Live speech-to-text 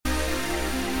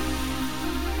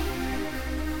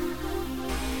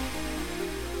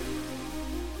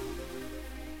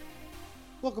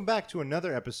Welcome back to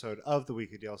another episode of the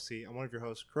Weekly DLC. I'm one of your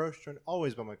hosts, Krosh, joined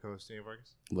always by my co-host, Danny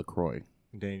Vargas. LaCroix.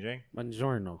 And Danny Jang.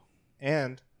 Buongiorno.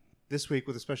 And this week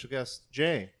with a special guest,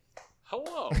 Jay.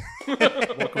 Hello.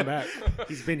 Welcome back.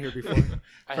 He's been here before.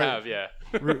 I have, yeah.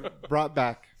 Brought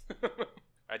back.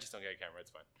 I just don't get a camera.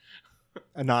 It's fine.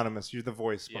 Anonymous. You're the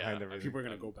voice Yeah, behind everything. People are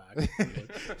going to go back.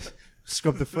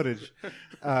 Scrub the footage.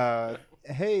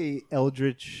 Hey,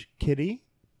 Eldritch Kitty.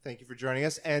 Thank you for joining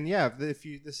us. And yeah, if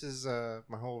you, this is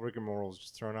my whole rigmarole is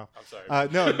just thrown off. I'm sorry.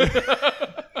 No.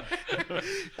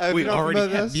 We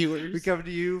already have viewers. We come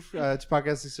to you to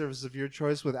podcasting services of your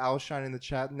choice with Alshine in the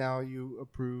chat. Now you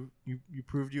proved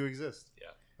you exist. Yeah.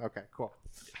 Okay, cool.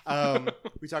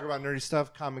 We talk about nerdy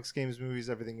stuff, comics, games,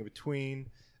 movies, everything in between.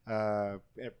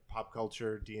 Pop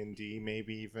culture, D&D,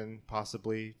 maybe even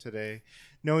possibly today.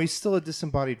 No, he's still a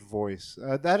disembodied voice.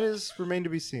 That is remain to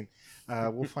be seen.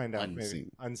 We'll find out. Maybe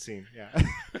unseen. Yeah.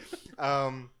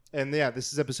 And yeah,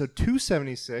 this is episode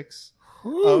 276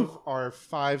 of our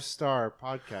 5-star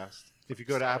podcast. If you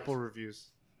go to Apple reviews,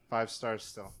 5 stars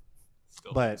still.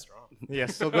 Still but strong. Yeah,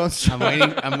 still going strong.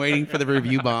 I'm waiting for the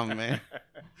review bomb, man.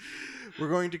 We're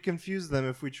going to confuse them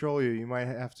if we troll you. You might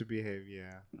have to behave.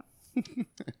 Yeah.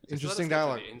 Interesting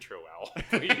dialogue. The intro, Al,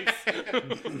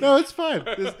 please. No, it's fine.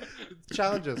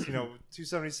 Challenge us.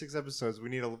 276 episodes. We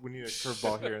need a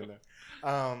curveball here and there.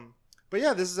 But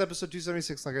yeah, this is episode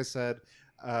 276. Like I said,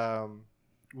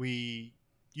 we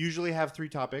usually have 3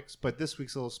 topics, but this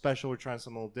week's a little special. We're trying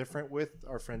something a little different with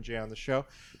our friend Jay on the show.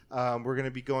 We're going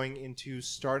to be going into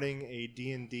starting a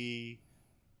D&D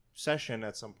session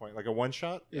at some point, like a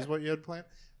one-shot is what you had planned.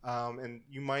 And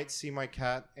you might see my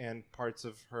cat and parts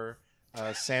of her,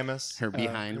 Samus. Her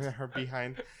behind. Her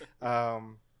behind.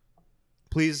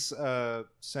 Please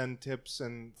send tips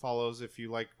and follows if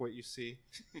you like what you see.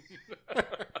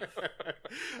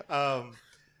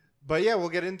 But yeah, we'll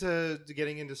get into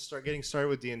getting started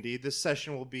with D&D. This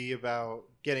session will be about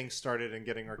getting started and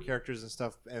getting our characters and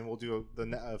stuff, and we'll do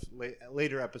a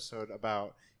later episode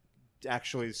about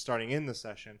actually starting in the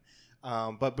session.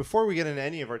 But before we get into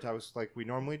any of our topics like we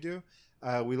normally do,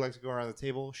 we like to go around the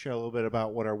table, share a little bit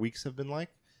about what our weeks have been like,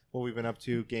 what we've been up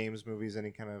to, games, movies, any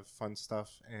kind of fun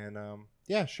stuff, and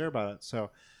share about it.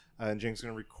 So, James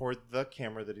going to record the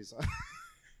camera that he's on.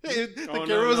 The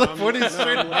camera was like pointing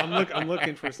straight. I'm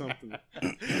looking for something.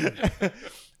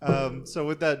 So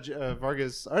with that,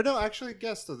 Vargas, or no, actually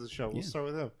guest of the show. We'll start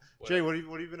with him. Jay, what have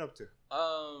you been up to?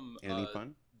 Anything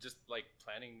fun? Just like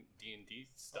planning D&D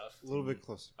stuff. A little bit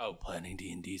closer. Oh, planning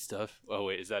D&D stuff. Oh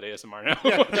wait, is that ASMR now?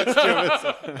 Yeah,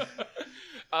 that's true.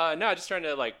 No, just trying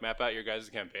to like map out your guys'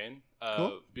 campaign.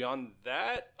 Cool. Beyond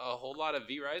that, a whole lot of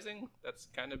V Rising. That's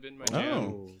kind of been my jam.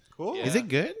 Oh, cool. Yeah. Is it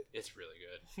good? It's really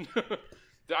good.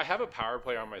 I have a power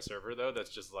player on my server though. That's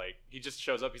just like he just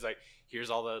shows up. He's like, "Here's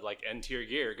all the like N tier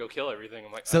gear. Go kill everything."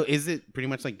 I'm like, So is it pretty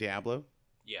much like Diablo?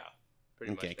 yeah,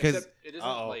 pretty Okay, much. 'cause- Except it isn't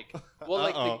Uh-oh. like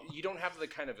like Uh-oh. you don't have the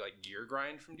kind of like gear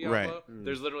grind from Diablo. Right.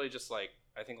 There's literally just like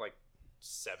I think like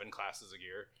 7 classes of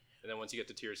gear, and then once you get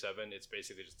to tier 7, it's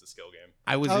basically just a skill game.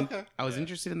 I was Okay.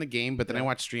 interested in the game, but then I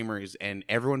watched streamers and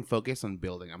everyone focused on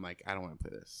building. I'm like, I don't want to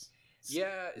play this.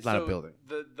 Yeah, It's not a building.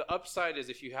 The upside is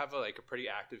if you have a pretty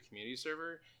active community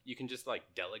server, you can just like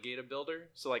delegate a builder.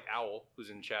 So like Owl, who's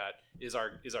in chat, is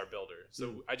our builder.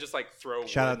 So I just like throw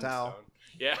Shout out wood to and Owl. stone.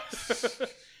 Yeah,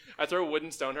 I throw wood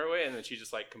and stone her way, and then she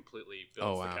just like completely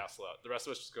builds Oh, wow. the castle out. The rest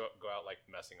of us just go out like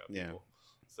messing up Yeah. people.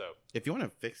 So If you want to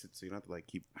fix it, so you don't have to like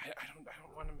keep. I don't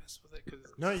want to mess with it because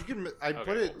No, you can. I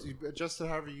put Okay. it. You adjust it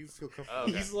however you feel comfortable. Oh,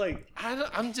 okay. He's like,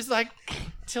 I'm just like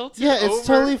tilted. Yeah, it's over.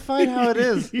 totally fine how it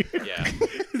is. Yeah.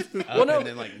 Up Well, no. and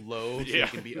then like low, so Yeah. you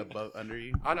can be above under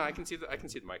you. Oh no, I can see the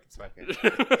mic. It's fine.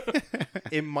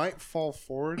 It might fall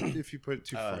forward if you put it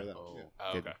too far. Then. Oh, Yeah.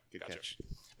 Oh, good, okay. good Gotcha. catch.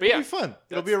 But yeah, It'll be fun.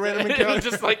 It'll that's- be a random It'll encounter.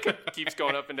 just like keeps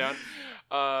going up and down.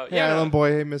 Hey, Yeah. Island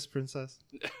Boy. Hey, Miss Princess.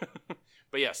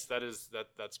 But yes,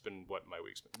 that's been what my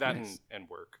week's been. That Nice. and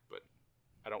work, but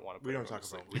I don't want to. We don't talk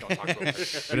about We don't talk about.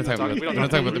 We don't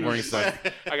talk about the boring stuff.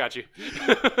 I got you.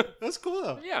 That's cool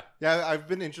though. Yeah. Yeah, I've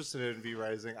been interested in V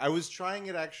Rising. I was trying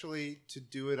it actually to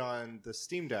do it on the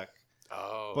Steam Deck,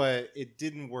 Oh. but it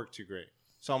didn't work too great.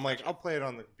 So I'm like, I'll play it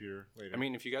on the computer later. I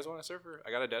mean, if you guys want a server, I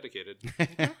got a dedicated.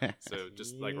 So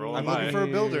just like roll I'm on looking by. for a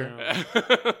builder.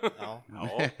 Oh.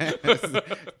 No.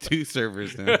 2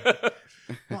 servers now.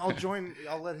 No, I'll join.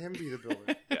 I'll let him be the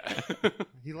builder. Yeah.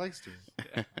 He likes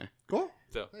to. Cool.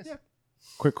 So Nice. yeah.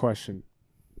 quick question.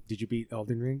 Did you beat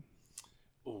Elden Ring?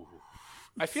 Ooh.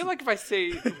 I feel like if I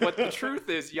say what the truth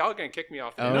is, y'all gonna kick me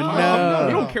off. The Oh, internet. no.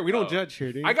 We don't care. We don't Oh. judge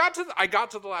here, dude. I got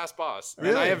to the last boss, and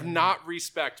Really? I have not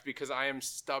respect because I am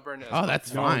stubborn as. Oh,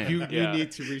 that's No, fine. you Yeah.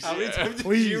 need to How many respect. times did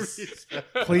Please. you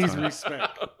respect? Please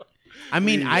respect. I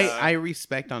mean, Yeah. I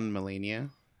respect on Melania.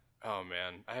 Oh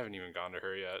man, I haven't even gone to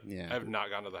her yet. Yeah. I have not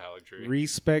gone to the Halleck Tree.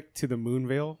 Respect to the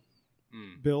Moonveil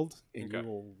Mm. build, and Okay.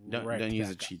 you will Don't wreck use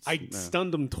that the guy. cheats. I No.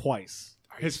 stunned him twice.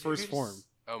 Are you His first serious? form.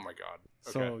 Oh my god.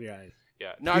 Okay. So yeah,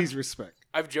 yeah. No, please respect.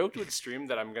 I've joked with stream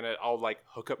that I'll like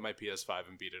hook up my PS5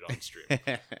 and beat it on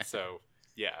stream. So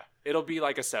yeah, it'll be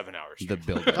like a 7-hour stream. The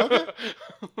build. Okay.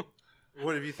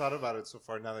 What have you thought about it so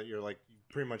far? Now that you're like you've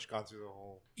pretty much gone through the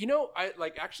whole. You know, I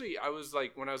was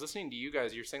like, when I was listening to you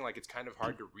guys, you're saying like it's kind of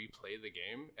hard to replay the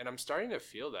game, and I'm starting to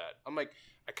feel that. I'm like,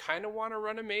 I kind of want to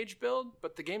run a mage build,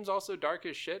 but the game's also dark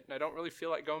as shit, and I don't really feel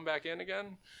like going back in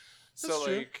again. So That's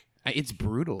true. like, It's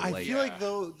brutal. I like, feel yeah. like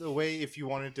though the way if you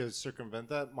wanted to circumvent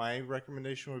that, my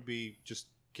recommendation would be just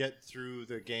get through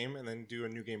the game and then do a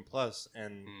new game plus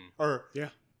and or Yeah.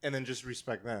 and then just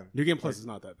respect them. New Game Plus is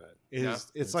not that bad.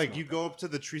 It's It's like not you bad. go up to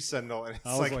the tree sentinel and it's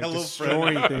I was like, like hello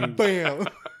destroying friend, things. bam.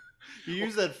 You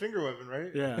use that finger weapon,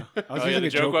 right? Yeah, I was oh yeah, using the a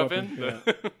joke weapon.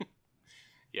 Yeah.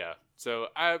 Yeah. So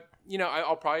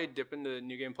I'll probably dip into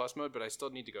New Game Plus mode, but I still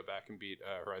need to go back and beat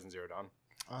Horizon Zero Dawn.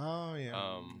 Oh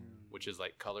yeah. Which is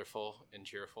like colorful and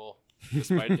cheerful,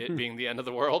 despite it being the end of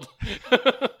the world.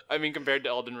 I mean, compared to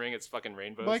Elden Ring, it's fucking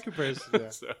rainbows. By comparison, yeah.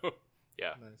 So,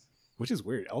 yeah. Nice. Which is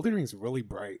weird. Elden Ring's really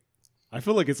bright. I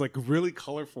feel like it's like really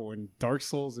colorful, and Dark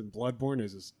Souls and Bloodborne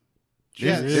is just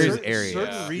Yeah, There's certain, areas.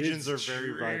 certain Yeah. regions It's are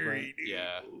very vibrant.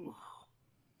 Yeah.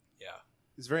 Yeah.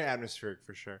 It's very atmospheric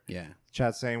for sure. yeah.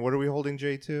 Chat saying, "What are we holding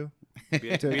Jay to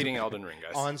Beating Elden Ring,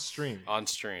 guys. on stream?" On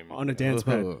stream. on a dance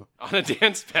pad. Ooh. On a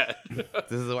dance pad.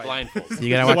 This is why Blindfold. you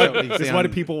gotta watch what you That's say why on, do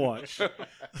people watch. you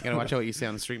gotta watch out what you say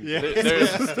on the stream. Yeah. They're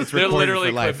It's they're recorded literally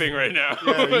for life. clipping right now.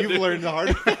 Yeah, you've learned the hard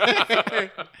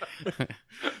way.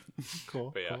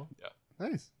 Cool. But yeah, cool. yeah.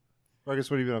 Nice. Marcus,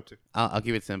 what have you been up to? I'll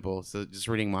keep it simple. So just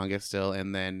reading manga still,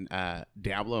 and then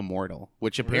Diablo Immortal,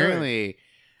 which apparently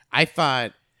I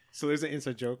thought So there's an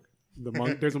inside joke.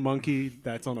 There's a monkey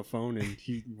that's on a phone, and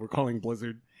we're calling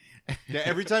Blizzard. Yeah,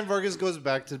 every time Vargas goes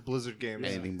back to Blizzard games,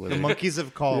 anything the Blizzard. monkeys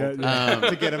have called Yeah, yeah.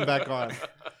 to get him back on.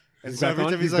 And He's so back every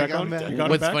on? time he's He's like, back "I'm on? back." You got him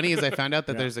What's back? funny is I found out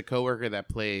that Yeah. there's a coworker that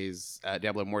plays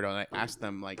Diablo Immortal, and I asked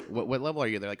them like, "What level are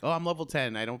you?" They're like, "Oh, I'm level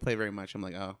 10. I don't play very much." I'm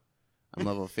like, "Oh, I'm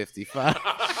level 55."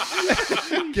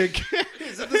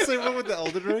 Is it the same one with the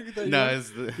Elden Ring? That No, you, it's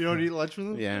the, you don't eat lunch with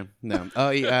him? yeah, no. Oh,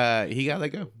 he got let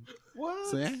go. What?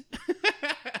 So yeah.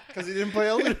 Because he didn't play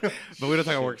Elden Ring. But we don't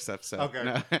talk about work stuff, so Okay,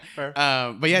 no. fair.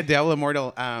 But yeah, Diablo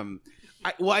Immortal.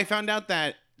 I found out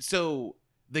that so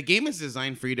the game is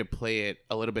designed for you to play it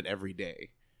a little bit every day.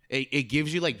 It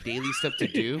gives you like daily stuff to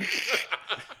do.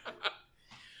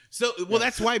 So well,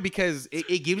 that's why because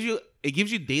it gives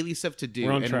you daily stuff to do,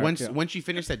 We're on and track, once yeah. once you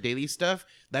finish that daily stuff,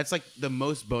 that's like the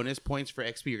most bonus points for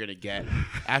XP you're gonna get.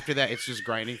 After that, it's just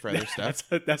grinding for other stuff.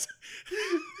 That's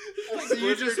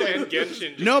Blizzard and Genshin.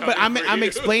 just No, but coming for I'm you.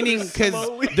 explaining because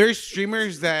Slowly. there's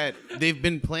streamers that they've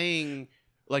been playing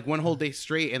like one whole day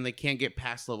straight and they can't get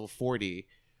past level 40.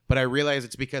 But I realize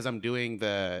it's because I'm doing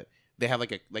they have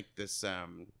like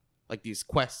these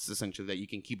quests essentially that you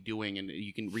can keep doing and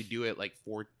you can redo it like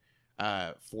 3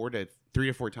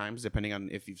 to 4 times depending on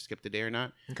if you've skipped a day or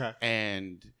not. Okay.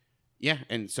 And yeah,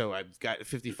 and so I've got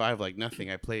 55 like nothing.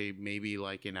 I play maybe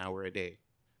like an hour a day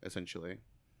essentially.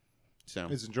 So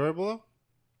It's enjoyable though?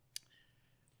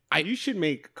 you should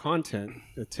make content,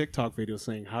 a TikTok video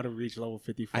saying how to reach level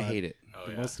 55. I hate it. Oh,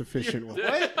 The yeah. most efficient one.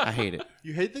 What? I hate it.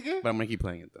 You hate the game? But I'm gonna keep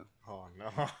playing it though. Oh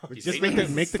no. He's Just hating make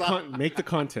it. make the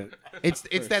content. It's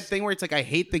that First. thing where it's like I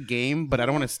hate the game, but I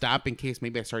don't want to stop in case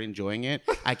maybe I start enjoying it.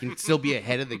 I can still be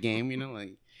ahead of the game, you know,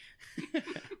 like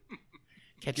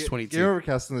catch 22. Game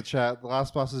Overcast in the chat. The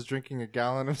last boss is drinking a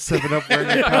gallon of 7-Up wearing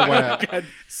a cowboy hat.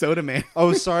 Soda man.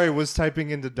 Oh, sorry. Was typing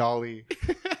into Dolly.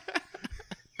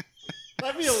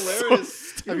 That'd be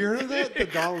hilarious. Have you heard of that? The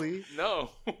Dolly.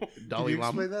 No. Dolly Can you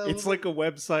Llama. explain that? a It's little like a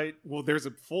website. Well, there's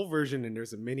a full version and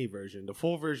there's a mini version. The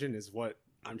full version is what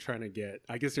I'm trying to get.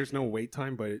 I guess there's no wait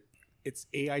time, but it's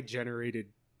AI generated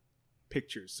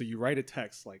pictures. So you write a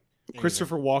text like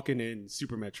Christopher Walken in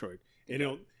Super Metroid, and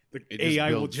the It just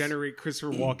AI will builds. generate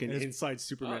Christopher Walken It's- inside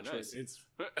Super Oh, Metroid. nice. It's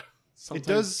It sometimes,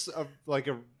 does like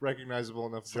a recognizable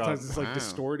enough job. Sometimes it's like Wow.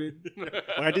 distorted. Like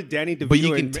I did Danny DeVito. But you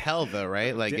can in, tell though,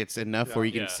 right? Like it's enough where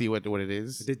you can Yeah. see what it I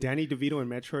is. did Danny DeVito in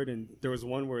Metroid, and there was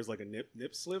one where it's like a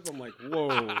nip slip. I'm like, whoa,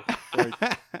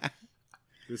 like,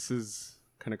 this is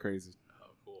kind of crazy. Oh,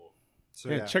 cool. So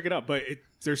Yeah, check it out. But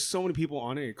there's so many people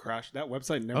on it. It crashed. That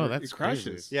website never. that's it crashes.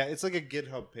 crazy. Yeah, it's like a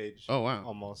GitHub page. Oh wow.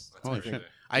 Almost. Holy I think. shit.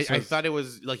 I So thought it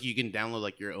was like you can download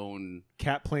like your own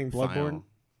Cat playing Bloodborne.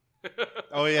 file.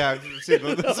 Oh yeah, I've seen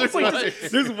those. Those are It's like, funny.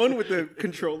 there's one with the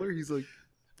controller. He's like,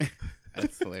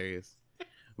 That's hilarious.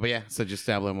 But yeah, so just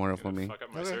Diablo Immortal for me. Fuck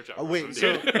up my Okay. search Oh, wait,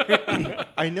 algorithm, dude.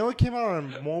 I know it came out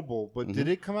on mobile, but did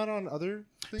Mhm. it come out on other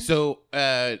things? So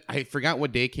I forgot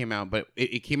what day it came out, but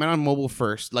it came out on mobile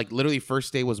first. Like literally,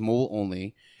 first day was mobile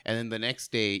only, and then the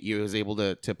next day you was able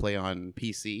to play on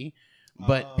PC.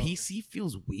 But Oh. PC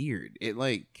feels weird. It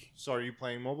like So are you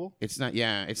playing mobile? it's not.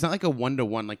 Yeah, it's not like a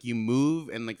 1-to-1. Like you move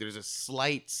and like there's a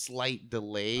slight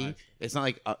delay. Gotcha. It's not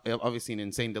like obviously an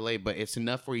insane delay, but it's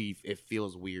enough where it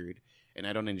feels weird. And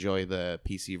I don't enjoy the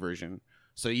PC version.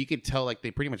 So you could tell like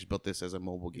they pretty much built this as a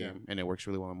mobile game, and it works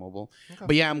really well on mobile. Okay.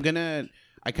 But yeah,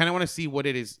 I kind of want to see what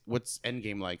it is, what's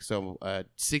Endgame like. So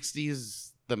 60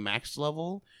 is the max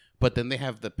level, but then they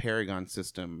have the Paragon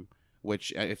system,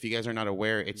 which if you guys are not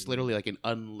aware, it's literally like an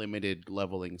unlimited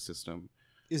leveling system.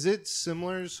 Is it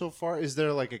similar so far? Is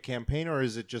there like a campaign, or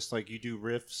is it just like you do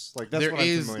riffs? Like that's There what I'm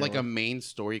is familiar like a with. main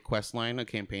story quest line, a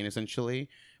campaign essentially.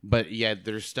 But yeah,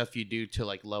 there's stuff you do to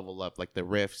like level up, like the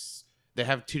rifts. They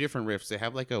have two different rifts. They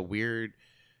have like a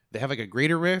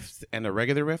greater rift and a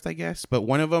regular rift, I guess. But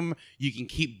one of them you can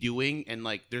keep doing, and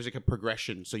like there's like a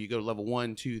progression. So you go to level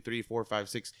 1, 2, 3, 4, 5,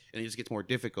 6, and it just gets more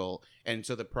difficult. And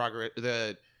so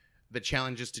the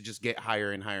challenge is to just get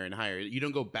higher and higher and higher. You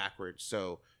don't go backwards.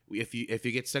 So if you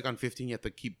get stuck on 15, you have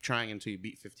to keep trying until you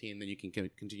beat 15. Then you can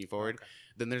continue forward. Okay.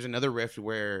 Then there's another rift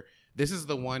where this is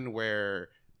the one where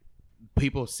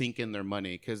people sink in their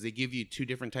money because they give you two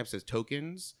different types of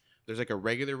tokens. There's like a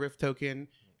regular rift token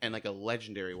and like a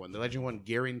legendary one. The legendary one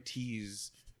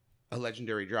guarantees a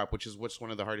legendary drop, which is what's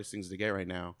one of the hardest things to get right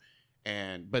now.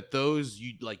 But those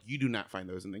you do not find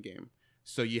those in the game.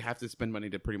 So you have to spend money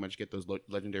to pretty much get those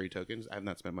legendary tokens. I have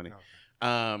not spent money.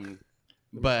 Okay.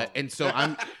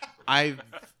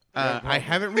 I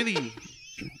haven't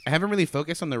really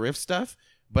focused on the rift stuff,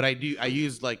 but I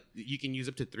use like you can use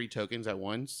up to 3 tokens at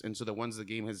once, and so the ones the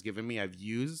game has given me I've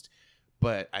used,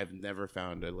 but I've never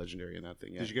found a legendary in that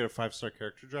thing yet. Did you get a 5-star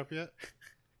character drop yet?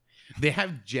 They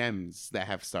have gems that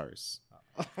have stars,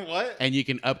 What? and you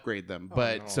can upgrade them. Oh,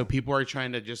 But no. so people are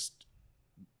trying to just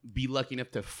be lucky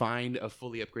enough to find a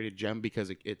fully upgraded gem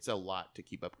because it's a lot to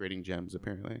keep upgrading gems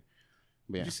apparently.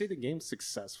 But did yeah, you say the game's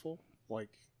successful, like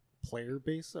player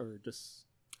base, or just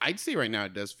I'd say right now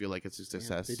it does feel like it's a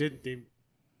success. They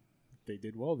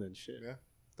did well then. Shit. Yeah.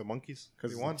 The monkeys.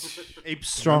 'Cause They won. Ape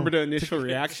strong. Remember the initial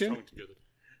reaction? Strung together.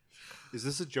 Is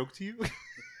this a joke to you?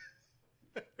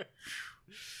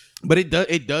 But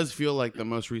it does feel like the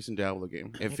most recent Diablo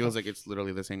game. It feels like it's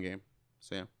literally the same game.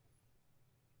 So yeah.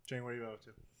 Jane, what are you up to?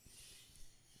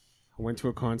 I went to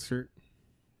a concert.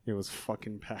 It was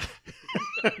fucking packed.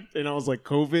 And I was like,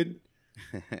 COVID.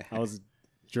 I was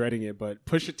dreading it, but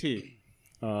Pusha T,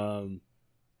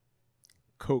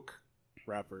 Coke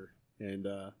rapper, and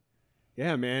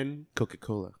yeah, man,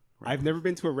 Coca-Cola. I've never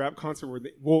been to a rap concert where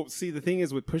well, see, the thing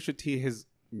is with Pusha T, his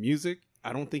music,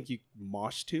 I don't think you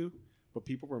mosh to, but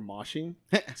people were moshing.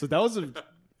 So that was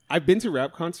I've been to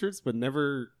rap concerts, but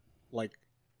never like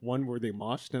one where they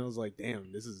moshed, and I was like,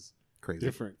 damn, this is Crazy.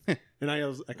 different. And I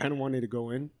kind of wanted to go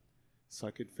in so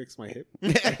I could fix my hip.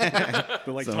 They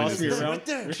like So toss me just- around.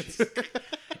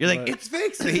 You're like, But- it's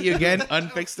fixed. They hit you again,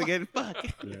 unfixed again. Fuck.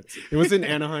 Yeah, it was in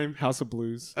Anaheim, House of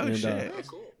Blues. Oh, and, shit. Oh,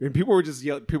 cool. and people were just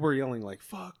people were yelling like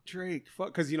 "fuck Drake," "fuck,"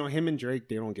 because you know him and Drake,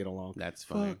 they don't get along. That's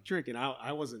funny. Fuck Drake, and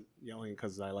I wasn't yelling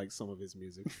because I like some of his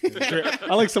music.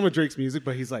 I like some of Drake's music,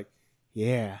 but he's like,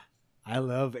 "Yeah, I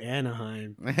love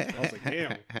Anaheim." I was like,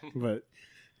 "Damn," but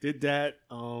did that.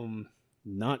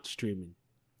 Not streaming.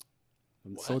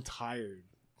 I'm so What? tired.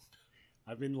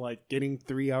 I've been like getting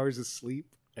 3 hours of sleep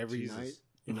every Jesus. night,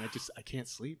 and I can't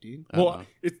sleep, dude. Uh-oh. Well,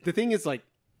 the thing is like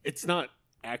it's not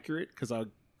accurate because I'll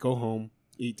go home,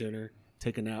 eat dinner,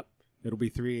 take a nap. It'll be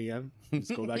 3 a.m.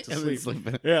 Just go back to And then sleep.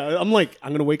 Yeah, I'm like,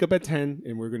 I'm gonna wake up at 10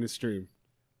 and we're gonna stream.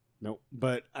 Nope.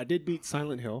 But I did beat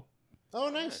Silent Hill.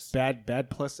 Oh, nice. Bad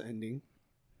plus ending,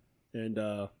 and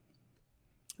I'm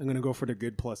gonna go for the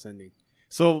good plus ending.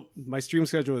 So my stream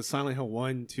schedule is Silent Hill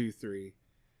 1, 2, 3.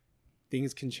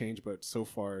 Things can change, but so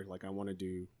far, like I want to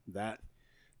do that.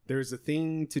 There's a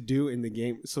thing to do in the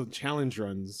game. So challenge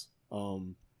runs,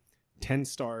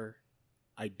 10-star.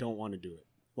 I don't want to do it.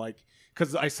 Like,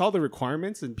 because I saw the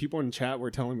requirements and people in chat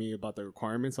were telling me about the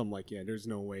requirements. I'm like, yeah, there's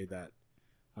no way that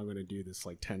I'm gonna do this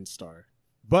like 10-star.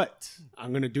 But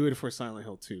I'm gonna do it for Silent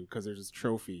Hill 2 because there's this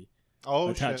trophy Oh,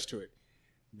 attached shit. to it.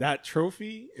 That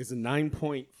trophy is a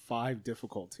 9.5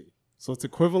 difficulty. So it's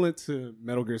equivalent to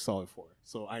Metal Gear Solid 4.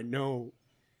 So I know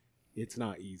it's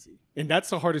not easy. And that's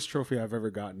the hardest trophy I've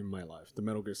ever gotten in my life, the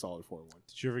Metal Gear Solid 4 one.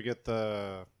 Did you ever get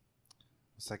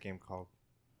what's that game called?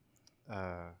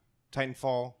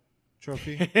 Titanfall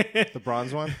trophy, the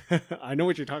bronze one. I know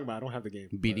what you're talking about. I don't have the game.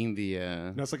 Beating the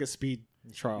No, it's like a speed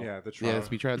trial. Yeah, the trial. yeah,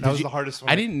 speed trial. That Did was you- the hardest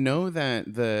one. I didn't know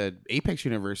that the Apex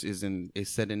universe is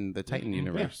set in the Titan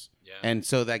universe. Yeah. And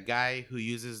so that guy who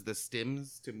uses the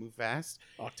stims to move fast,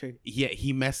 Octane. yeah,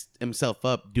 he messed himself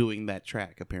up doing that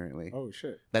track. Apparently, Oh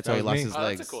shit. that's that how he was lost me. his Oh,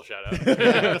 legs. that's a cool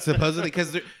shout out. Supposedly,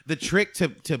 because the trick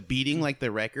to beating like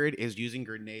the record is using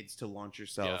grenades to launch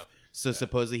yourself. Yeah. So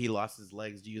supposedly he lost his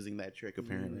legs using that trick.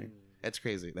 Apparently, that's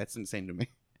crazy. That's insane to me.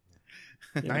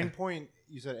 9 point.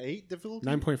 You said 8 difficulty.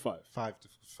 9.5. 5.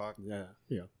 Fuck. Yeah.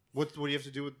 Yeah. What do you have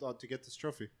to do to get this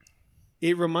trophy?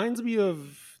 It reminds me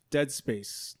of Dead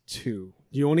Space 2.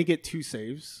 You only get 2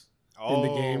 saves. Oh,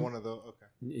 the game. one of those.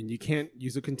 Okay. And you can't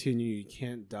use a continue. You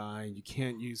can't die. You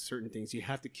can't use certain things. You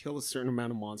have to kill a certain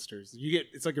amount of monsters.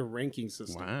 It's like a ranking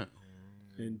system. Wow.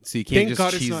 And So you thank can't God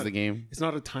just it's cheese not- the game. It's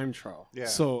not a time trial. Yeah.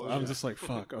 So Yeah. I'm just like,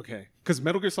 fuck, okay. Because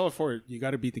Metal Gear Solid 4, you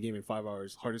got to beat the game in 5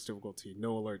 hours. Hardest difficulty.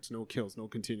 No alerts, no kills, no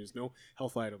continues, no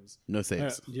health items. No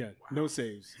saves. No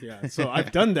saves. Yeah. So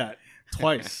I've done that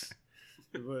twice.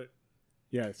 But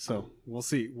yeah, so we'll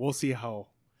see. We'll see how.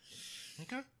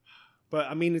 Okay. But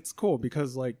I mean, it's cool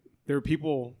because like there are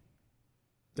people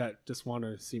that just want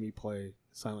to see me play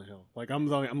Silent Hill. Like I'm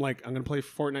gonna play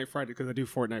Fortnite Friday because I do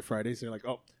Fortnite Fridays. They're like,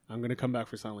 oh, I'm gonna come back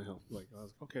for Silent Hill. Like I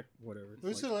was okay, whatever.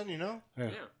 Who's Like, letting you know? yeah,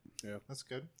 Yeah. That's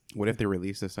good. What if they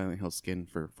release a Silent Hill skin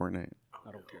for Fortnite?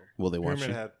 I don't care. Will they watch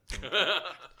Pyramid it?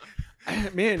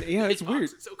 Head. Man, yeah, it's weird.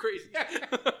 It's so crazy.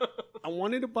 I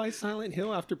wanted to buy Silent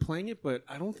Hill after playing it, but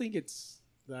I don't think it's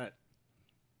that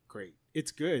great.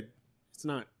 It's good. It's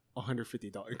not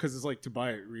 $150 because it's like to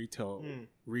buy it retail Hmm.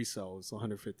 resell is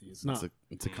 $150. It's not.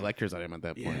 It's a collector's item at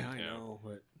that point. Yeah, I Yeah. know,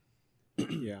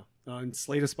 but yeah. And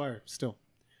Slay Aspire still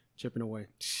chipping away.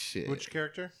 Shit. Which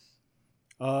character?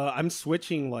 I'm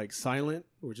switching like Silent,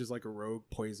 which is like a rogue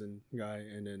poison guy,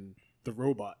 and then the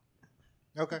robot.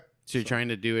 Okay. So you're trying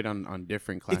to do it on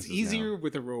different classes. It's easier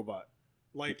with a robot.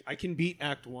 Like I can beat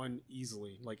Act 1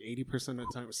 easily, like 80% of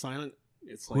the time. Silent,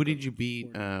 it's like Who did you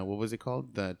beat? What was it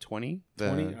called? The 20? The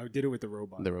 20. I did it with the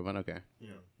robot. the robot. Okay. Yeah.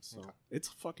 So Okay. it's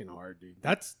fucking hard, dude.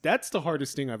 That's the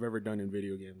hardest thing I've ever done in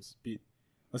video games. Beat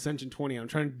Ascension 20. I'm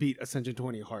trying to beat Ascension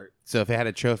 20 hard. So if it had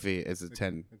a trophy, it's a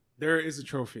 10, There is a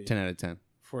trophy 10 out of 10.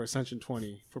 for Ascension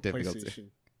 20 for Difficulty. PlayStation,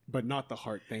 but not the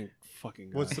heart. Thank fucking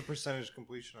God. What's the percentage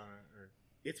completion on it? Or...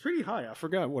 It's pretty high. I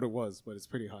forgot what it was, but it's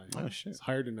pretty high. Oh, shit. It's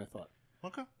higher than I thought.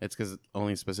 Okay. It's because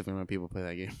only a specific amount of people play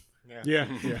that game. Yeah.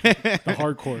 Yeah, yeah. The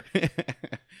hardcore.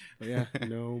 But yeah,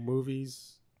 no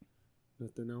movies,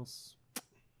 nothing else.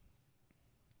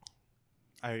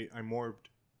 I morbed.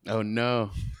 Oh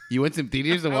no! You went to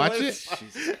theaters to watch it?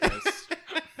 Jesus Christ.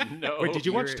 No. Wait, did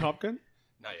you watch you're- Top Gun?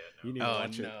 Not yet. You No. need to Oh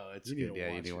watch it. no! It's You need good. to Yeah,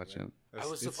 you watch need to it, watch man. it. I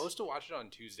was supposed to watch it on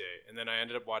Tuesday, and then I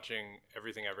ended up watching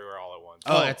Everything Everywhere All at Once.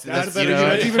 Oh, That's that's better. you know,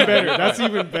 That's even better. That's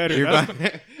even better. You're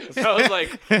That's- fine. I was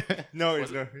like, No,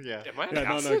 Was no, yeah. am I Yeah, no,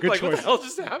 no, acid? good Like, what choice. the hell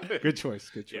just happened? Good choice.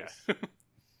 Good choice. Yeah.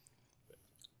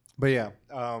 But yeah,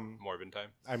 Morbid time.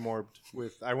 I morbed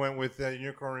with. I went with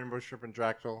Unicorn Rainbow Strip and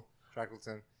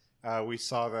Drackleton. We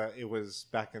saw that it was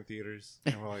back in theaters,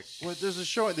 and we're like, "What? There's a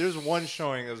show. There's one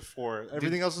showing as 4.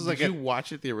 Everything else is like." Did you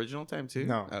watch it the original time too?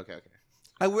 No. Okay. Okay.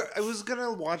 I was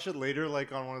gonna watch it later,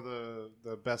 like on one of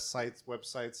the best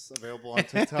websites available on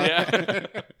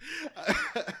TikTok.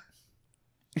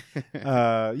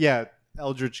 Yeah,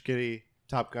 Eldritch Kitty,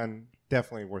 Top Gun,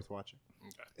 definitely worth watching.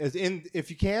 Okay. If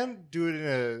you can, do it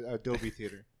in a Adobe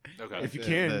theater. Okay. If you The-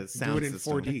 can, the do sound it in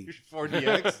system. 4D.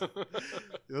 4DX.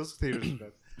 Those theaters are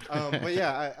best. But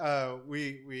yeah,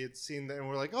 we had seen that and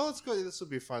we're like, oh, let's go. This will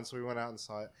be fun. So we went out and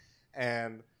saw it,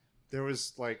 and there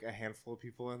was like a handful of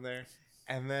people in there,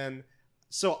 and then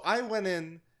so I went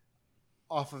in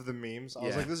off of the memes. I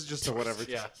was Yeah. like, this is just a whatever.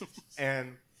 Yeah.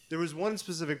 And there was one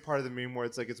specific part of the meme where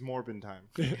it's like it's Morbin time,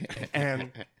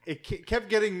 and it kept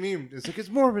getting memed. It's like it's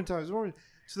Morbin time. It's Morbin.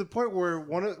 To the point where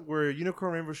where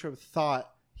Unicorn Rainbow Strip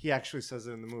thought he actually says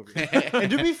it in the movie. And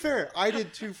to be fair, I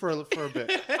did too for a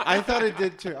bit. I thought it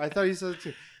did too. I thought he said it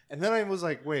too. And then I was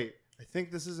like, wait, I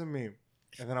think this is a meme.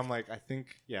 And then I'm like, I think,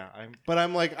 yeah.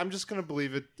 I'm like, I'm just going to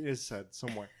believe it is said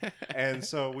somewhere. And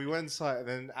so we went and saw it. And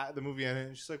then the movie ended.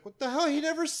 And she's like, what the hell? He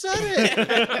never said it.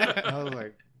 And I was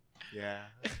like, yeah.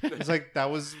 It's like,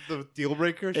 that was the deal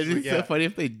breaker. She's It'd like, be yeah. so funny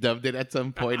if they dubbed it at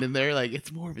some point in there. Like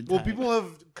it's more of a Well, time. people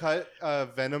have cut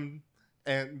Venom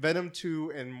and Venom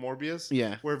 2 and Morbius.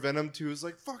 Yeah. Where Venom 2 is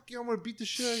like, fuck you, I'm going to beat the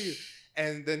shit out of you.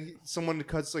 And then someone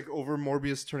cuts like over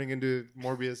Morbius turning into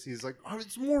Morbius. He's like, "Oh,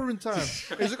 it's Morbin time."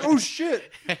 And he's like, "Oh shit!"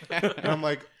 And I'm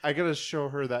like, I gotta show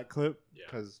her that clip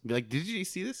because Be like, did you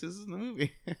see this? This is the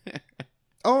movie.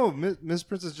 oh, Miss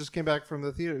Princess just came back from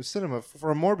the theater cinema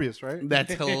for a Morbius, right?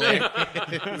 That's hilarious.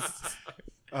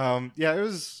 Yeah, it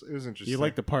was interesting. You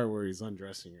like the part where he's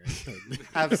undressing, right?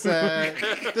 have sex.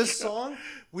 This song,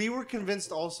 we were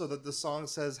convinced also that the song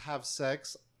says "have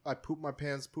sex." I poop my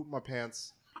pants,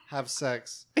 have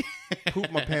sex,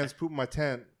 poop my pants, poop my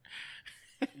tent.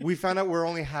 We found out we're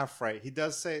only half right.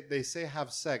 They say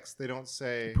have sex. They don't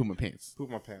say Puma pants. poop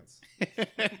my pants.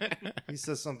 He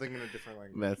says something in a different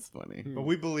language. That's funny. But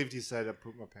we believed he said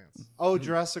poop my pants. Oh,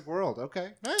 Jurassic World.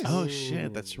 Okay, nice. Oh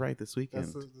shit, that's right. This weekend.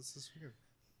 That's this weekend.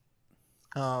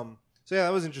 So yeah,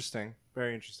 that was interesting.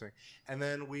 Very interesting. And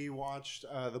then we watched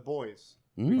The Boys.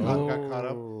 Mm. Got caught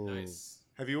up. Nice.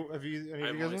 Have you? Any of you I've guys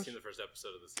only watched? seen the first episode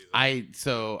of the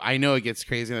season. I know it gets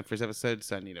crazy in the first episode,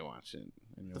 so I need to watch it.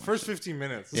 The first 15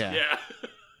 minutes. Yeah.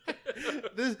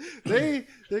 Yeah. They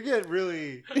get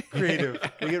really creative.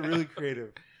 They get really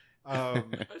creative. I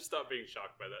stopped being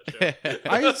shocked by that show.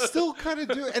 I still kind of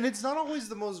do, and it's not always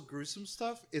the most gruesome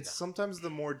stuff. It's sometimes the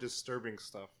more disturbing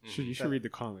stuff. You should read the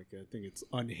comic. I think it's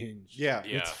unhinged. Yeah.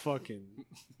 Yeah. It's fucking.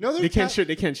 No, They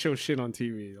can't show shit on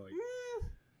TV. Like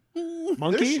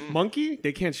monkey.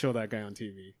 They can't show that guy on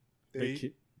TV. They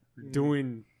They,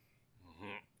 doing.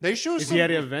 they show Is some. he at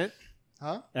an event?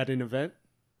 Huh? At an event,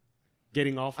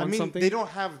 getting off I on mean, something. they don't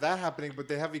have that happening, but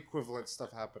they have equivalent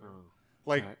stuff happening.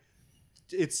 Like, Alright.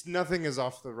 it's nothing is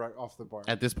off the bar.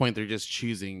 At this point, they're just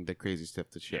choosing the crazy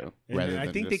stuff to show. And Rather I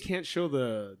than think just, they can't show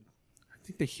the. I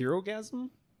think the hero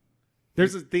gasm.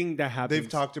 There's a thing that happens. They've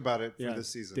talked about it for Yeah, this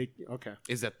season. Okay.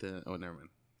 Is that the? Oh, never mind.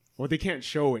 Well, they can't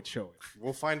show it.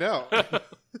 We'll find out.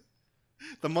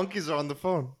 The monkeys are on the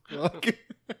phone.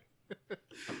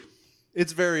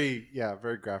 It's very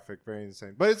graphic, very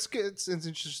insane. But it's an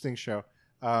interesting show.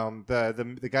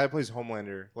 The guy that plays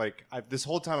Homelander, like this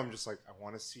whole time, I'm just like, I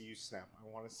want to see you snap. I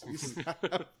want to see you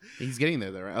snap. He's getting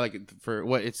there, though, right? Like for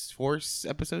what? It's 4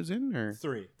 episodes in, or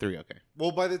 3. 3? Okay.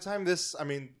 Well, by the time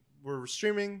we're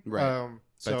streaming, Right. By the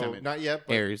so time it not yet.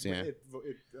 But airs, yeah.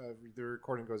 The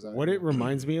recording goes out. What it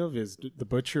reminds me of is the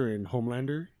Butcher in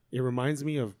Homelander. It reminds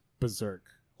me of Berserk.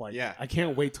 Like, Yeah. I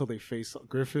can't wait till they face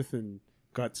Griffith and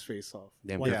Guts face off.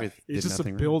 Damn, Like, Griffith did it's just a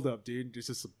nothing build up, dude. It's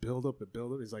just a build up.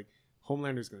 It's like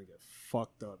Homelander's gonna get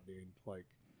fucked up, dude. Like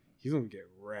he's gonna get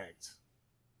wrecked.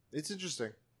 It's interesting.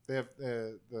 They have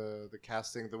the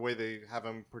casting, the way they have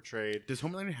him portrayed. Does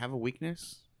Homelander have a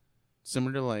weakness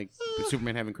similar to like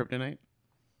Superman having kryptonite,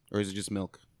 or is it just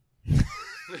milk?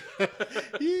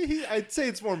 I'd say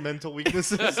it's more mental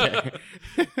weaknesses.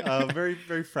 Very,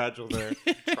 very fragile there.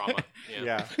 Trauma.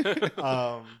 Yeah.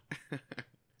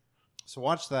 So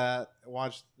watch that.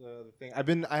 Watch the thing.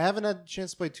 I haven't had a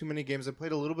chance to play too many games. I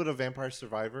played a little bit of Vampire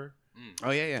Survivor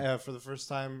Oh yeah. for the first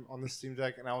time on the Steam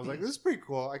Deck, and I was like, "This is pretty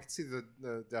cool." I could see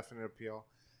the definite appeal.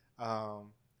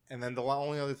 And then the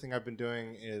only other thing I've been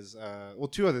doing is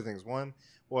 2 other things. One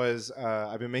was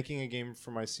I've been making a game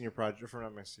for my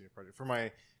for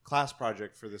my class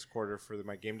project for this quarter for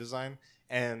my game design,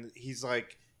 and he's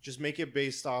like, just make it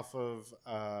based off of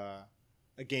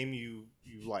a game you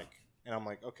like. And I'm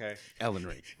like, okay. Ellen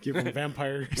Ring. Give him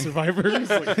Vampire Survivors.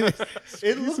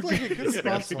 It looked like a good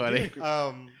That's sponsor. funny.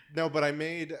 No, but I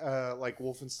made like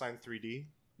Wolfenstein 3D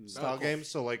style cool. game.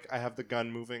 So like I have the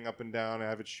gun moving up and down. I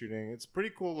have it shooting. It's pretty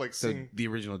cool. Like So seeing, the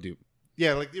original Dupe.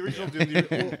 yeah, like the original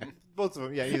Doom. Both of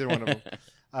them. Yeah, either one of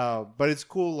them. But it's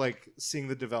cool like seeing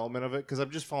the development of it because I'm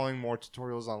just following more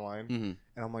tutorials online, Mhm.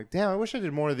 and I'm like, damn, I wish I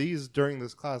did more of these during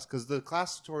this class because the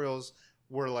class tutorials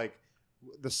were like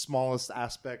the smallest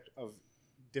aspect of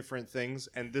different things,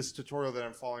 and this tutorial that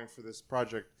I'm following for this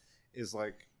project is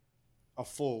like a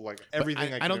full like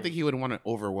everything. I don't think he would want to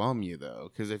overwhelm you though,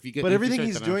 because if you get But if you everything start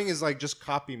he's to doing is like just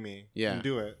copy me Yeah. and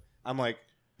do it. I'm like,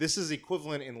 this is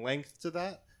equivalent in length to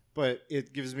that, but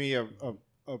it gives me a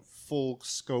full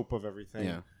scope of everything.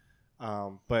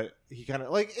 Yeah. But he kind of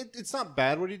like it's not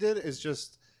bad what he did. It's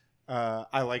just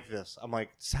I like this. I'm like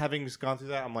having gone through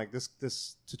that. I'm like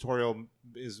this tutorial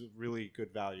is really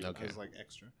good value. Okay. As like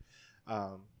extra.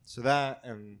 So that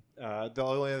and the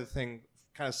only other thing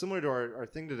kind of similar to our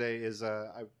thing today is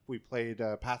we played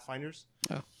Pathfinders.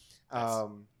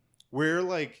 Oh. We're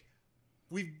like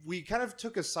we kind of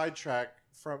took a sidetrack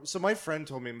from. So my friend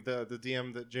told me the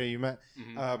DM that Jay you met.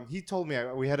 Mhm. He told me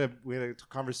we had a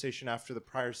conversation after the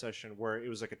prior session where it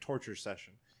was like a torture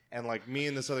session, and like me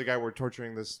and this other guy were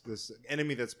torturing this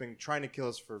enemy that's been trying to kill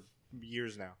us for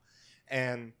years now,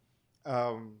 and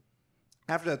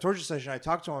after that torture session, I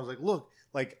talked to him. I was like, "Look,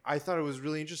 like I thought it was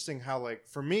really interesting how like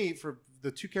for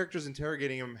the two characters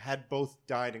interrogating him had both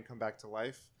died and come back to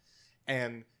life,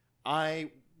 and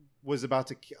I was about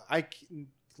to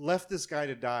left this guy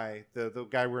to die. The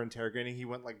guy we're interrogating, he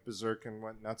went like berserk and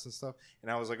went nuts and stuff,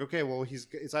 and I was like, okay, well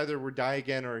it's either we die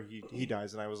again or he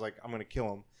dies, and I was like, I'm gonna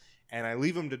kill him, and I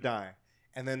leave him to die.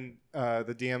 And then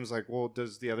the DM's like, well,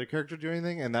 does the other character do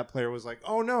anything? And that player was like,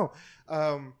 oh no,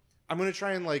 I'm gonna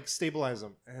try and like stabilize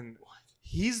him. And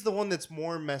he's the one that's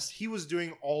more messed. He was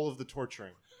doing all of the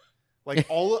torturing, like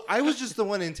I was just the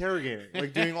one interrogating,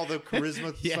 like doing all the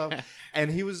charisma stuff,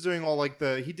 and he was doing all like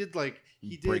he did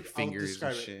break fingers I'll and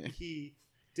describe it. shit. He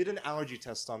did an allergy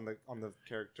test on the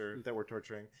character that we're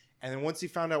torturing, and then once he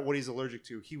found out what he's allergic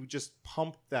to, he would just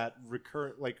pump that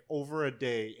like over a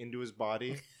day into his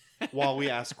body. While we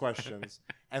asked questions,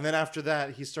 and then after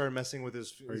that, he started messing with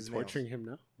his. Are you torturing him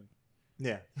now?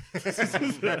 Yeah.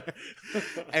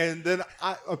 And then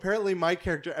apparently my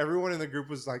character, everyone in the group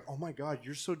was like, "Oh my god,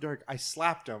 you're so dark!" I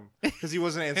slapped him because he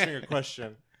wasn't answering a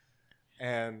question,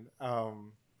 and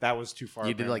that was too far.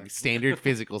 You did like standard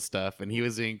physical stuff, and he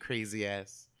was doing crazy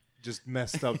ass, just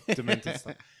messed up, demented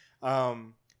stuff.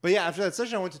 But yeah, after that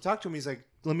session, I went to talk to him. He's like,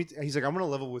 He's like, "I'm gonna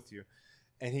level with you."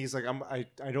 And he's like,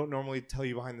 I don't normally tell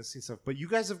you behind the scenes stuff, but you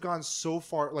guys have gone so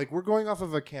far. Like, we're going off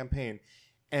of a campaign,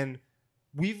 and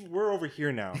we're over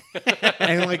here now.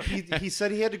 And like he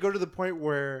said, he had to go to the point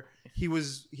where he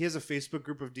has a Facebook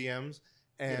group of DMs,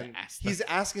 and he's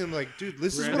asking them like, dude,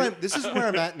 this is where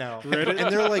I'm at now. Reddit?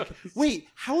 And they're like, wait,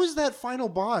 how is that final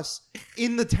boss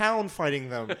in the town fighting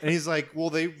them? And he's like, well,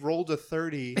 they rolled a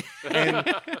 30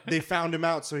 and they found him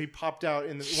out, so he popped out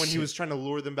when he was trying to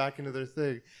lure them back into their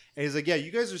thing. And he's like, yeah,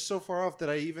 you guys are so far off that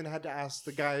I even had to ask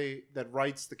the guy that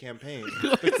writes the campaign.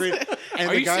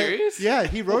 Are you serious? Yeah,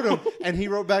 he wrote him, and he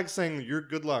wrote back saying, you're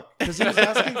good luck. Because he was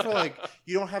asking for, like,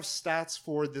 you don't have stats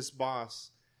for this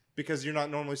boss because you're not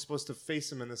normally supposed to face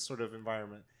him in this sort of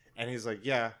environment. And he's like,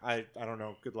 yeah, I don't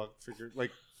know. Good luck.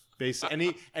 And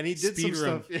he did Speed some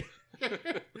run.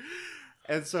 stuff.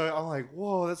 And so I'm like,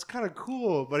 whoa, that's kind of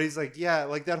cool. But he's like, yeah,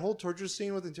 like that whole torture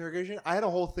scene with interrogation, I had a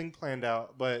whole thing planned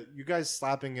out, but you guys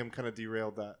slapping him kind of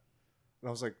derailed that. And I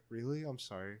was like, really? I'm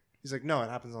sorry. He's like, no, it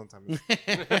happens all the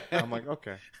time. I'm like,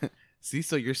 okay. See,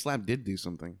 so your slap did do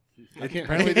something.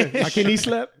 Apparently it did. I can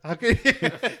slap. Okay.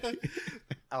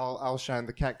 I'll shine.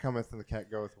 The cat cometh and the cat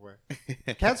goeth away.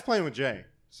 Cat's playing with Jay.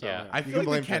 So Yeah. I you feel can like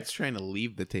blame the cat's trying to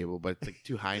leave the table, but it's like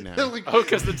too high now. Like, Oh,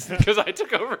 because I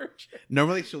took over.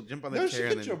 Normally she'll jump on the no, she chair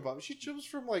can and then jump up. She jumps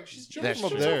from she's That's jumping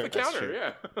up true. there. The That's counter, true.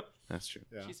 yeah. that's true.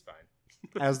 Yeah. She's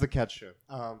fine. As the cat should.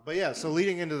 But yeah, so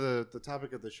leading into the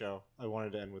topic of the show, I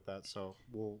wanted to end with that. So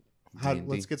D&D.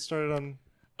 let's get started on.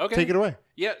 Okay. Take it away.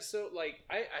 Yeah, so like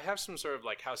I have some sort of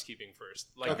like housekeeping first.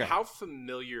 Like Okay. how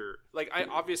familiar? Like I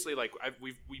obviously like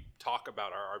we talk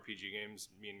about our RPG games,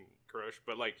 me and Karosh,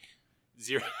 but like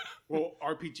zero. Well,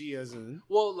 RPG as in.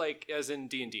 Well, like as in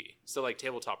D&D, so like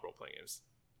tabletop role playing games.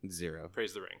 0.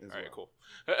 Praise the ring. As All right, well.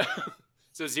 cool.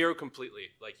 So zero completely.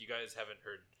 Like you guys haven't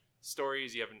heard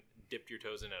stories, you haven't dipped your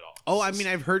toes in at all. Oh, I mean,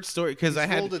 I've heard story because I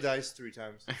rolled had. a dice 3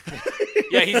 times.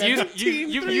 Yeah, he's used Team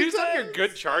you've 3 used up your times.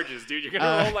 good charges, dude. You're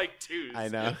gonna roll like 2s. I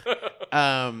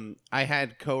know. I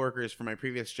had coworkers from my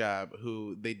previous job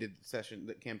who they did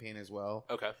the campaign as well,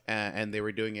 Okay. and they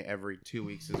were doing it every 2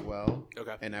 weeks as well,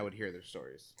 Okay. and I would hear their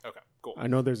stories. Okay. Cool. I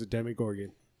know there's a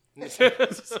Demogorgon.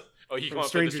 Oh, you come up with the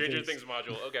Stranger Stranger Things. Things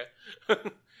module. Okay.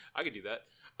 I could do that.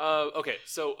 Okay,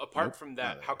 so apart Nope. from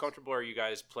that, Not how that. comfortable are you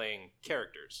guys playing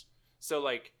characters? So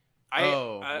like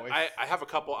Oh, I, boy. I have a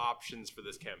couple options for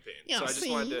this campaign. Yeah, so I just see?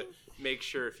 wanted to make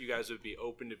sure if you guys would be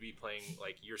open to be playing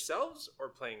like yourselves or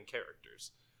playing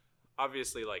characters.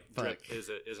 Obviously, like drip Fuck. is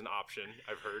an option.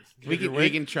 I've heard. We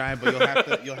can try,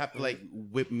 but you'll have to like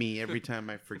whip me every time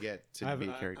I forget to be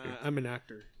a character. I'm an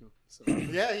actor. So.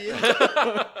 Yeah, he is.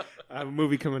 I have a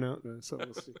movie coming out, so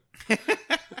we'll see.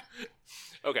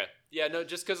 Okay. Yeah, no,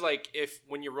 just because, like,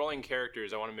 when you're rolling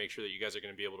characters, I want to make sure that you guys are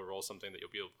going to be able to roll something that you'll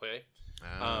be able to play.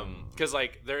 Because,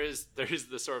 like, there is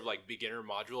the sort of, like, beginner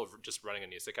module of just running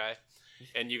an isekai,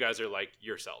 and you guys are, like,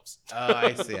 yourselves. Oh,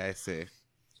 I see.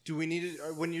 Do we need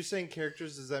it? When you're saying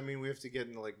characters, does that mean we have to get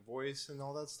into like voice and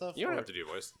all that stuff? You don't Or- have to do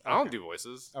voice. I don't do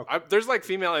voices. Okay. There's, like,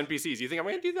 female NPCs. You think I'm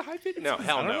going to do the high pitch? No,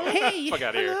 hell no. Hey, Fuck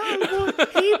out of here.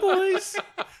 hey, boys.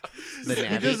 The He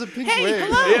natty. does a pink Hey, wig.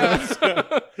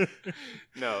 hello. Yeah.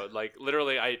 No, like,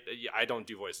 literally, I don't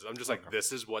do voices. I'm just like,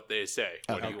 this is what they say.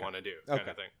 What do you Okay. want to do? Kind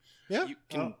Okay. of thing. Yeah. You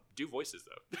can do voices,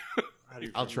 though. How do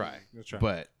you I'll feel? try, You'll try.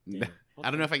 but Yeah. I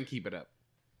don't know if I can keep it up.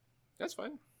 That's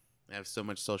fine. I have so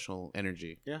much social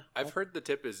energy. Yeah. I've heard the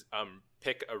tip is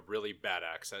pick a really bad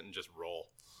accent and just roll.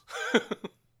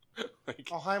 Like,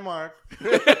 Oh, hi, Mark.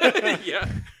 yeah.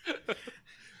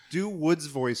 Do Wood's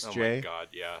voice, Oh Jay. my god,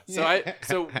 yeah.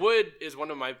 So Wood is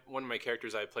one of my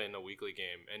characters I play in the weekly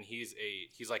game, and he's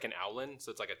like an owlin,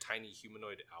 so it's like a tiny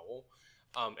humanoid owl.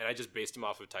 And I just based him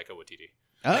off of Taika Waititi.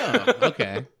 Oh,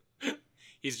 okay.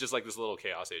 He's just like this little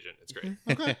chaos agent. It's great.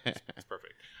 Okay. It's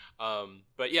perfect.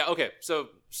 But yeah, okay. So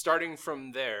starting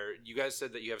from there, you guys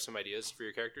said that you have some ideas for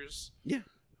your characters. Yeah.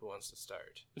 Who wants to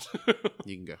start?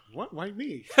 You can go. What? Why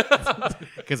me?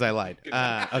 Because I lied.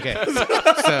 Okay.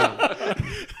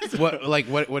 So,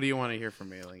 what do you want to hear from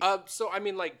me? Like, So I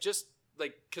mean, like, just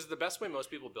like, because the best way most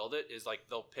people build it is like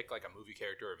they'll pick like a movie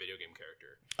character or a video game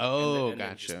character. oh, and then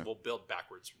gotcha. we'll build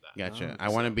backwards from that. Gotcha. Oh, I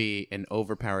want to be an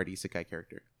overpowered isekai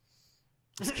character.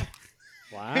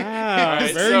 Wow.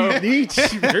 right, very so-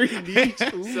 niche. Very niche.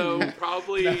 So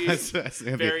probably That's gonna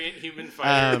be- variant human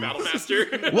fighter battle master.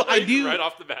 well, I Like, do- right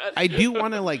off the bat. I do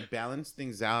want to like balance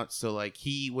things out. So like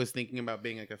he was thinking about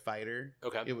being like a fighter.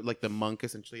 Okay. It would like the monk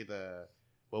essentially.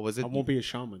 What was it? I won't be a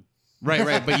shaman.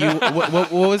 Right. But you,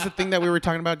 what was the thing that we were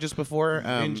talking about just before?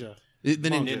 Ninja. The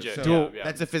Monk. ninja. Ninja. So yeah.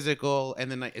 that's a physical, and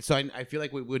then I feel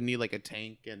like we would need like a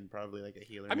tank and probably like a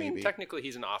healer. I mean, maybe. technically,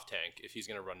 he's an off tank if he's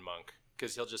gonna run monk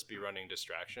because he'll just be running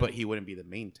distraction. but he wouldn't be the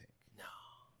main tank.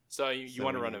 So you So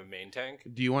want to we run need- a main tank?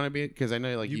 Do you want to be? Because I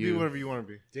know like You be whatever you want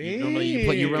to be. you normally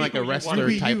you run like a Dang. wrestler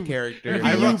You be type you. character.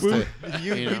 I who run wants to- boo.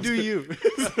 You, You know. you do you.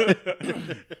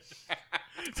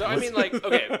 So I mean, like,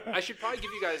 okay, I should probably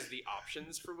give you guys the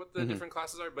options for what the Mhm. different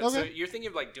classes are. But so Okay. you're thinking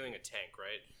of like doing a tank,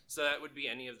 right? So that would be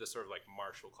any of the sort of like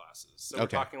martial classes. So Okay. we're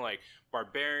talking like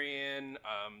barbarian,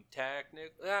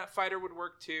 fighter would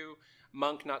work too.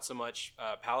 Monk, not so much.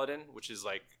 Paladin, which is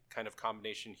like kind of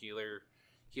combination healer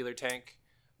tank.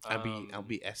 I'll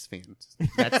be S fans.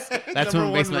 That's Number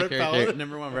what makes one my rep character paladin.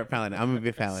 number one rep paladin. I'm gonna be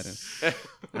a paladin. I'm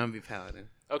gonna be paladin.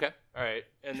 Okay, all right,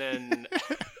 and then.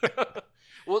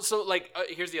 Well, so like,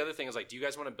 here's the other thing: is like, do you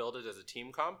guys want to build it as a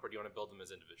team comp, or do you want to build them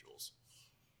as individuals?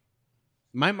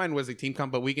 My mind was a team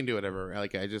comp, but we can do whatever.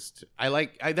 Like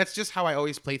that's just how I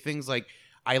always play things. Like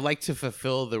I like to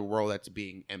fulfill the world that's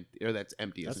being empty or that's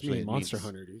empty. That's essentially, me, it Monster means.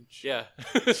 Hunter, dude. Yeah.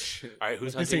 Shit. All right,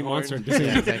 who's This hunting ain't horn? Monster. This Yeah,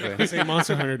 ain't, exactly. this ain't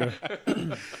Monster Hunter.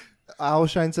 Though.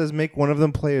 Owlshine says make one of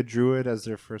them play a druid as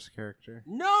their first character.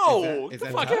 No, Is get that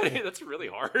the fuck tough? out of here. That's really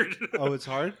hard. Oh, it's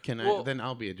hard? Can I? Well- Then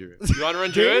I'll be a druid. You want to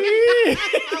run druid?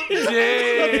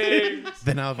 Dang.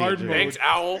 Then I'll be Hard a druid. mode. Thanks,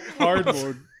 owl. Hard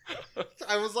mode.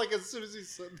 I was like, as soon as you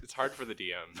said It's hard for the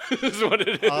DM. Is what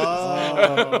it is.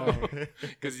 Oh.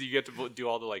 Because you get to do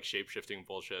all the like shape shifting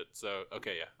bullshit. So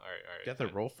okay, yeah. All right. Do you have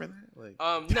to roll for that? Like,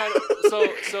 No.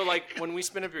 So like when we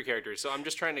spin up your characters, so I'm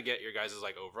just trying to get your guys'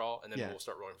 like overall, and then Yeah. we'll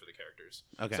start rolling for the characters.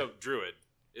 okay. So druid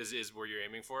is where you're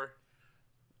aiming for.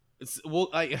 Well,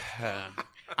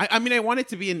 I mean, I want it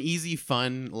to be an easy,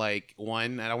 fun like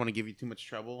one. I don't want to give you too much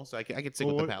trouble, so I could stick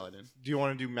Well, with the what- paladin. Do you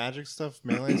want to do magic stuff,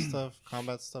 melee stuff,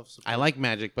 combat stuff? I like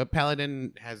magic, but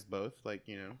paladin has both. Like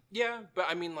Yeah, but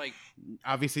I mean like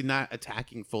obviously not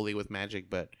attacking fully with magic,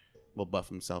 but will buff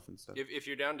himself and stuff. if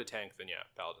you're down to tank, then yeah,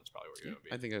 paladin's probably where you're gonna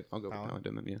be. I think I'll go with Paladin.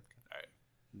 paladin then.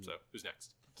 Yeah, So who's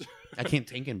next? I can't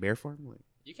tank in bear form. Like,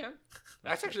 You can.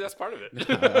 That's part of it.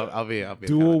 I'll be a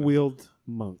Dual paladin. wield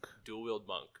monk. Dual wield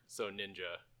monk. So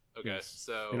ninja. Okay. Yes.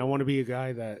 So And I want to be a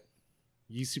guy that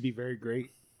used to be very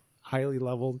great, highly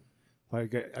leveled.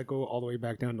 Like I go all the way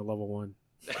back down to level 1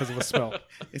 because of a spell.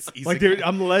 It's Like dude,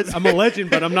 I'm a legend,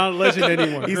 but I'm not a legend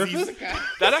anymore.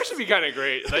 that'd actually be kind of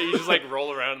great. That you just like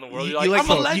roll around in the world. You- You're you like, like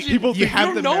I'm a to- legend. people You think have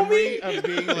you the know memory me? of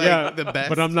being like yeah, the best,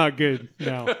 but I'm not good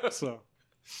now. So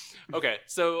Okay,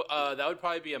 so that would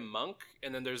probably be a monk,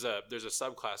 and then there's a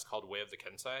subclass called Way of the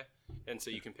Kensai, and so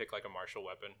you can pick like a martial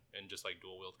weapon and just like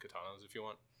dual wield katanas if you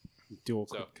want. dual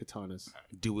So- katanas.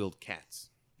 dual wield cats.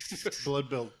 blood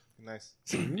build. Nice.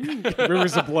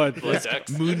 Rivers of blood. Blood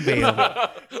Dex. Moonveil.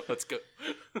 Let's go.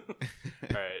 All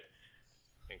right,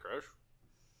 Encroach.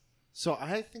 So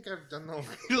I think I've done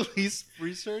the least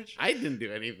research. I didn't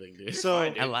do anything, dude. So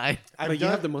fine, dude. I lied. I've But you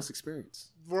done. have the most experience.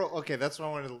 Well, okay, that's what I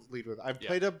wanted to lead with. I've Yeah.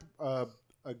 played a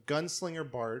gunslinger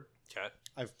bard. Okay.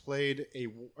 I've played a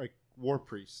war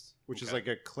priest, which is Okay. like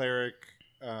a cleric,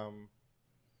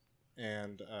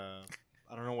 and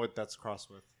I don't know what that's crossed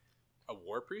with. A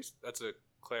war priest? That's a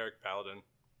cleric paladin.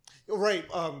 Right.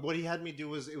 What he had me do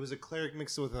was it was a cleric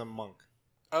mixed with a monk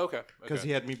Oh, okay. because Okay.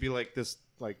 he had me be like this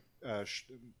like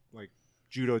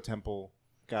judo temple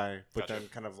guy, but Gotcha. then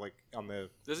kind of like on the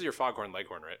This is your foghorn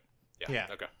leghorn, right? Yeah.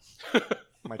 Okay.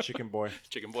 my chicken boy.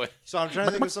 Chicken boy. So I'm trying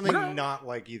to think of something not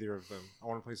like either of them. I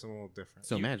want to play something a little different.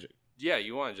 So You- magic. Yeah,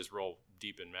 you want to just roll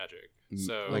deep in magic.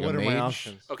 So Like what a are my mage?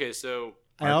 options? okay, so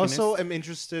I also Arcanist? am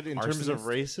interested in terms of Arsonist?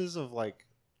 races of like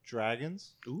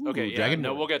dragons. Ooh, Okay, yeah, Dragon no,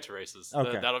 Board. we'll get to races.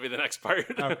 Okay. That'll be the next part.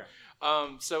 Okay.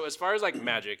 So as far as like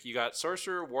magic, you got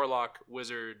sorcerer, warlock,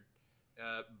 wizard,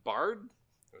 bard,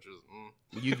 which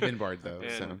is You've been Bard though.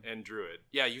 so. and druid.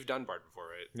 Yeah, you've done bard before,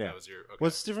 right? Yeah. That was your. Okay.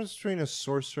 What's the difference between a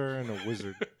sorcerer and a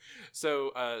wizard?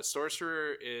 So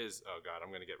sorcerer is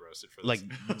I'm gonna get roasted for this.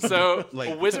 Like So like,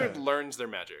 a wizard learns their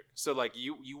magic. So like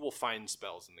you will find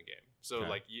spells in the game. So Okay.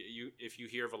 like you if you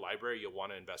hear of a library, you'll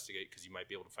want to investigate because you might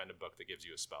be able to find a book that gives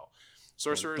you a spell.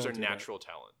 Sorcerers Don't are do that. natural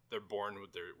talent. They're born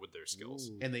with their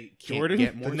skills. and they can't Jordan?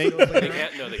 get more. The na- skills They later?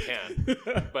 can't. No, they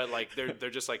can. But like they're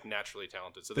just like naturally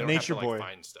talented, so they The don't nature have to like boy.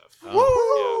 find stuff.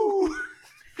 Woo!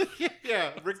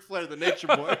 Yeah, Ric Flair, the nature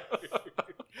boy.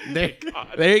 There, God.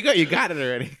 there you go. You got it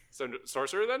already. So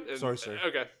sorcerer then? Sorcerer.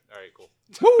 Okay. All right. Cool.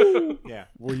 Woo! Yeah.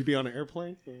 Will you be on an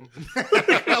airplane? We're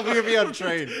gonna be on a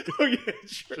train. Oh yeah,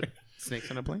 sure. Snakes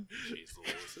on a plane. Jeez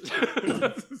Louise.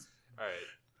 All right.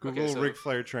 Google Okay, so Ric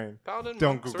Flair train. Paladin.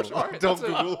 Don't monk, Google. sorcerer. All right, Don't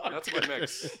that's Google. That's a good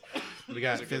mix. We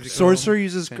got Those are good physical. picks. Sorcerer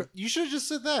uses. Same. You should have just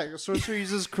said that. Sorcerer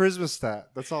uses charisma stat.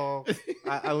 That's all.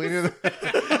 I lean in.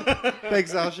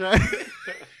 Thanks, Alshai.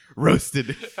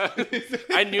 Roasted.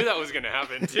 I knew that was gonna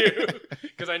happen too,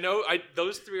 because I know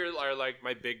those three are like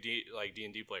my big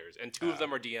D&D players, and two of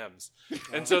them are DMs,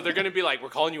 and so they're gonna be like, "We're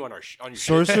calling you on your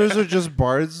Sorcerers are just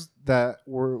bards that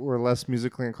were less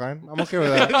musically inclined. I'm okay with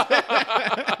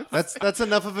that. That's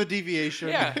enough of a deviation,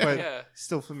 Yeah, but yeah.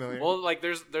 still familiar. Well, like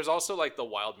there's also like the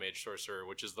wild mage sorcerer,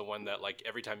 which is the one that like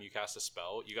every time you cast a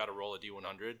spell, you got to roll a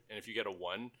d100, and if you get a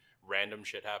 1, random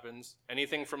shit happens.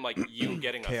 Anything from like you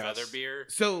getting a Chaos. feather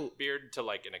So, beard to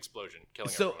like an explosion,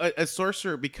 killing so everyone. a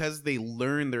sorcerer, because they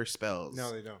learn their spells,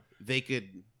 no, they don't. they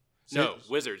could. No,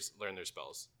 wizards learn their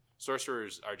spells.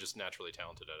 Sorcerers are just naturally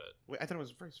talented at it. Wait, I thought it was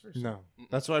first. No,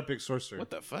 that's why I picked sorcerer. What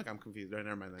the fuck? I'm confused. Right,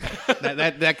 never mind.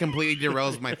 That completely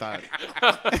derails my thought.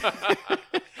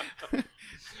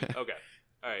 Okay.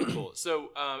 All right. Cool. So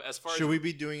as far Should as we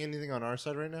be doing anything on our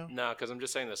side right now? no, because I'm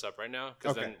just setting this up right now.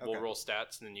 Because Okay, then we'll okay. roll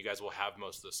stats, and then you guys will have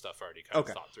most of the stuff already kind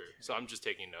Okay. of thought through. So I'm just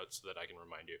taking notes so that I can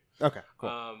remind you. Okay,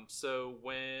 cool. So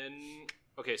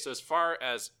so as far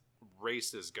as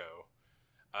races go,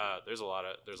 there's a lot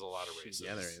of races.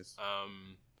 Yeah, there is.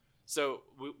 So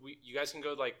you guys can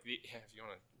go like if you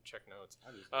want to check notes.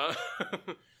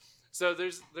 So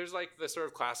there's like the sort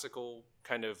of classical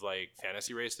kind of like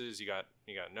fantasy races. You got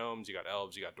gnomes, you got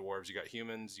elves, you got dwarves, you got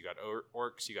humans, you got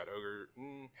orcs, you got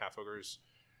half ogres.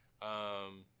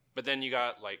 But then you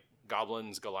got like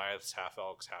goblins, Goliaths, half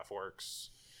elks, half orcs,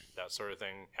 that sort of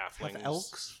thing. Halflings, Have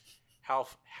elks?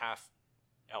 half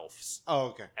elves, Oh,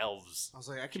 okay. elves, I was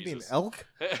like, I could be an Jesus. elk.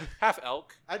 half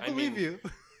elk. I believe mean, you.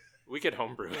 We could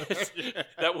homebrew it.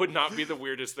 That would not be the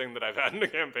weirdest thing that I've had in the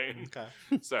campaign. Okay.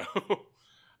 So,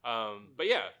 but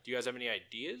yeah, do you guys have any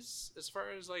ideas as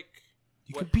far as like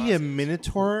You what could be a classes?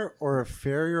 minotaur or a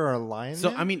fairy or a lion.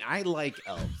 So I mean, I like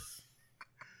elves.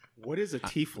 What is a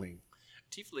tiefling?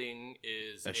 Tiefling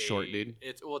is A short dude?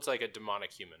 It's like a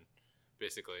demonic human,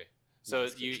 basically. So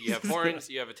you have horns,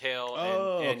 you have a tail,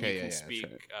 Oh, and okay, you yeah, can yeah, speak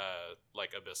that's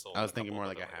like abyssal. I was and thinking couple more of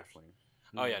like a other others. halfling.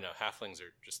 Oh yeah, no, halflings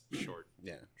are just short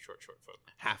folk.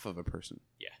 Half of a person.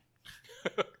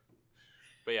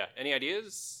 But yeah, any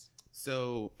ideas?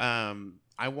 So,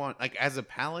 I want like as a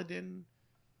paladin,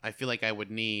 I feel like I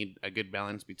would need a good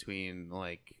balance between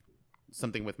like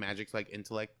something with magic, like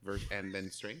intellect and then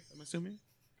strength. I'm assuming.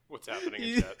 What's happening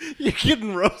in chat? You're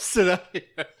getting roasted up here.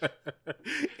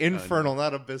 Infernal,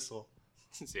 not abyssal.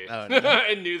 See, Oh, no.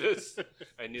 I knew this.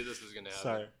 I knew this was gonna happen.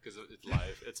 Sorry. Because it's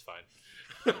live. It's fine.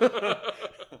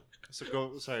 So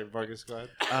go. Sorry, Vargas. Go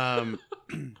ahead.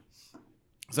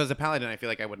 So as a paladin, I feel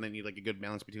like I would need like a good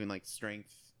balance between like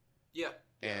strength Yeah.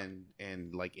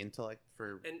 and like intellect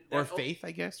for And or that- faith,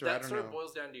 I guess, or I That don't sort know. of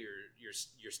boils down to your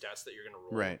stats that you're gonna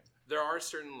roll. Right. There are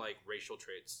certain like racial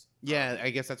traits. Yeah, I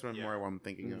guess that's what yeah. more what I'm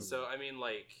thinking of. So I mean,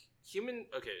 like human.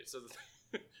 Okay, so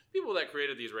the people that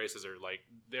created these races are like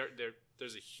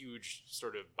there's a huge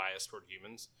sort of bias toward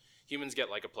humans. Humans get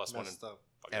like a +1 in Messed up.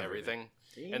 fucking everything,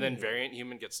 Damn. and then variant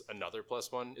human gets another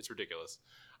 +1. It's ridiculous.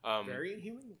 Variant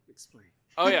human? Explain.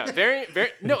 Oh yeah, variant.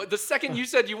 No, the second you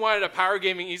said you wanted a power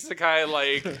gaming isekai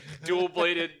like dual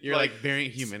bladed, You're like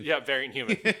variant human. Yeah, variant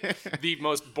human. The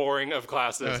most boring of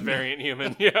classes, Oh, no. variant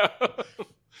human. Yeah.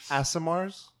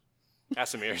 ASMRs.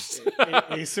 ASMRs.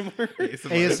 ASMR?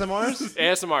 ASMRs.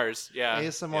 ASMRs. Yeah.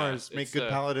 ASMRs Yeah, make it's, good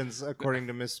paladins, according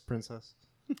to Miss Princess.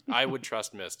 I would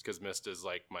trust Mist because Mist is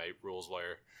like my rules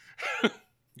lawyer.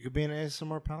 You could be an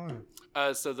ASMR paladin.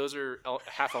 So those are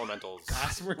half elementals.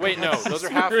 ASMR? Wait, no, those are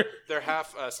half. They're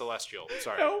half celestial.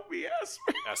 Sorry, Help me,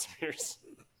 ASMR. Asmirs.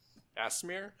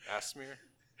 Asmir.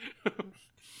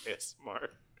 ASMR.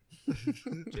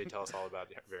 Jay, tell us all about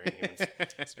variant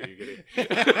humans. Screw you, Giddy.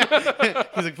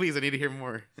 He's like, please, I need to hear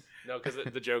more. No, because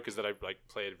the joke is that I like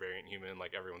played variant human in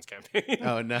like everyone's campaign.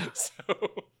 Oh no, So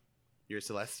you're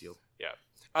celestial.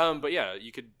 but yeah,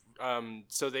 you could.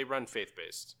 So they run faith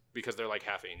based because they're like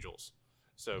half angels.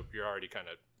 So you're already kind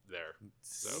of there.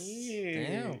 So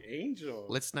Damn. Angel.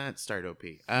 Let's not start OP.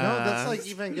 No, that's like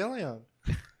Evangelion.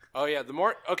 oh yeah, the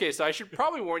more okay. So I should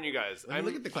probably warn you guys. Let me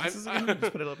look at the classes again.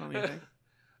 Just put it up on your thing.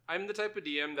 I'm the type of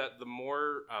DM that the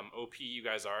more OP you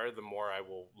guys are, the more I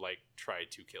will like try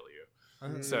to kill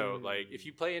you. So like if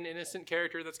you play an innocent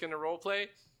character that's going to roleplay,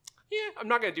 yeah, I'm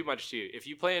not going to do much to you. If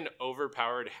you play an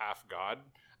overpowered half god,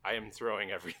 I am throwing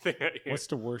everything at you. What's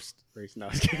the worst race? No,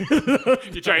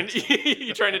 you trying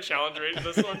to challenge rate in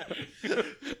this one?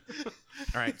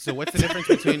 All right. So what's the difference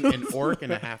between an orc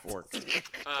and a half orc?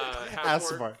 Half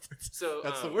Asimar. orc. So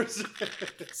That's the worst.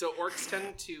 So orcs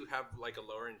tend to have like a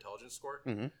lower intelligence score,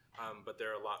 but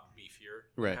they're a lot beefier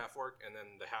than Right. half orc, and then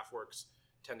the half orcs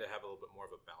tend to have a little bit more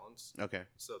of a balance, Okay.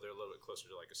 so they're a little bit closer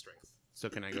to like a strength. So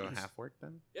can I go half orc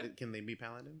then? Yeah. Can they be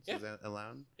paladins? Yeah. Is that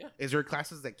allowed? Yeah. Is there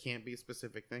classes that can't be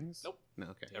specific things? Nope. No.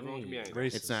 Okay. Everyone can be anything.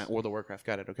 Racist. It's not World of Warcraft.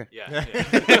 Got it. Okay. Yeah.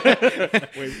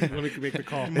 Wait, let me make the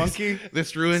call. Monkey.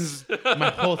 This ruins my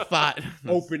whole thought.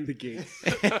 Open the gates.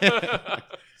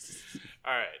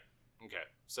 All right. Okay.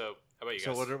 So how about you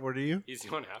So guys? what are you? He's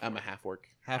the one half. I'm a half orc.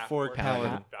 Half orc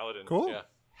paladin. Paladin. Cool. Yeah.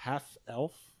 Half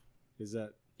elf. Is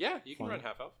that? Yeah, you can Fine. run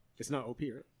half elf. It's not OP,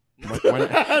 right? Why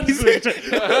not? Be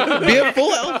a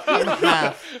full elf. I'm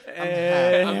half.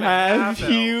 Have half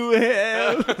you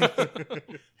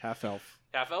half elf?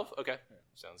 Half elf. Okay.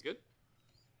 Sounds good.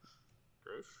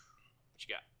 Groove. What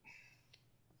you got?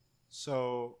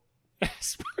 So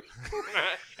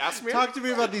Asmir? talk to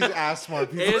me about these Asmar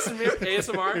people.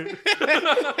 ASMR?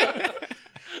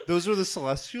 Those were the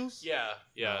Celestials? Yeah,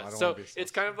 yeah. No, I don't So wanna be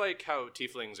it's kind of like how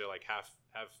tieflings are like half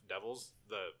devils.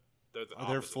 They're the Are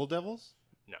there opposite. full devils?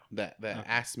 The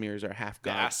Asmirs are half The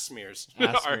gods. ass smears.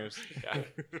 Asmirs. Yeah.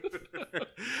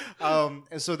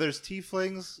 And so there's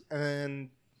tieflings and then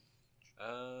And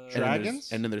then there's-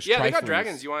 Dragons? And then there's yeah, they got triflings.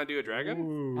 dragons. You want to do a dragon?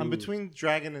 Ooh. I'm between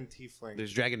dragon and tiefling.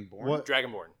 There's dragonborn. What-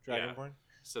 Dragonborn. Yeah. Dragonborn?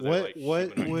 So they're What- like what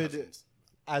humanoid would- cousins.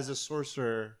 As a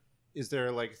sorcerer, is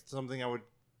there like something I would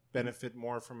benefit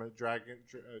more from a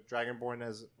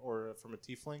dragonborn or from a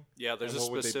tiefling? Yeah, there's and a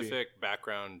what would they be? specific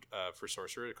background for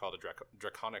sorcerer called a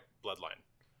draconic bloodline,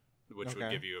 which would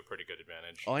Okay. give you a pretty good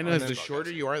advantage. All I know And is then- the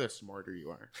shorter you are, the smarter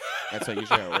you are. That's how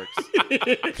usually how it works.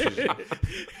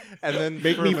 And then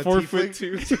Make me from a 4 tiefling- foot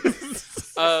 2.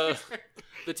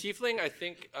 The tiefling, I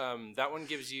think that one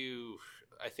gives you,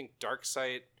 I think, dark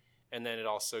sight, and then it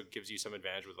also gives you some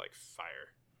advantage with like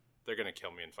fire. They're gonna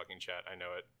kill me in fucking chat. I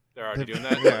know it. They're already doing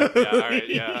that. Yeah. All right.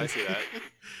 Yeah, I see that.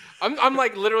 I'm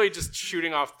like literally just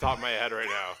shooting off the top of my head right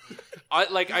now.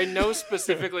 I know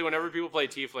specifically whenever people play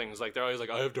tieflings, like they're always like,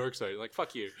 I have dark sight. Like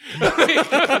fuck you.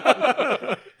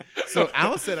 So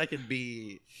Alice said I could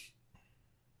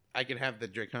have the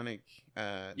draconic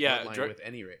Yeah, bloodline with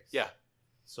any race. Yeah.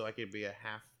 So I could be a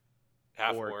Half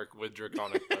Orc. orc with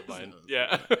draconic bloodline.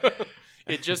 Yeah.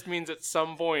 It just means at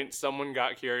some point someone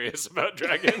got curious about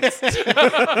dragons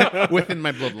within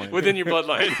my bloodline. within your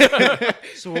bloodline.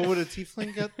 So what would a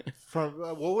tiefling get from?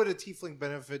 What would a tiefling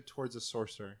benefit towards a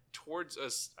sorcerer? Towards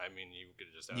us, I mean, you could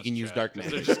just. You ask can use chat, dark 'cause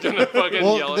magic. They're just gonna fucking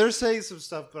yell. Well, At they're saying some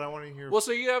stuff, but I want to hear. Well,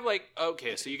 so you have like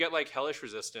so you get like hellish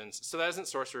resistance. So that isn't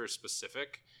sorcerer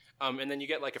specific. And then you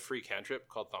get like a free cantrip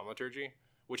called thaumaturgy,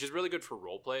 which is really good for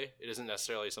roleplay. It isn't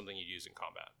necessarily something you use in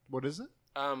combat. What is it?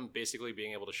 Basically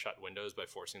being able to shut windows by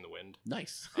forcing the wind.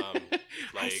 Nice.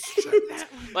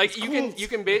 Like you can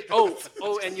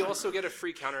and you also get a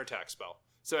free counterattack spell.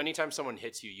 So anytime someone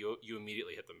hits you, you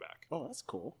immediately hit them back. Oh, that's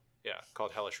cool. Yeah,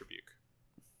 called hellish rebuke.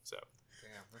 So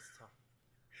Damn, that's tough.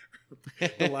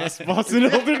 The last boss in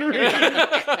Elden Ring.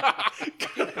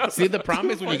 See, the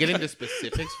problem is when you get into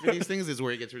specifics for these things is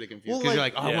where it gets really confused. Well, Because you're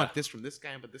like- like, oh, I Yeah. want this from this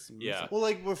guy, but this from this Yeah. guy. Well,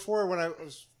 like before when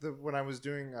I was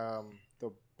doing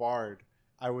the bard,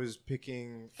 I was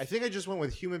picking. I think I just went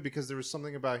with human because there was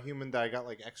something about human that I got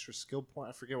like extra skill point.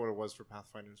 I forget what it was for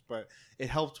Pathfinders, but it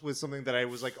helped with something that I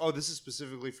was like, oh, this is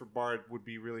specifically for bard would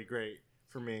be really great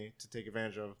for me to take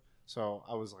advantage of. So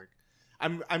I was like,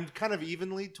 I'm kind of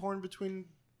evenly torn between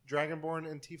Dragonborn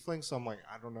and Tiefling, so I'm like,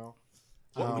 I don't know.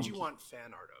 what would you want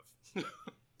fan art of?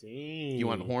 Dang. You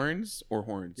want horns or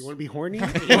horns? You want to be horny? You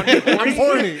want to be I'm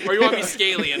horny. or you want to be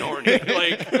scaly and horny?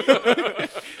 Like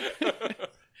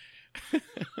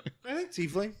I think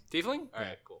Tiefling. tiefling. All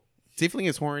right, cool. Tiefling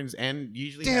is horns and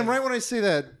usually. Damn, has- right when I say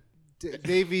that,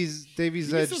 Davies can Edge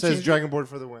still says change it. Dragonborn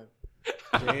for the win.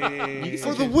 Dang.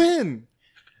 For the win.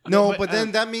 No, but, but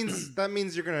then that means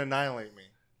you're gonna annihilate me.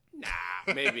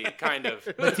 Nah, maybe, kind of.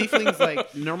 But tieflings,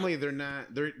 like, normally they're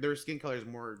not. Their skin color is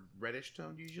more reddish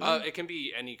toned usually. It can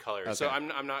be any color. So Okay.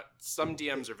 I'm not. Some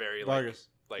DMs are very Vargas, it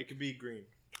like could be green,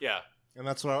 yeah. and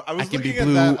that's what I I was can be looking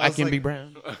blue. at. That, I was can like, be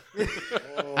brown. oh.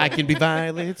 I can be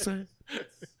violet. sir.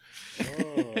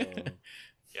 Oh.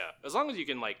 Yeah, as long as you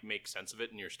can like make sense of it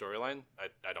in your storyline,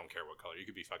 I don't care what color. You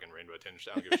could be fucking rainbow tinged.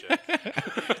 I don't give a shit.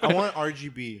 I want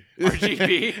RGB.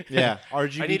 RGB. Yeah,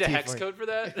 RGB. I need a hex tiefling. code for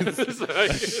that.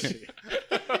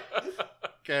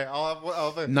 Okay, I'll have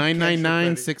a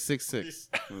 999-666.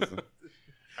 All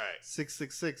right.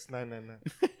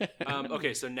 666-999.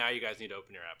 Okay, so now you guys need to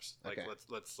open your apps. Like, Okay.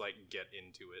 let's like get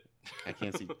into it.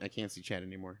 I can't see chat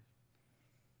anymore.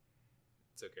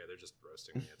 It's okay. They're just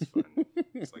roasting me. It's fun.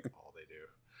 It's like all they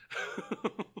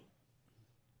do.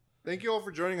 Thank you all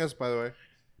for joining us. By the way,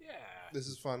 Yeah. this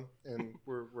is fun, and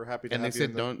we're happy to And they have you. said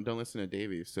in the- don't listen to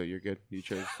Davey, so you're good. You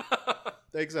chose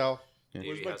Thanks, Al. Yeah.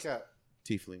 Where's Davey my has- cat?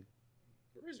 tiefling,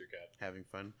 Where's your cat? having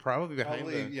fun. Probably behind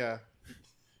Probably, the. yeah.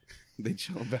 They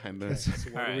chill behind the. So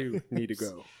where All do we need to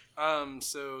go?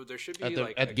 So there should be At the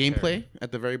like at a gameplay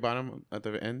at the very bottom at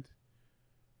the end,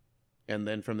 and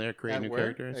then from there create a At new where?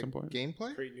 character at some point.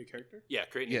 Gameplay? Create new character. Yeah,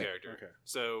 create new Yeah. character. Okay.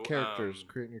 So Characters.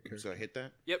 Create new characters. So I hit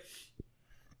that. Yep.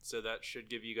 So that should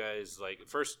give you guys like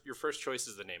your first choice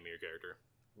is the name of your character.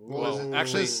 Well, Well, it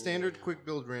actually- says standard quick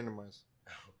build randomize.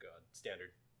 Oh god, standard.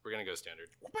 We're gonna go standard.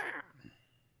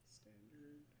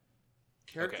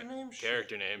 Character Okay. name?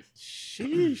 Character name.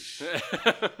 Sheesh.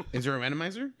 Is there a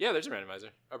randomizer? Yeah, there's a randomizer.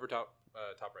 Upper top,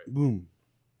 top right. Boom.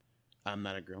 I'm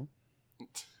not a girl.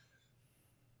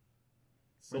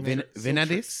 Soldier-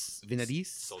 Vinadis. Vinadis.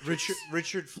 Soldier.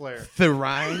 Richard Flair.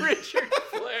 Therai. Richard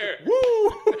Flair.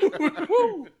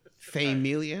 Woo!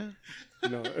 Famelia.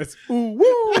 No, it's ooh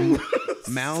woo.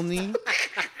 Malny.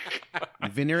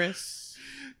 Vinerys.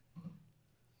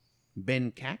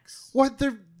 Ben Cax. What?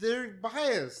 They're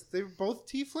biased. They're both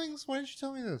tieflings? Why didn't you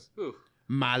tell me this? Ooh,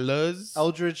 Maluz.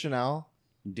 Eldritch and Al.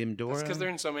 Dimdora. that's because they're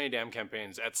in so many damn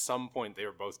campaigns. At some point, they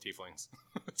were both tieflings.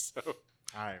 So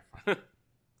Alright.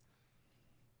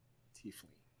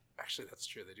 Tiefling. actually, that's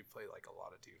true. They do play like a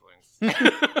lot of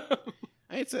tieflings.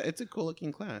 It's a cool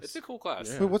looking class. It's a cool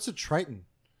class. Yeah. Wait, what's a Triton?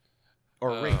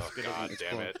 or Oh race. god It's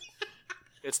damn called. it!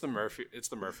 It's the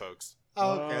merfolks.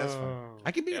 Oh, okay, that's fine.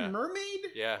 I could be Yeah. a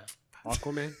mermaid. Yeah.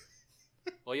 Aquaman.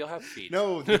 Well, you'll have feet.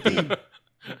 No, the deep.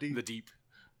 deep. The deep.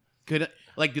 Could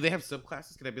like do they have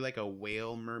subclasses? Could I be like a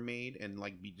whale mermaid and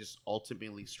like be just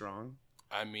ultimately strong?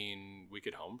 I mean, we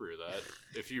could homebrew that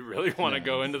if you really want to Yeah.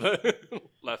 go into the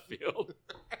left field.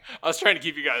 I was trying to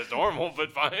keep you guys normal,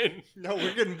 but fine. No,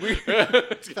 we're getting weird.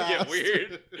 It's gonna get Fast.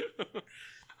 weird.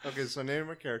 Okay, so name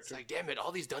a It's character. like, damn it,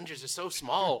 all these dungeons are so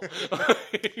small.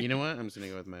 You know what? I'm just gonna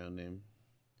go with my own name.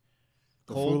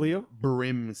 Julio.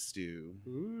 Brim Stew.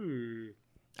 Ooh.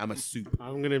 I'm a soup.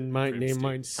 I'm gonna Brim name stew.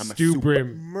 mine I'm a Stew soup.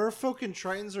 Brim. Merfolk and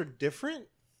Tritons are different?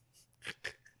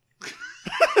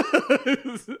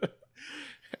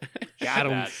 Got 'em.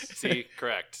 That- See,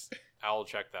 correct. I'll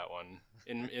check that one.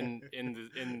 In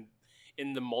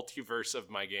the multiverse of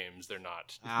my games, they're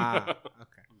not. Okay.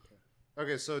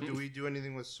 Okay, so do we do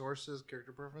anything with sources,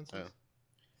 character preferences?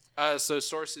 Oh. So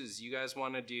sources, you guys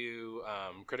want to do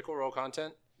Critical Role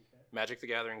content, Magic the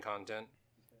Gathering content,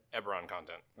 Eberron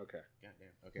content. Okay.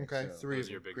 Okay, so three Those of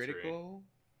are your them. big three. critical,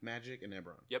 magic, and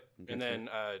Ebron. Yep. Okay, And then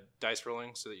dice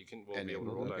rolling so that we'll And be able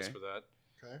to it roll will- dice okay. for that.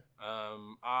 Okay.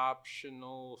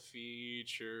 Optional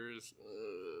features.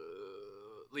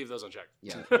 Leave those unchecked.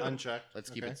 Yeah. Unchecked. Let's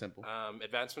keep Okay. it simple.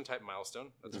 Advancement type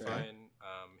milestone. That's Okay. fine.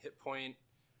 Hit point.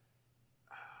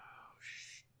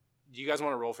 Do you guys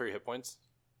want to roll for your hit points?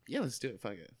 Yeah, let's do it.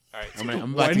 Fuck it. All right.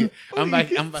 I'm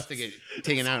about to get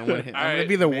taken out in one hit. All I'm gonna right,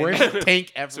 be the man. worst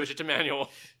tank ever. Switch it to manual.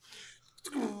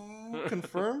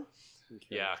 Confirm?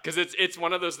 Yeah, because it's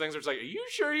one of those things where it's like, are you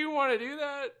sure you want to do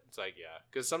that? It's like, yeah,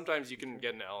 because sometimes you can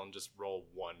get an L and just roll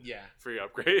one Yeah. for your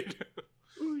upgrade.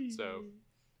 So,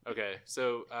 okay,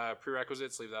 so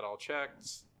prerequisites, leave that all checked.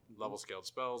 Level scaled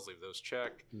spells, leave those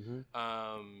checked.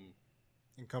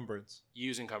 Encumbrance.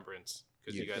 Use encumbrance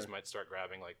because Yeah. you guys might start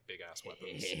grabbing like big ass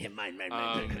weapons. Mine.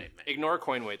 Ignore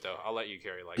coin weight though. I'll let you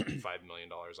carry like $5 million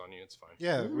on you. It's fine.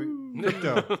 Yeah,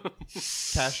 crypto.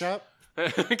 Cash App?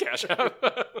 Cash out.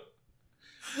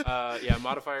 Yeah,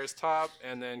 modifiers top,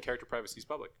 and then character privacy is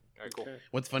public. All right, cool. Okay.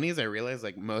 What's funny is I realize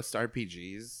like most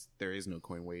RPGs, there is no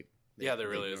coin weight. Yeah, there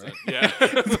really ignore isn't. it. Yeah. I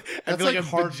That's feel like a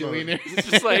hard bajillionaire. It's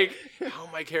just like, how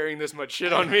am I carrying this much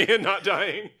shit on me and not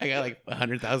dying? I got like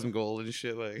 100,000 gold and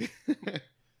shit. Like, Because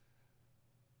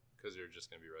you're just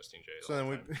gonna be roasting Jay. So then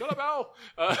we- Shut up,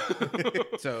 Al.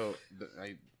 so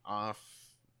I off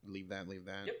leave that.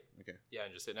 Yep. Okay. Yeah,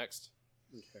 and just hit next.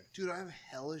 Okay. Dude, I have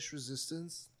hellish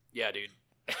resistance. Yeah, dude.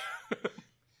 Did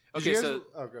Okay, you guys- so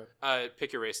oh, good.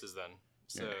 pick your races then.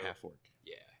 So Yeah, half orc.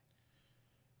 yeah.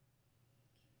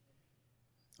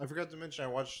 I forgot to mention I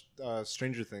watched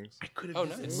Stranger Things. I could have Oh,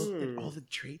 just nice. looked Ooh. at all the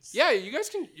traits. Yeah, you guys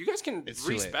can It's too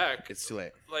late. respec. It's too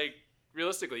late. Like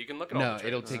realistically, you can look at all No, the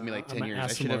it'll traits. take me like I'm 10 years. I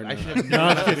ask should more have. now. I should have. No,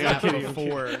 I'm kidding, I'm that kidding, I'm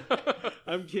before.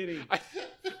 I'm kidding.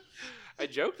 I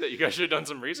joke that you guys should have done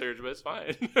some research, but it's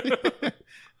fine.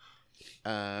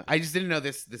 I just didn't know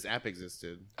this app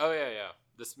existed. Oh yeah.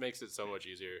 This makes it so much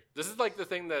easier. This is like the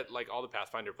thing that like all the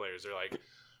Pathfinder players are like,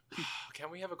 can't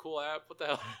we have a cool app? What the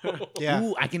hell? Yeah.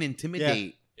 Ooh, I can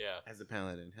intimidate Yeah. as a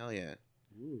paladin. Hell yeah.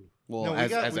 Ooh. Well, No, as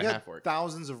we a got half orc.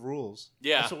 thousands of rules.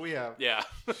 Yeah. That's what we have. Yeah.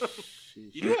 Sheesh.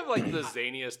 You do have like the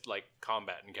zaniest like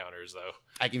combat encounters though.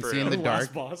 I can For see in real. the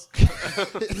Last dark. boss.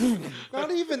 Not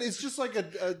even. It's just like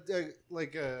an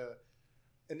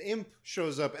imp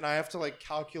shows up, and I have to like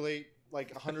calculate like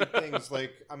 100 things.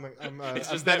 Like It's I'm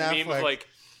just Ben that meme of Affleck. like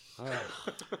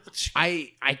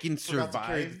I can Forgot to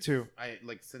carry survive. the two. I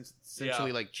like essentially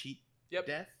Yeah. like cheat Yep.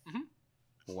 death. Mhm.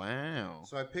 Wow.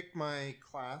 So I picked my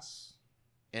class.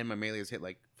 And my melee is hit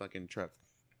like fucking truck.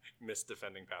 miss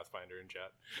defending Pathfinder in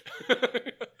chat.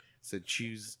 So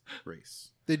choose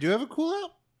race. They do have a cool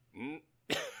app. Mm.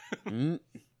 Mm.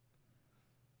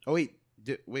 Oh wait,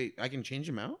 wait! I can change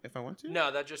them out if I want to. No,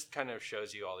 that just kind of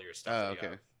shows you all your stuff. Oh, that you okay.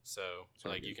 have. So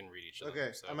Sorry, like dude. you can read each of them.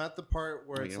 Okay, So. I'm at the part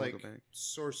where Oh, it's you wanna like go back?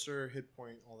 sorcerer, hit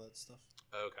point, all that stuff.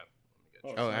 Okay. Let me get Oh,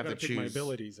 you. so I have gotta to pick my choose.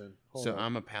 abilities in. Hold So on.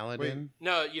 I'm a paladin.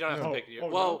 No, you don't have No. to pick. Your, Oh,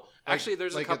 well, no? actually,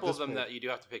 there's like a at couple of this them point. that you do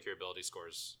have to pick your ability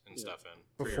scores and Yeah. stuff in.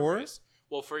 for your Before? race.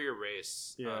 Well, for your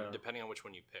race, Yeah. depending on which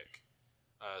one you pick,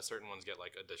 certain ones get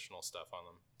like additional stuff on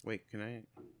them. Wait, can I?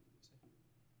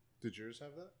 Did yours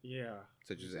have that? Yeah.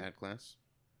 Such as add class,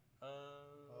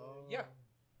 Yeah.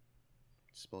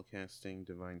 spellcasting,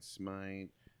 divine smite,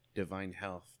 divine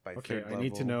health by Okay, third I level.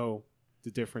 need to know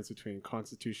the difference between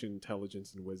Constitution,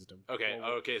 Intelligence, and Wisdom. Okay.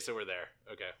 Well, Okay. So we're there.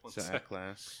 Okay. One So sec. add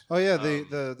class. Oh yeah, Um,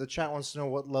 the chat wants to know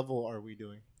what level are we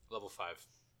doing. Level 5.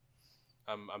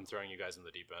 I'm throwing you guys in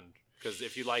the deep end because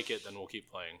if you like it, then we'll keep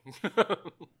playing.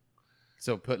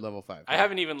 So put level 5. I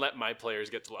haven't even let my players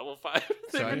get to level 5.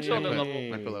 So They've I been need chilling to at put level.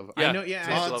 my full level. Yeah, I know. Yeah,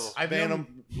 so I- it's level. I've ban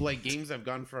known like games I've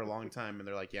gone for a long time, and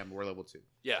they're like, "Yeah, we're level 2."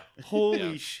 Yeah. Holy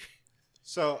Yeah. shit.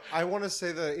 So I want to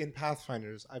say that in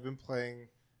Pathfinders, I've been playing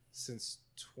since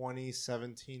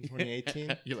 2017,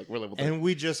 2018, You're like, we're level 3. and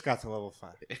we just got to level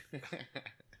 5.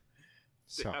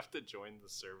 They So have to join the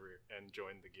server and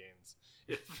join the games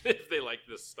if they like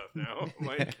this stuff now. I'm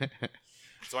like,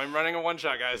 so I'm running a one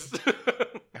shot, guys.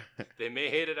 They may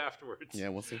hate it afterwards. Yeah,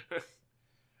 we'll see. All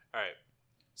right.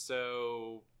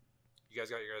 So you guys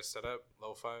got your guys set up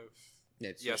level 5.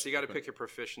 It's Yeah, just so you got to open. pick your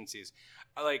proficiencies.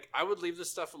 I would leave this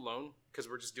stuff alone because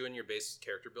we're just doing your base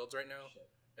character builds right now,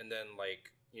 and then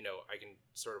I can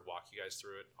sort of walk you guys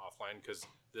through it offline because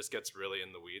this gets really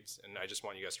in the weeds, and I just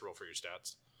want you guys to roll for your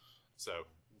stats. So,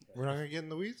 we're not gonna get in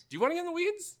the weeds. do you want to get in the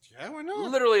weeds? Yeah, why not?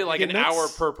 Literally like Get an nuts? hour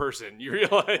per person. You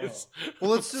realize?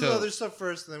 Well, let's do the So- other stuff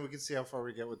first, and then we can see how far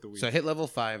we get with the weeds. So I hit level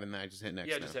 5, and then I just hit next.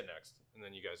 yeah, now. just hit next, and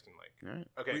then you guys can All right.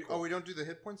 Okay, cool. we don't do the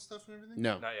hit point stuff and everything.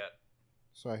 No. Not yet.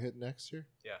 So I hit next here.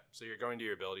 Yeah. So you're going to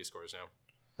your ability scores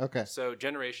now. Okay. So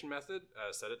generation method,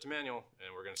 set it to manual,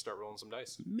 and we're gonna start rolling some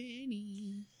dice.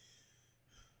 Many.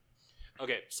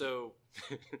 Okay, so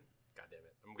God damn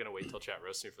it. I'm gonna wait till chat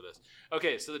roasts me for this.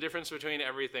 Okay, so the difference between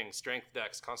everything: strength,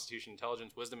 dex, constitution,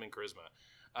 intelligence, wisdom, and charisma.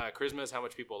 Charisma is how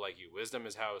much people like you. Wisdom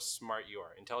is how smart you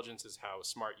are. Intelligence is how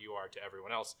smart you are to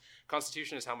everyone else.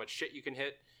 Constitution is how much shit you can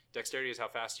hit. Dexterity is how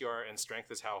fast you are, and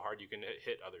strength is how hard you can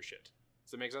hit other shit.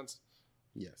 Does that make sense?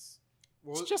 Yes.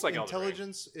 Well, It's just like Elden Ring.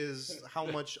 intelligence is how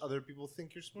much other people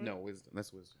think you're smart. No, wisdom.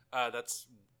 That's wisdom.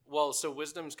 So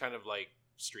wisdom's kind of like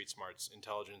street smarts.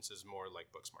 Intelligence is more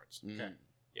like book smarts. Mm. Okay.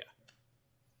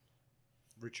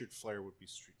 Richard Flair would be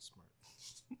street smart.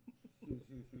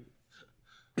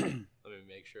 Let me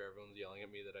make sure everyone's yelling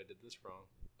at me that I did this wrong.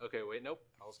 Okay, wait, nope.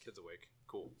 How's kids awake?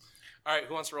 Cool. All right,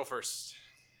 who wants to roll first?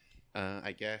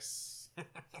 I guess.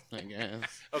 I guess.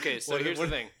 Okay, so What- here's what-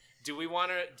 the thing. Do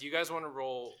you guys want to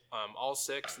roll all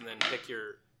 6 and then pick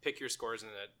your scores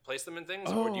and then place them in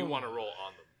things, or do you Oh. want to roll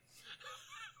on them?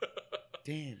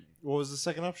 Damn. What was the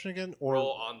second option again? Or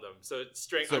Roll on them. So it's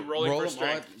strength. So I'm rolling for them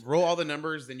strength. roll all the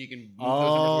numbers, then you can move those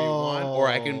numbers where you want, or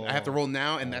I have to Oh. roll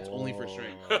now, and that's only for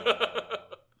strength.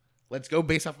 Let's go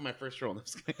based off of my first roll.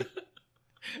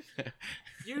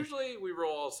 Usually we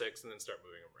roll all 6 and then start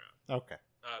moving them around. Okay.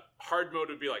 Hard mode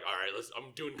would be like, all right,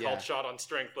 I'm doing called Yeah. shot on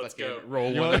strength. Let's Fucking go.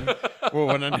 roll one. Roll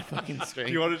one on fucking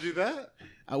strength. You want to do that?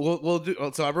 We'll do.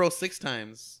 So I roll 6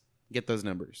 times. Get those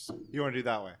numbers. You want to do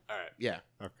that way? All right. Yeah.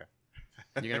 Okay.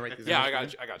 You're gonna write these. Yeah,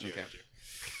 numbers I got you. Okay.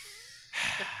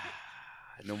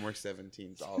 No more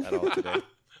 17s at all today.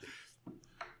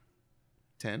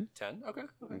 10. 10. Okay.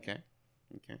 Okay.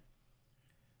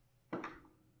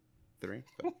 3.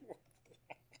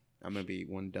 I'm gonna be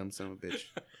one dumb son of a bitch.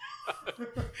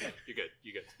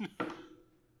 You're good.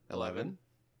 11.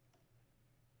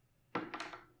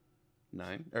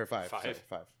 9 or 5. Five. Sorry,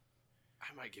 5.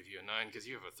 I might give you a 9 because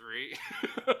you have a 3.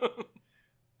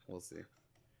 We'll see.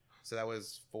 So that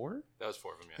was 4. That was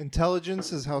 4 of them. Yeah.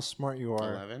 Intelligence is how smart you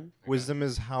are. 11. Wisdom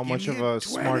is how much me of a a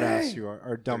smart 20. ass you are,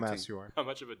 or 13. dumbass you are. How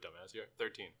much of a dumbass you are?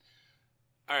 13.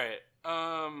 All right.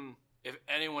 If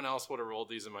anyone else would have rolled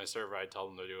these in my server, I'd tell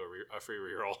them to do a free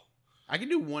reroll. I can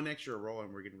do one extra roll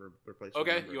and we're gonna replace. one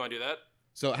Okay, number. you want to do that?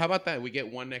 So how about that? We get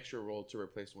one extra roll to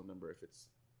replace one number if it's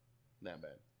that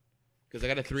bad. Because I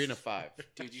got a 3 and a 5,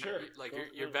 Dude, Sure.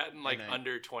 you're betting like And I-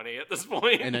 under 20 at this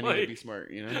point. and I need like, to be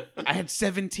smart. You know, I had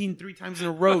 17 3 times in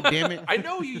a row. Damn it! I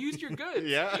know you used your goods.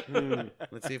 Yeah.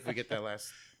 Let's see if we get that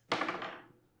last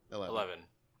 11.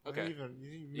 Okay. You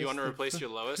You want to replace your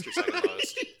lowest or second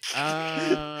lowest?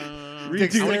 I want to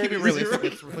Dexterity keep it realistic. 0.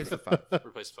 Let's replace the 5.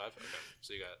 Replace 5? Okay.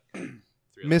 So you got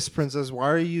 3 Miss Princess, why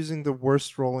are you using the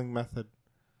worst rolling method?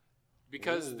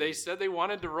 Because they said they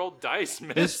wanted to roll dice,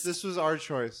 miss. This was our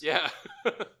choice. Yeah.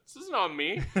 This isn't on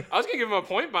me. I was going to give him a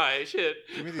point by shit.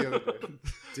 Give me the other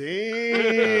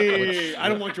day. Dang. I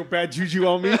don't want your bad juju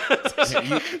on me.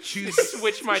 You choose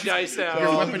Switch my dice out. Your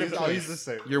I'll weapon of use- I'll choice. use the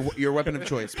same. your weapon of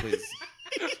choice, please.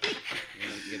 You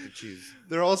get to choose.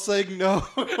 They're all saying no.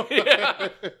 Yeah.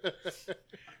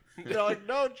 They're like,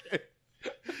 no. Jay."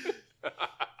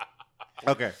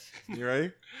 Okay. You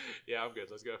ready? Yeah, I'm good.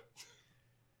 Let's go.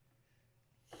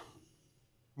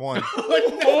 1.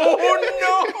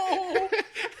 Oh, no!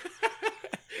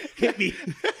 Hit me.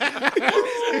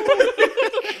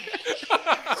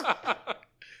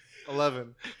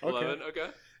 11. 11, okay.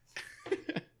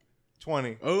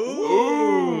 20.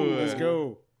 Oh, Let's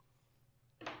go.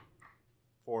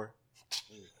 4.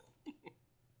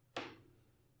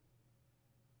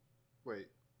 Wait.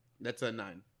 That's a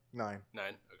 9. 9.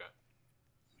 9,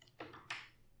 okay.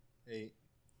 8.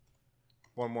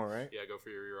 One more, right? Yeah, go for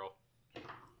your reroll.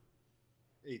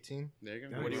 18. There you go.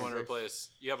 Nice. What do you want to replace?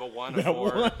 You have a 1, a That 4,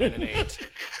 one. and an 8.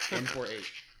 1, 4, 8.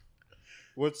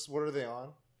 What are they on?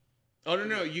 Oh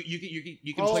no, you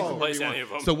can Oh. place them wherever Replace you want. any of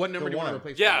them. So what number The do you want to one.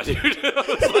 replace? Yeah, them with? dude. I was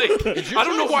like, I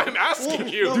don't know why I'm asking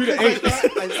you. No, Dude, because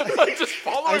eight. I'm just I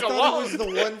following thought along. it was the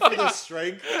one for the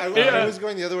strength. I Yeah. was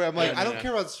going the other way. I'm like, Yeah, I don't yeah.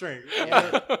 care about strength.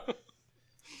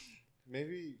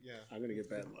 Maybe, yeah. I'm gonna get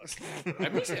bad luck.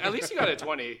 At least you got a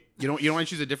 20. You don't want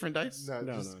to choose a different dice? No,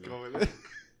 No, just no, go with it.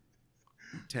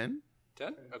 10?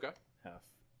 10? Okay. Half.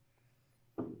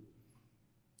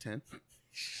 10?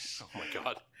 Oh my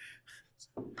god.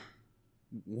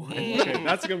 1? Okay,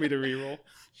 that's gonna be the reroll.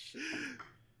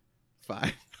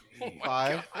 5? Oh my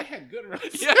 5. God. I had good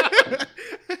runs. Yeah.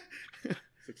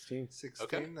 16, 16.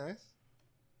 Okay. Nice.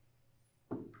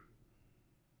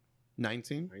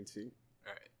 19? 19.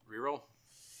 All right. Reroll.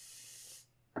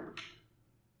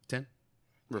 10?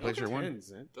 Replace your 1?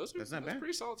 Tens, man. Those are That's not that's bad.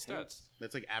 pretty solid stats.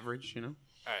 That's like average, you know?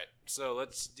 All right. So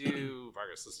let's do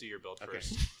Vargas. Let's do your build Okay.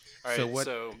 first. All right. So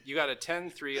So, what- you got a 10,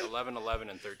 3, 11, 11,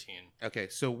 and 13. Okay,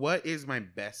 so what is my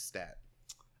best stat?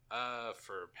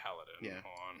 For Paladin. Yeah.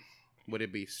 Hold on. Would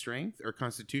it be strength or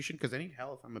constitution? Because I need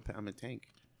health. I'm a tank.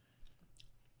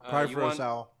 Probably you for want us,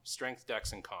 Al. Strength,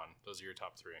 Dex, and Con. Those are your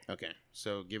top 3. Okay,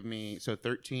 so give me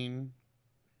 13.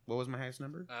 What was my highest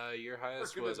number? Your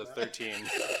highest was a 13.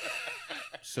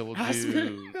 So we'll Highest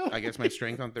do, I guess, my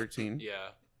strength on 13. Yeah.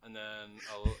 And then,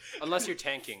 unless you're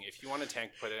tanking. If you want to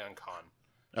tank, put it on Con.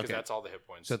 Because Okay. that's all the hit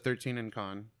points. So 13 in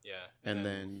con, yeah. and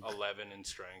then 11 in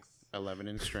strength. 11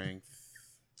 in strength.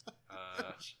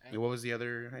 Uh, What was the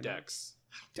other high number? Dex.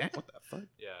 Damn, what the fuck?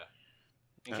 Yeah.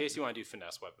 In case you want to do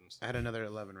finesse weapons. I had another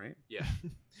 11, right? Yeah.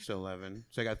 So 11.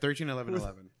 So I got 13, 11,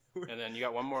 11. And then you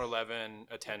got one more 11,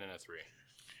 a 10, and a 3.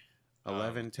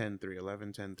 11, 10, 3.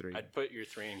 11, 10, 3. I'd put your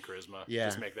 3 in charisma. Yeah.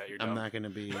 Just make that your I'm jump. not going to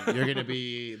be, you're going to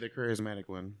be the charismatic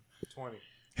one. 20.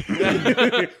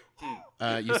 You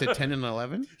said 10 and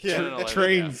 11? 10 and 11,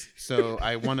 Trains. So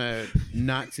I want to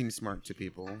not seem smart to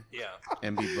people Yeah.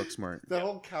 and be book smart. That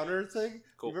whole counter thing.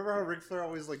 Cool. You remember how Ric Flair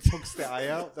always like pokes the eye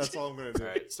out? That's all I'm gonna do. All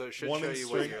right. So it should One show in you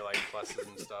what strength. your like pluses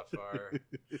and stuff are.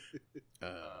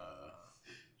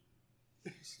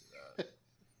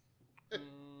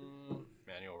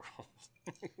 Manual roll.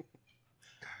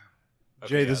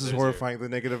 Jay, yeah, this is there's horrifying. The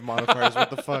negative modifiers. What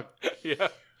the fuck? yeah.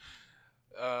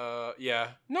 Yeah.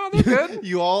 No, they're good.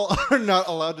 You all are not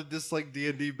allowed to dislike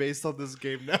D&D based on this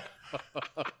game now.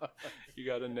 You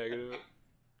got a negative.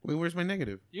 Wait, where's my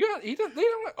negative? You got. They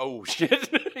don't. Oh shit.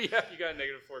 Yeah, you got a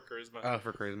 -4 charisma. Oh,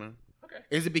 for charisma. Okay.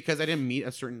 Is it because I didn't meet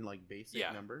a certain like basic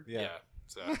Yeah. number? Yeah.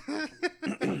 So.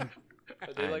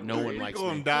 No one likes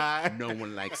Gonna me. die. No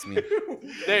one likes me.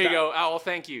 There you go. Owl,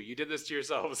 thank you. You did this to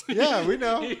yourselves. Yeah, we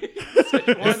know. You said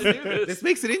you wanted to do this. This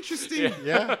makes it interesting.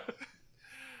 Yeah.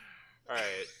 All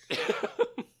right.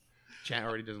 Chat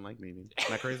already doesn't like me. Dude.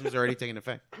 My charisma's already taking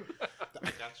effect.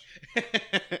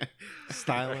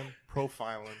 Styling,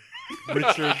 profiling,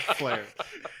 Richard Flair.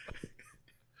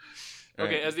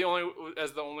 Okay, as the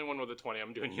only one with a 20,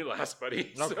 I'm doing you last,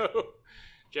 buddy. Okay. So,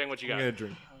 Jang, what you I'm got? gonna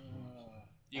drink.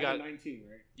 You I got have 19,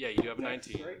 right? Yeah, you do have a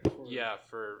 19. Right? Yeah,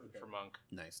 for monk.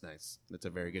 Nice. That's a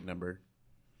very good number.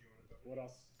 What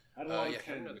else? I don't know. Yeah,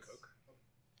 have another Coke.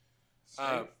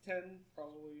 Strength 10,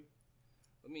 probably.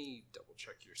 Let me double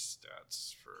check your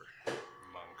stats for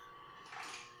monk.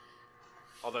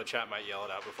 Although chat might yell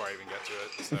it out before I even get to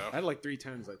it. So I had like 3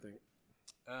 10s, I think.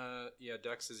 yeah,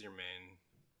 Dex is your main.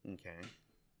 Okay.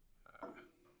 Thank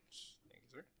you,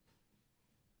 sir.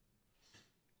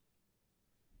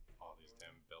 All these damn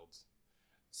builds.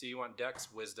 So you want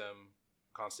Dex, Wisdom,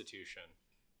 Constitution.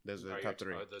 Those are the Are top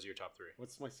your- 3. Those are your top 3.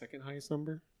 What's my second highest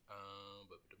number?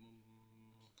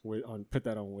 Ba-ba-da-boom. Put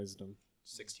that on wisdom.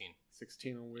 16.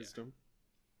 16 on wisdom.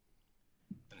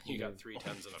 And then you got 3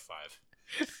 10s and a 5.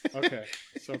 Okay,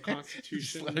 so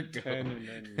Constitution let it go. 10 and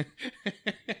then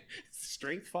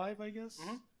Strength 5, I guess.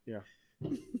 Mhm. Yeah.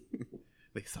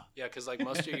 They saw. Yeah, because like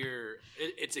most of your,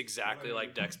 it's exactly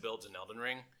like Dex builds in Elden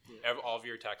Ring. All of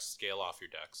your attacks scale off your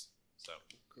Dex. So,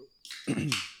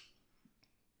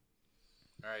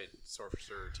 all right,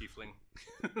 Sorcerer Tiefling.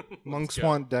 Monks Let's go.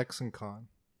 want Dex and Con.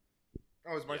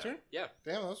 Oh, it's my Yeah. turn? Yeah.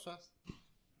 Damn, that was fast.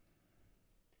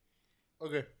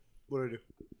 Okay, what do I do?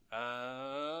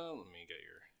 Let me get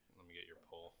your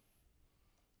pull.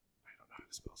 I don't know how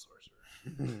to spell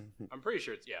sorcerer. I'm pretty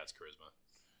sure it's charisma.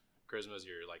 Charisma is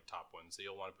your like top one, so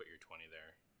you'll want to put your 20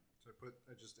 there. So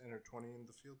I just entered 20 in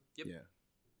the field? Yep. Yeah.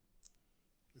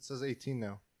 It says 18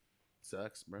 now.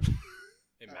 Sucks, bro.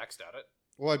 It maxed out it.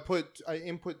 Well, I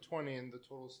input 20 and the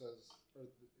total says, or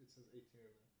it says 18 in there.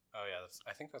 Oh yeah,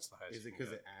 I think that's the highest. Is it you can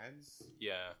because get. it adds?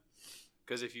 Yeah,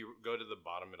 because if you go to the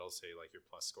bottom, it'll say like your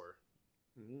plus score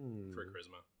Mm. for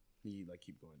charisma. You like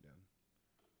keep going down.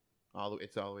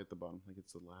 It's all the way at the bottom. Like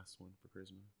it's the last one for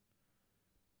charisma.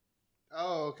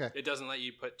 Oh, okay. It doesn't let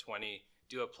you put 20.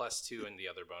 Do a +2 in the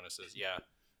other bonuses. Yeah.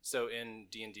 So in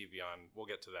D&D Beyond, we'll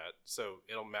get to that. So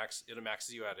it'll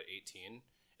maxes you out at 18,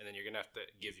 and then you're gonna have to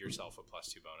give yourself a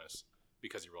 +2 bonus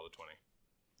because you rolled a 20.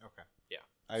 Okay. Yeah.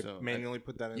 I So, manually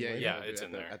put that in later? yeah, we'll do it's it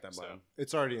in there, at that so. bottom.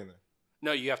 It's already in there.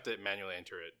 No, you have to manually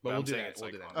enter it. But I'm we'll do saying that. it's We'll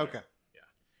like do that. on Okay. there.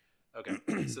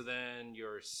 Okay. So then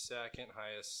your second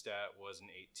highest stat was an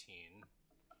 18,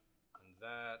 and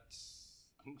that.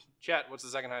 Chat, what's the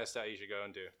second highest stat you should go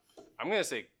into? I'm gonna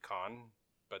say con,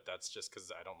 but that's just because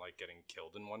I don't like getting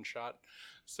killed in one shot.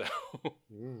 So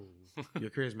Mm. You're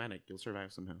charismatic. You'll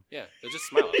survive somehow. yeah, they'll just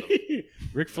smile at them.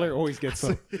 Ric Flair always gets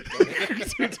some.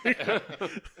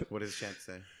 What does chat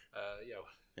say? Yeah,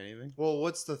 Anything? Well,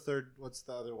 what's the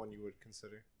other one you would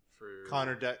consider? for Con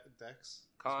or Dex?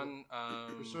 con,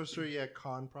 For sorcery, yeah,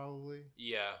 Con probably.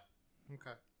 yeah,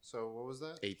 Okay. So what was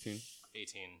that? 18.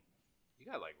 18. You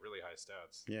got like really high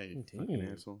stats. Yeah, you Damn. fucking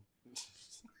asshole.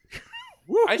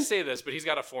 I say this, but he's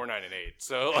got a 4, 9, and 8.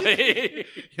 So like,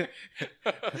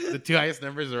 The 2 highest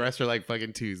numbers, the rest are like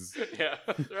fucking 2s. yeah,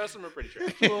 the rest of them are pretty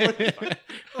trash.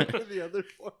 What are the other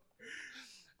four?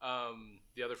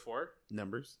 The other 4,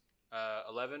 Numbers?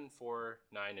 11, 4,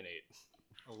 9, and 8.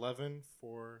 11,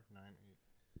 4, 9, 8.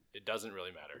 It doesn't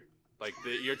really matter. Like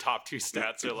your top 2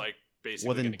 stats are like basically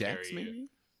Well, then gonna Dex, carry you. maybe?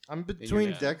 I'm between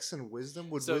Yeah. Dex and Wisdom.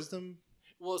 Would So- Wisdom?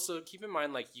 Well, so keep in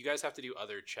mind, like you guys have to do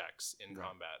other checks in Right.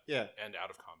 combat Yeah. and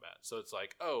out of combat. So it's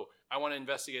like, oh, I want to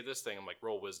investigate this thing. I'm like,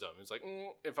 roll wisdom. It's like,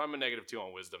 if I'm a -2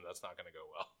 on wisdom, that's not going to go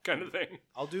well, kind of thing.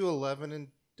 I'll do 11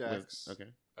 in Dex.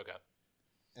 Okay. Okay,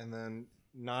 And then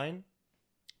 9,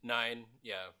 9.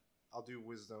 Yeah. I'll do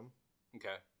Wisdom.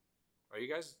 Okay. Are you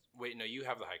guys? Wait, no, you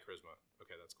have the high charisma.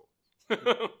 Okay, that's cool.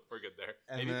 We're good there.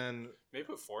 And then maybe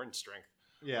put 4 in strength.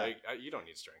 yeah, Like, you don't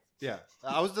need strength. yeah.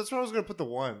 That's where I was gonna put the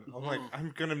 1. I'm like,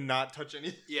 I'm gonna not touch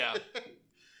anything. Yeah.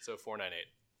 So 4, 9, 8.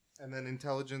 And then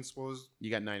Intelligence was You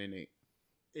got 9 and 8.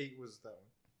 8 was that one.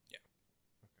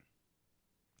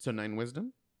 So 9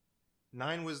 wisdom?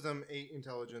 9 Wisdom, 8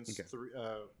 Intelligence. Okay. 3.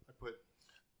 I put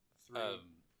 3.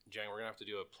 Jang, we're gonna have to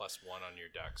do a +1 on your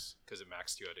dex because it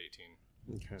maxed you at 18.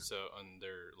 Okay. So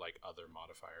under like other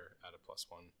modifier, add a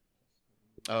 +1.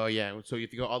 Oh yeah. So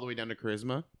if you go all the way down to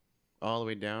charisma, all the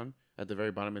way down at the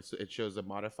very bottom, it shows a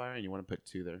modifier, and you want to put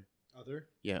 2 there. Other?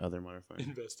 Yeah, other modifier.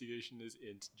 Investigation is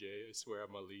int J. I swear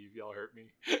I'm gonna leave. Y'all hurt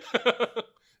me.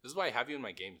 This is why I have you in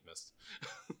my games, Mist.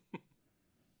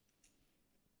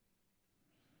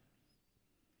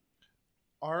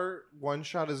 Our one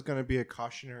shot is going to be a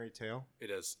cautionary tale. It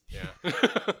is, yeah.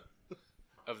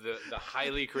 Of the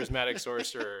highly charismatic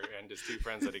sorcerer and his 2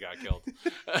 friends that he got killed.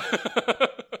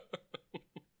 But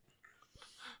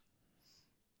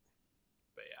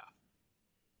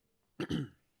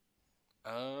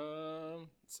yeah.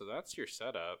 So that's your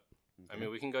setup. I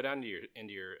mean, we can go down to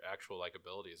your actual like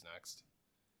abilities next.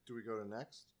 Do we go to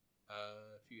next?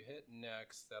 If you hit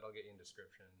next, that'll get you in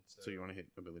description. So you want to hit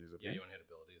abilities up Yeah, here? you want to hit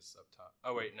abilities up top.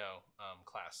 Oh wait, no.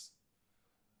 Class.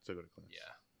 So go to class. Yeah.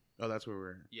 Oh, that's where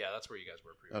we're. Yeah, that's where you guys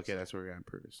were previously. Okay, that's where we were at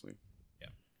previously.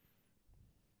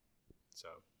 So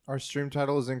Our stream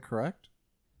title is incorrect.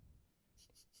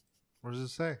 What does it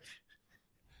say?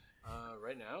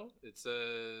 right now it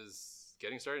says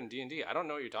getting started in D&D. I don't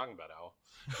know what you're talking about, Owl.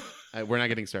 We're not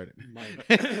getting started. Mike.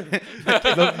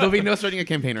 There'll be no starting a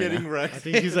campaign right now. wrecked. I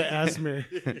think he's an asthma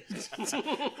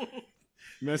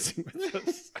messing with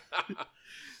us.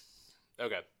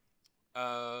 Okay.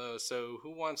 So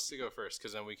who wants to go first?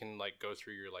 Because then we can like go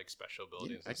through your like special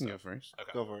abilities. I and can go stuff. first.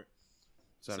 Okay. Go for it.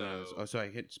 So, I don't know. So- So I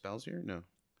hit spells here? No,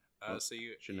 So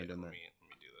you Shouldn't have done let that. me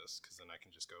do this because then I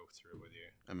can just go through with you.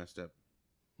 I messed up.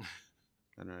 I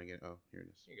don't know how to get. Oh, here it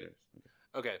is. You're There good. it is.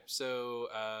 Okay. Okay, so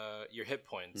your hit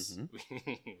points. Mhm.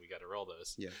 We got to roll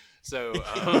those. Yeah. So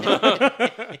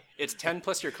it's 10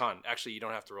 plus your con. Actually, you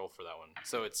don't have to roll for that one.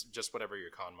 So it's just whatever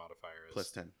your con modifier is. Plus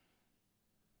 10.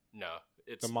 No,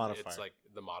 it's The modifier. It's like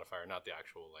the modifier, not the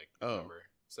actual like Oh. number.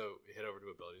 So hit over to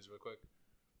abilities real quick.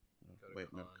 Go to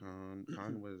Wait, no. con.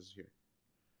 Con was here.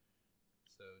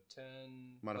 So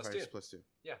 10 Modifiers plus 2. plus 2.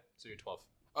 Yeah, so you're 12.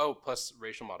 Oh, plus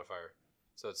racial modifier.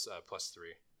 So it's plus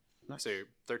 3. Nice. So you're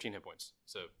 13 hit points.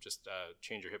 So just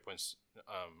change your hit points.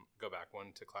 Go back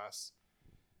 1 to class.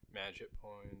 Manage hit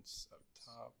points up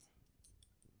top.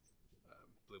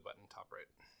 Blue button, top right.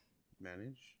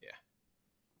 Manage.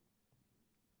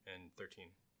 And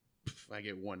 13. I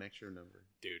get 1 extra number.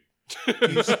 Dude.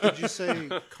 Did you say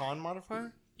con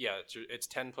modifier? Yeah, it's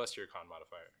 10 plus your con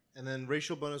modifier. And then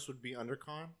racial bonus would be under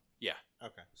con? Yeah.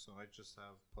 Okay, so I just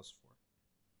have +4.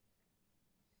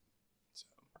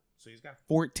 So he's got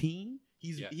 14?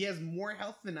 Yeah. He has more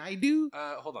health than I do?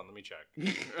 Hold on, let me check.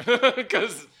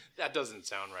 Because that doesn't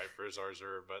sound right for a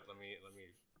sorcerer, but let me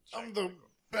check. I'm the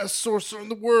best sorcerer in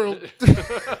the world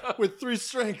with 3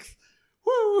 strength.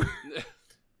 Woo!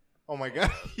 Oh my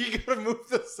god, you gotta move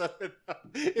the 7 up.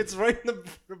 It's right in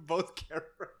the both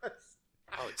cameras.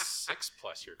 Oh, it's 6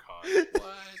 plus your con.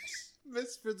 What?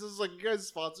 Misfits is like, you guys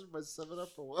sponsored by 7 Up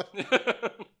or what?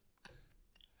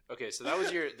 Okay, so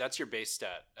that's your base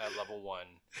stat at level 1,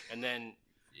 and then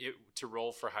to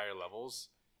roll for higher levels,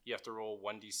 you have to roll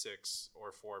 1d6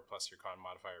 or 4 plus your con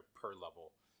modifier per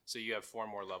level. So you have 4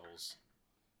 more levels.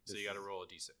 So you got to roll a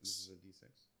d6. This is a D6.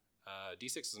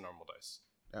 D6 is a normal dice.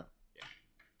 Oh. Yeah.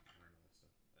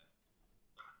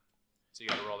 So you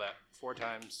got to roll that 4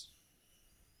 times.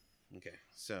 Okay,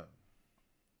 so.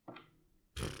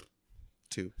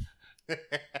 2.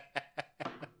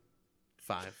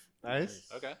 5. Nice.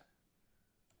 Okay.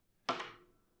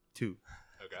 2.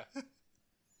 Okay.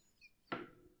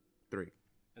 3.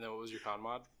 And then what was your con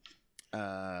mod?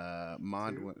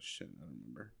 Mod 2. what? Shit, I don't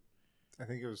remember. I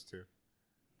think it was 2.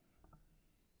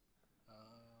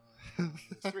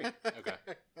 It's 3. Okay.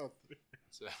 Oh, 3.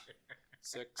 So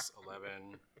 6,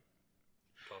 11,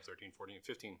 12, 13, 14,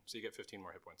 15. So you get 15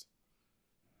 more hit points.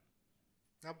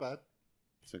 Not bad.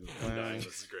 So go I'm dying. class.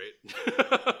 This is great.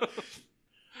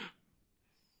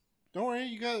 Don't worry,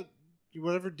 you got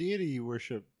whatever deity you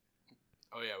worship.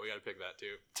 Oh yeah, we got to pick that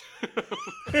too.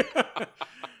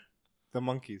 The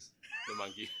monkeys. The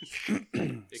monkey.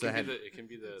 So I had- It can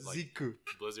be the like Ziku.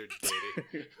 blizzard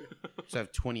deity. So I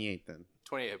have 28 then.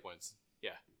 28 hit points.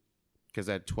 Yeah. Because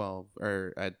I had 12,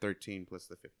 or I had 13 plus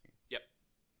the 15.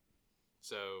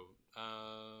 So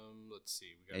let's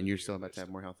see. We gotta And you're do still about this. to have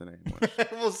more health than I am. Watch.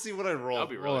 We'll see what I roll. That'll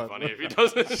be Hold really on. funny if he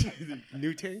doesn't.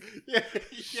 New tank? Yeah,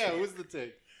 yeah. Who's the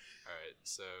take? All right,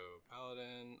 so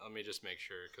paladin. Let me just make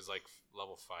sure, because like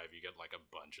level 5, you get like a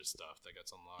bunch of stuff that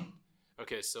gets unlocked.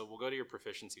 Okay, so we'll go to your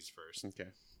proficiencies first. Okay.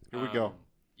 Here we go.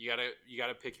 You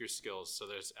gotta pick your skills. So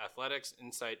there's athletics,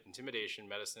 insight, intimidation,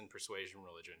 medicine, persuasion,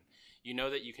 religion. You know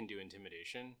that you can do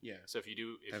intimidation. Yeah. So if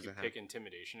you As you a pick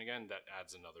intimidation again, that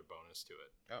adds another bonus to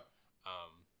it. Oh.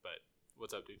 But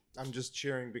What's up, dude? I'm just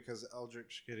cheering because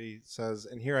Eldritch Kitty says,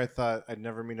 and here I thought I'd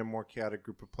never meet a more chaotic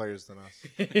group of players than us.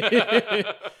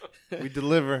 We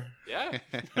deliver. Yeah.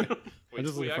 I'm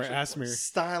just looking for Asmir.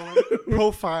 Styling,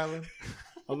 profiling.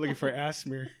 I'm looking for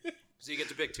Asmir. So you get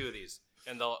to pick 2 of these,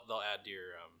 and they'll add to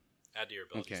your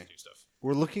abilities Okay. to do stuff.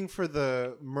 We're looking for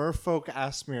the Merfolk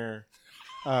Asmir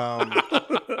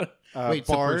Wait,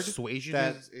 so bard persuasion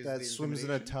that, is that the swims in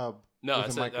a intimidation? tub. No, with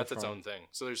that's a its microphone. own thing.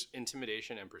 So there's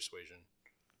intimidation and persuasion.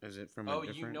 Is it from? Oh, a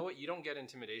different... you know what? You don't get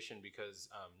intimidation because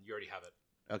you already have it.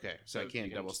 Okay, so I you can't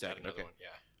can double just add stack. another Okay, one. Yeah.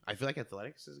 I feel like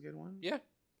athletics is a good one. Yeah.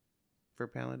 For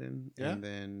paladin, Yeah. and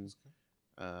then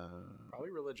Probably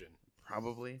religion.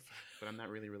 probably, but I'm not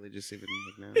really religious even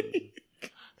like now.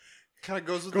 Kind of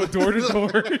goes with Go door to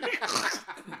door.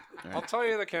 I'll tell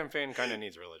you, the campaign kind of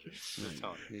needs religion. Just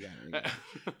telling you. You got it, you got it.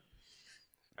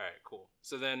 All right, cool.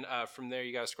 So then from there,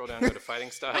 you guys scroll down, go to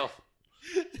fighting style.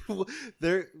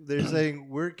 they're saying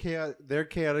we're chaotic. They're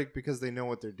chaotic because they know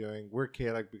what they're doing. We're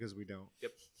chaotic because we don't.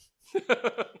 Yep.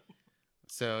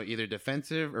 So either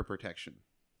defensive or protection.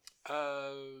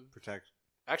 Protect.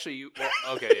 Actually,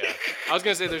 okay, yeah. I was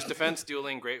gonna say there's defense,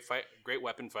 dueling, great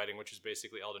weapon fighting, which is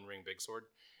basically Elden Ring big sword,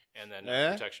 and then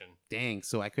protection. Dang,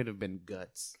 so I could have been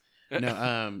guts.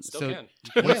 No, Still so can.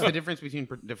 what's the difference between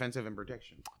defensive and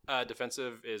protection?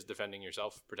 Defensive is defending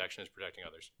yourself. Protection is protecting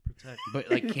others. Protect. But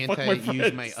like, can't Fuck I my use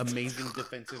friends. my amazing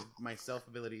defensive myself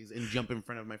abilities and jump in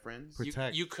front of my friends?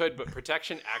 Protect. You could, but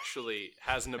protection actually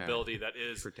has an ability that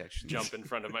is Protection. jump in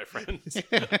front of my friends.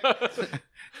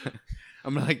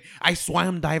 I'm like, I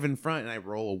swam dive in front and I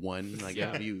roll a 1. Like,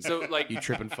 Yeah. you, So like you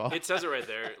trip and fall. it says it right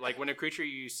there. Like when a creature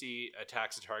you see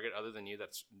attacks a target other than you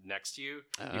that's next to you,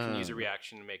 you can use a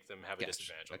reaction to make them have a Gotcha.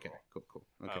 disadvantage on the Okay, roll. cool.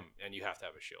 Okay. And you have to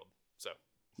have a shield. So,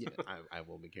 Yeah, I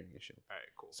will be carrying a shield. all right,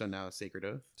 cool. So now Sacred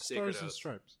Oath. Sacred Stars and Oath.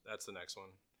 stripes. That's the next one.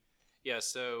 Yeah,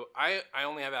 so I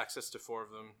only have access to 4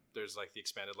 of them. There's like the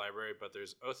expanded library, but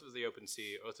there's Oath of the Open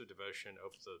Sea, Oath of Devotion,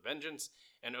 Oath of Vengeance,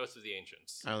 and Oath of the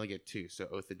Ancients. I only get 2. So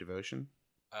Oath of Devotion.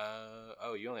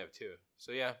 Oh, you only have 2.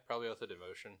 So yeah, probably Oath of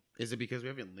Devotion. Is it because we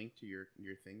haven't linked to your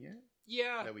thing yet?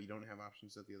 Yeah. That we don't have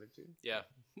options of the other 2? Yeah.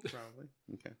 Probably.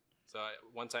 Okay. So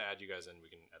once I add you guys in, we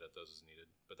can edit those as needed.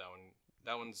 But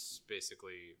that one's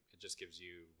basically it just gives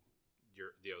you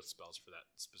the oath spells for that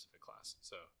specific class.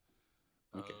 So,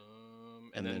 Okay.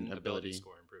 And then ability ability.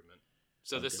 score improvement.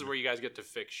 So this is Okay. where you guys get to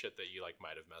fix shit that you like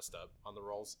might have messed up on the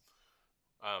rolls.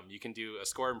 You can do a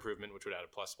score improvement, which would add a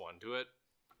 +1 to it,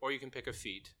 or you can pick a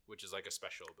feat, which is like a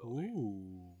special ability.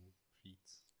 Ooh.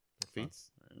 Feats.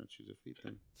 Feats. I'm gonna choose a feat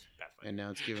then. Pathfinder. And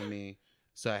now it's giving me.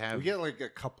 So I have. We get like a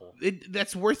couple.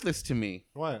 That's worthless to me.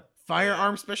 What?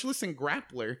 Firearm specialist and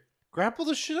grappler Grapple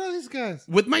the shit out of these guys.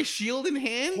 with my shield in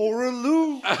hand.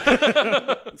 Horaloo.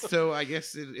 So I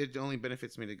guess it only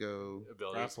benefits me to go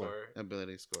Ability Grappler. score.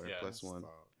 ability score Yeah. +1.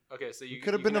 Okay, so you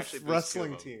could have you been can a actually boost 2 of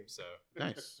wrestling them, team. So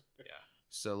Nice. yeah.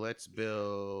 So let's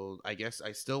build. I guess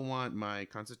I still want my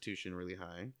constitution really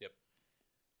high. Yep.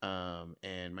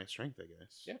 And my strength, I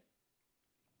guess. Yeah.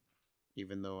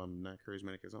 Even though I'm not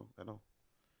charismatic at all.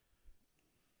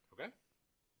 Okay.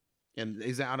 And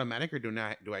is that automatic or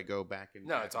do I go back and?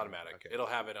 No, it's automatic. Okay. It'll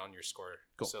have it on your score.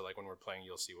 Cool. So like when we're playing,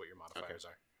 you'll see what your modifiers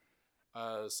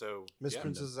are. So Miss yeah.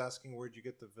 Princess is asking, where'd you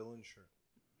get the villain shirt?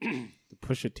 The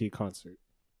Pusha T concert.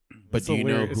 But It's do you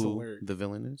know alert, it's who alert. the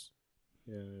villain is?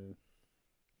 Yeah.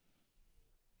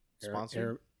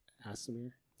 Sponsor?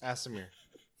 Asimir. Asimir.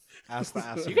 Ask the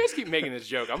Asimir. You guys keep making this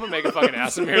joke. I'm gonna make a fucking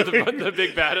Asimir the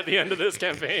big bad at the end of this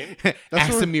campaign. That's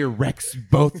what- Asimir wrecks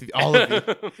all of you.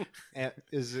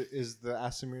 Is the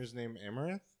Asimir's name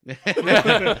Amaranth?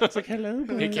 It's like, hello.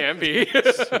 He can be.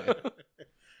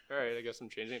 All right, I guess I'm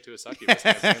changing it to a succubus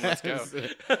campaign. Let's go.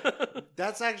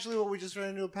 That's actually what we just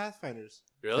ran into with Pathfinders.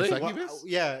 Really? It's like- Well, Succubus?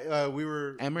 yeah, we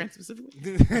were. Amaranth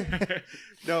specifically?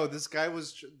 No, this guy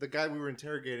was the guy we were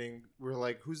interrogating. We were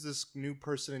like, "Who's this new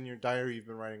person in your diary you've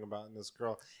been writing about?" And this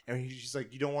girl, and she's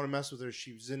like, "You don't want to mess with her.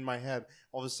 She's in my head."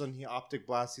 All of a sudden, he optic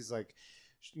blasts. He's like,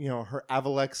 "You know, her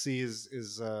avalexy is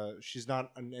she's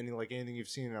not anything you've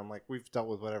seen." And I'm like, "We've dealt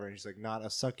with whatever." And she's like, "Not a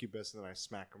succubus." And then I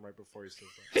smack him right before he says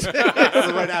that.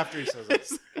 Or right after he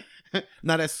says it.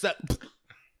 Not a sub.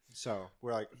 So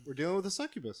we're like, we're dealing with a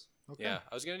succubus. Okay. Yeah,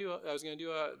 I was gonna do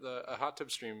a hot tub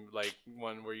stream, like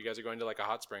one where you guys are going to like a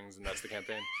hot springs and that's the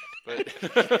campaign.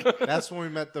 But That's when we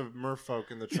met the merfolk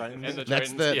and the tritons. And the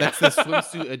That's Tritons, that's the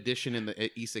swimsuit edition in the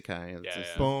Isekai. Yeah, It's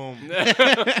yeah. Boom.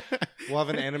 We'll have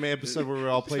an anime episode where we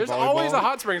all play There's volleyball. always a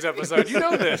hot springs episode. You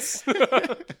know this. All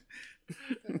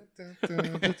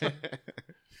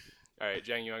right,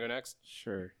 Jang, you wanna go next?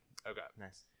 Sure. Okay.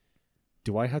 Nice.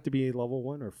 Do I have to be level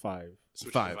 1 or 5?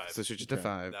 Switch five. To 5. So switch it to Okay.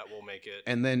 5. That will make it.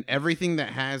 And then everything that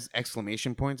has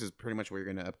exclamation points is pretty much what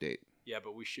you're going to update. Yeah,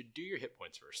 but we should do your hit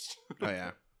points first. Oh,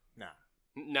 yeah. Nah.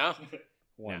 No.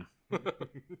 1.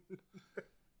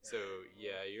 So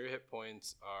yeah, your hit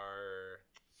points are.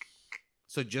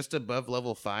 So just above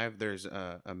level 5, there's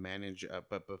a manage.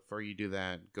 But before you do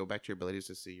that, go back to your abilities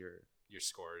to see your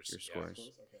Scores. Your yeah. scores.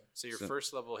 So your So-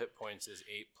 first level hit points is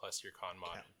 8 plus your con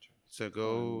mod. So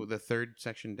go the third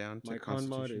section down to My con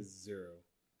mod Constitution. is 0.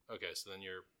 Okay, so then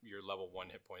your level 1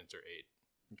 hit points are 8.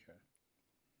 Okay.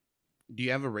 Do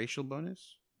you have a racial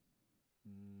bonus?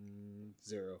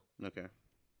 0. Okay.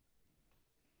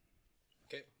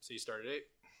 Okay, so you start at 8,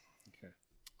 Okay.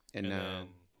 And and now then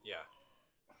yeah.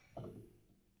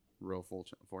 roll 4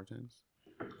 times.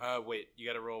 Wait, you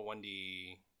got to roll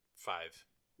 1d5.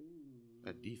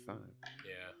 A D5.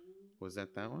 Yeah. Was that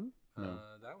one? No.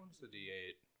 That one's a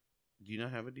d8. Do you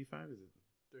not have a D5? Is it?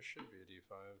 There should be a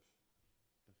d5.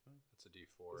 That's a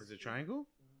d4. Is it a triangle?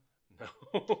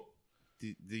 No.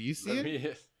 Do you see Let it?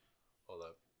 me hold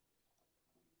up.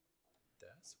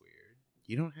 That's weird.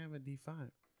 You don't have a D5.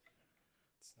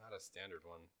 It's not a standard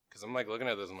one. Because I'm like looking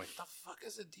at this, I'm like, the fuck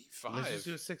is a D5? Let's just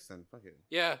do a 6 then. Fuck it.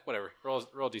 Yeah, whatever. Roll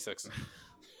D6.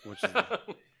 Which is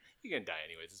You're gonna die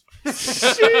anyways. It's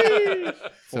fine.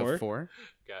 so 4. 4.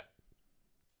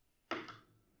 Okay.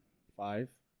 5.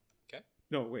 Okay.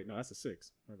 No, wait. No, that's a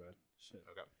 6. My bad. Shit.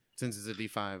 Okay. Since it's a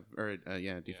D5 or D5,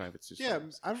 Yeah. it's just Yeah,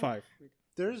 I'm 5.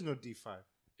 There is no D5.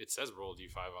 It says roll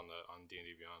D5 on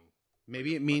D&D Beyond.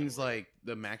 Maybe it means like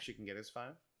the max you can get is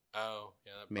 5. Oh,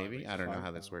 yeah. That probably Maybe makes I don't know five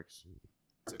how this now. works.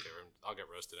 It's okay. I'll get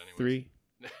roasted anyway.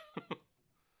 3.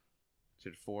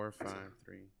 Should 4, 5,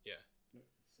 3,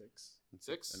 6.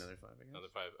 6? another 5. I guess. Another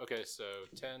 5. Okay, so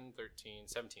 10, 13,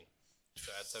 17.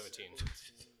 So add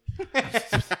 17.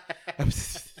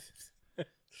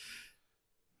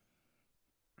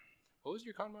 What was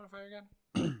your con modifier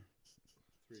again?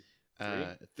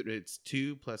 It's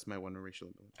 2 plus my 1 racial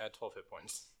ability. Add 12 hit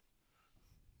points.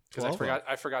 Because 12?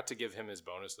 I forgot to give him his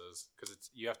bonuses. Because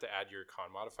you have to add your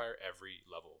con modifier every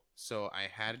level. So I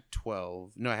had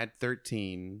 12. No, I had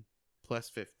 13 plus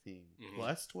 15 Mhm.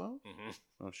 plus 12. Mm-hmm.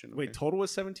 Oh shit! Wait, okay. total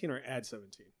was 17 or add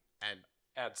 17? add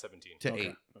Add 17. to Okay.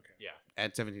 8. Okay. Yeah.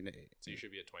 Add 17 to 8. So you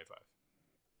should be at 25.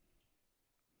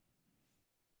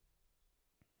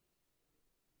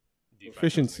 D5 doesn't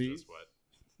Proficiency. exist, what?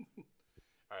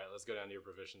 All right, let's go down to your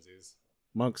proficiencies.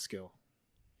 Monk skill.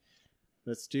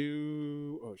 Let's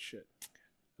do. Oh, shit.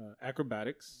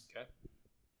 Acrobatics, Okay.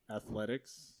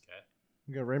 athletics,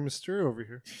 We got Rey Mysterio over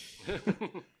here. Okay.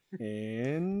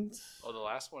 and. Oh, the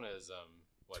last one is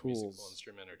what Tools. musical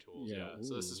instrument or tools? Yeah. Yeah,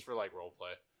 So this ooh. is for like role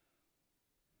play.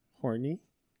 Horny.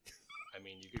 I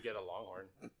mean, you could get a longhorn.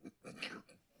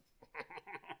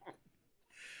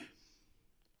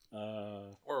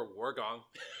 Or a war gong.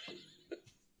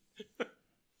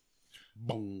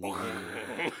 Boom.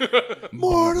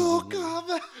 Mortal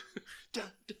Kombat.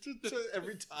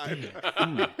 Every time.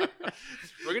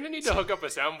 We're gonna need to hook up a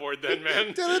soundboard then,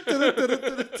 man.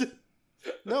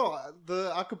 No,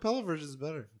 the acapella version is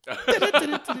better.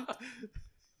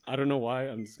 I don't know why.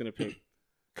 I'm just going to pick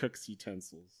cook's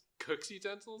utensils. Cook's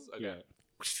utensils? Okay. Yeah.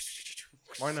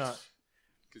 Why not?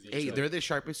 'Cause you Hey, said- they're the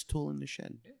sharpest tool in the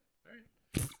shed.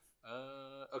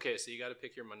 okay, so you got to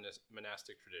pick your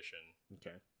monastic tradition.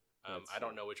 Okay. I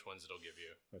don't know which ones it'll give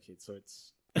you. Okay, so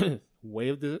it's Way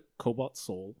of the Cobalt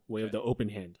Soul, Way of Okay. the Open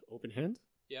Hand. Open Hand?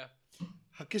 Yeah.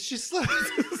 How could she slap?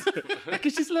 I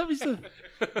could just love you so.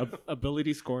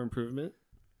 Ability score improvement.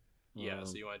 Yeah,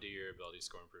 so you want to do your ability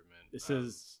score improvement. It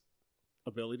says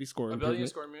ability score ability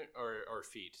improvement. score or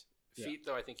feat. Yeah. Feat,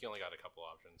 though, I think you only got a couple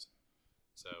options.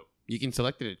 So, You can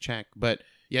select it to check, but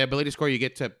yeah, ability score you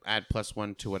get to add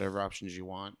 +1 to whatever options you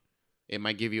want. It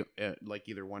might give you like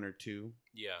either 1 or 2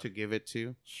 yeah. to give it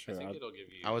to. I Sure, think it'll give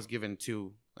you. I was given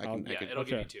 2. I'll- Yeah, it'll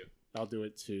give you Okay. 2. I'll do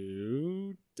it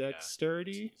to It's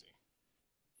dexterity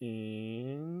easy.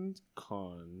 and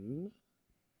con.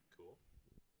 Cool.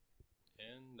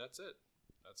 And that's it.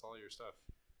 That's all your stuff.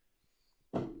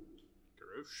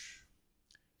 Garoosh.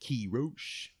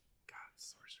 Kirosh. God,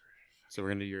 sorcerer. So we're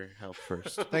gonna do your health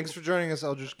first. Thanks for joining us,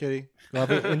 Eldritch Kitty.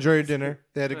 Robert, enjoy your dinner.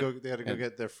 They had to go And-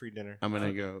 get their free dinner. I'm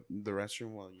gonna go the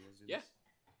restroom while you guys do Yeah. this.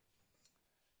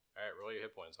 All right, roll your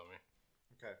hit points on me.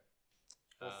 Okay.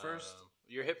 Well, first,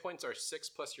 your hit points are 6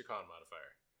 plus your con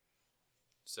modifier.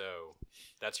 So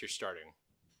that's your starting.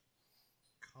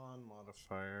 con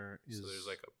modifier is So there's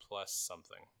like a plus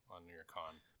something on your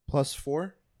con.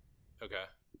 +4. Okay.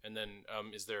 And then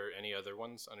is there any other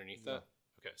ones underneath that?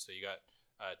 Okay, so you got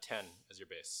 10 as your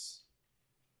base.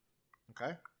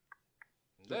 Okay.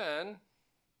 And then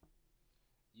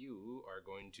you are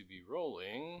going to be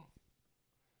rolling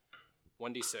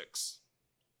 1d6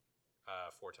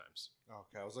 4 times.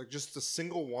 Okay, I was like, just a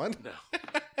single one. No.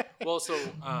 Well, so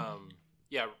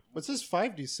yeah. What's this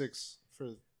 5d6 for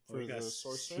He the got,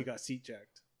 sorcerer? he got seat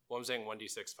jacked. Well, I'm saying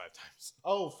 1d6 5 times.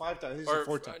 Oh, 5 times. These Or are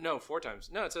 4 times. no, 4 times.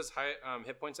 No, it says high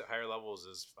hit points at higher levels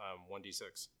is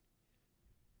 1d6.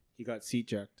 He got seat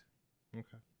jacked.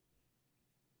 Okay.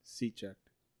 Seat jacked.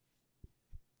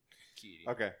 Kitty.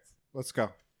 Okay, let's go.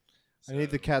 I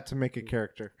need the cat to make a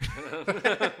character.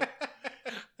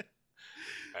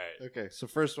 All right. Okay, so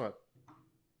first one.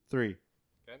 3.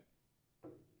 Okay.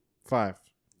 5.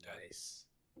 Nice.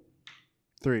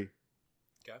 3.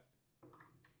 Okay.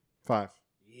 5.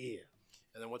 Yeah.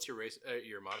 And then what's your race?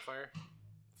 Your modifier?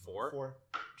 4. 4.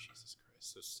 Jesus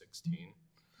Christ! So 16.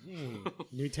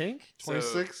 New tank?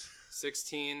 26.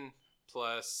 16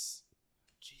 plus.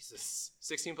 Jesus.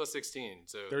 16 plus 16.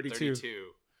 So 32. 32.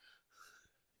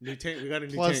 New tank. We got a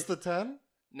new Plus tank. the 10?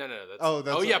 No, that's. Oh,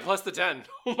 that's yeah, a- plus the 10.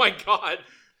 Oh my God.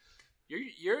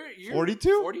 You're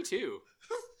 42? 42.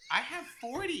 I have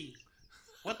 40.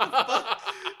 What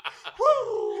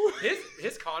Woo!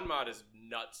 His con mod is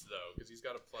nuts though because he's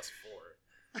got a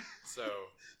 +4. So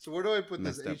So where do I put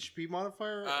this Messed up. HP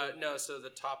modifier? no, so the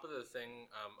top of the thing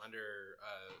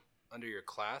under your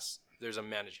class, there's a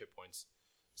manage hit points.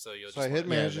 So you'll so just I hit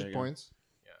wanna- Yeah, manage there you go. points.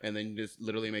 And then you just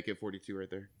literally make it 42 right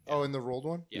there. Oh, in the rolled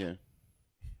one? Yeah.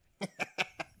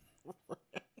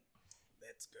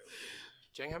 Let's go.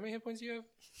 Jang, how many hit points do you have?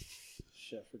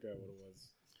 Shit, I forgot what it was.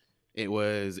 It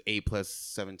was 8 plus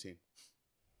 17.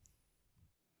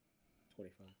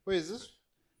 25. Wait, is this?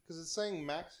 Because it's saying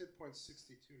max hit points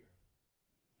 62 now.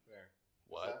 There.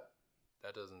 What?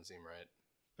 That doesn't seem right.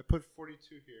 I put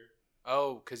 42 here.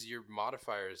 Oh, because your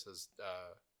modifier says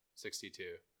 62.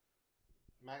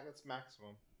 That's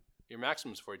maximum. Your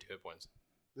maximum is 42 hit points.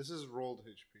 This is rolled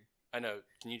HP. I know.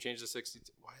 Can you change the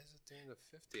 62? Why is it doing the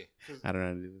 50? I don't know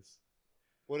how to do this.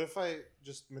 What if I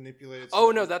just manipulated?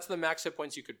 Oh no, that's the max hit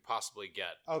points you could possibly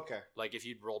get. Okay. Like if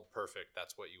you'd rolled perfect,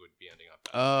 that's what you would be ending up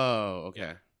at. Oh, okay.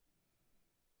 Yeah.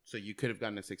 So you could have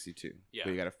gotten a 62. Yeah.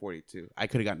 But you got a 42. I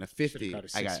could have gotten a 50. got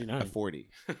a I got a 69. 40.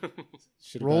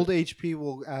 Should've Rolled got- HP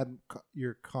will add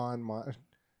your con mod.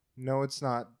 No, it's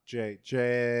not. J.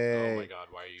 Oh my God,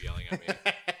 why are you yelling at me?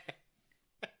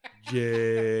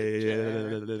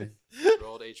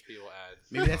 Rolled HP will add.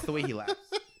 Maybe that's the way he laughs.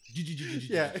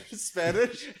 Yeah,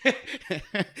 Spanish.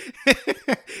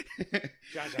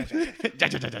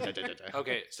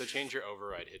 Okay, so change your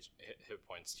override hit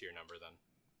points to your number then.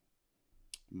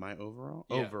 My overall?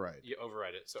 Yeah. Override. You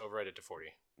override it. So override it to 40.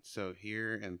 So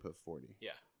here and put 40. Yeah.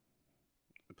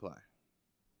 Apply.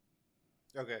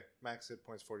 Okay, max hit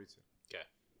points 42.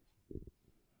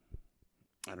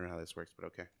 I don't know how this works, but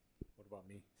okay. What about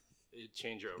me?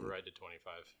 Change your override to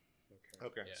 25.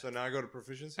 Okay, Yeah. so now I go to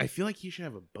proficiency. I feel like he should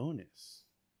have a bonus.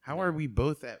 How are we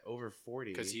both at over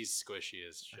 40? Because he's squishy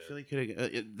as I shit. feel like he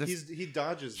could have. He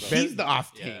dodges though. He's the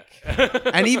off Yeah. tank.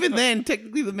 And even then,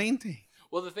 technically the main tank.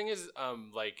 Well, the thing is,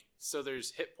 so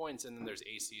there's hit points and then there's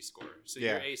AC score. So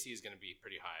your Yeah. AC is going to be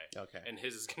pretty high, Okay. and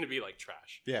his is going to be like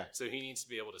trash. Yeah, So he needs to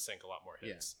be able to sink a lot more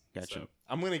hits. Gotcha. So,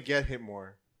 I'm gonna get hit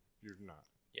more. You're not.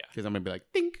 Because I'm going to be like,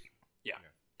 think. Yeah.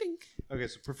 Think. Okay,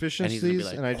 so And he's gonna be proficiencies,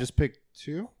 like, and I just picked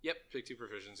 2. yep, pick 2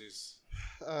 proficiencies.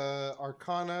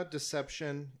 Arcana,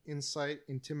 Deception, Insight,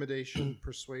 Intimidation,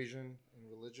 Persuasion, and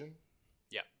Religion.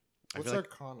 I What's feel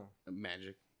like Arcana?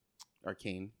 magic.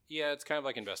 Arcane. Yeah, it's kind of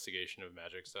like investigation of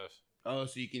magic stuff. Oh,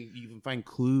 so you can find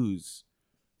clues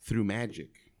through magic.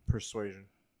 Persuasion.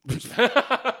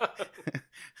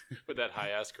 With that high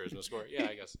ass charisma score. Yeah,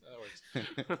 I guess that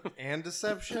works. And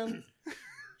Deception?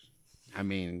 I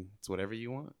mean, it's whatever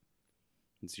you want.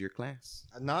 It's your class.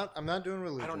 I'm not doing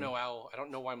religion. I don't know, Al. I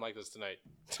don't know why I'm like this tonight.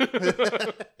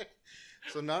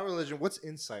 So not religion. What's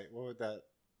insight? What would that?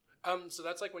 So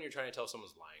that's like when you're trying to tell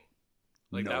someone's lying.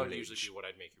 Like that would Knowledge. usually be what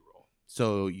I'd make you roll.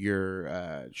 So you're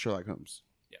Sherlock Holmes.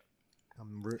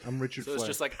 I'm Richard. So it's Flay.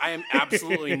 just like I am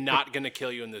absolutely not gonna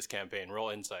kill you in this campaign. Roll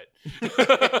insight.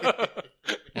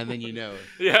 And then you know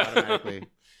Yeah. automatically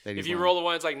that he's If you lying. roll a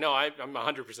one, it's like no, I'm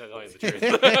 100% telling you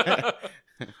the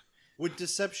truth. Would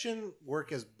deception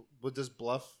work as? Would this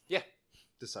bluff? Yeah.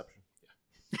 Deception.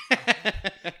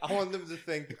 I want them to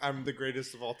think I'm the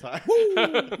greatest of all time.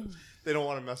 They don't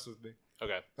want to mess with me.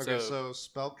 Okay. Okay, so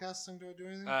spellcasting. Do I do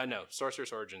anything? No,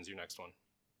 Sorcerer's Origins, your next one.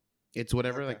 It's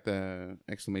whatever Okay. like the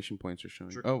exclamation points are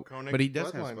showing. Draconic Oh, but he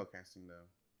does have bloodline. spellcasting though.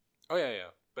 Oh yeah.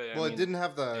 But I well, mean, it didn't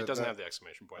have the. It doesn't the- have the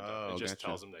exclamation point. Though. Oh, It just gotcha.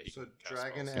 tells him that he So can cast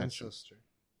dragon spells. ancestor.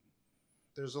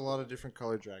 There's a lot of different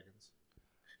colored dragons.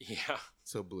 Yeah.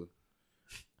 So blue.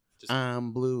 Just,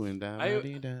 I'm blue and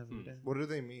What do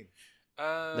they mean?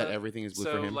 that everything is blue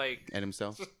so for him like and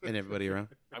himself and everybody around.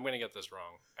 I'm gonna get this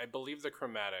wrong. I believe the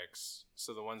chromatics,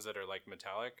 so the ones that are like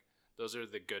metallic, those are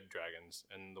the good dragons,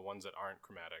 and the ones that aren't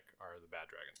chromatic are the bad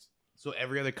dragons. So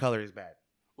every other color is bad.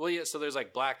 Well, yeah. So there's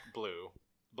like black and blue.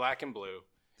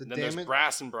 The And then there's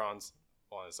brass and bronze.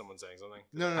 Hold on, is someone saying something?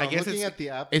 No, I I'm guess looking it's- at the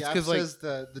app. it's The app 'cause, like- says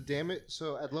the damage.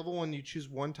 So at level 1, you choose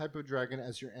one type of dragon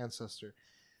as your ancestor.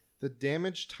 The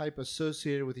damage type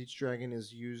associated with each dragon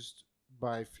is used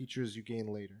by features you gain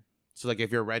later. So like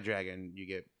if you're a red dragon, you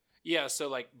get Yeah. So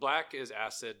like black is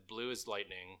acid, blue is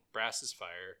lightning, brass is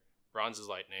fire, bronze is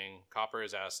lightning, copper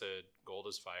is acid, gold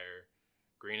is fire,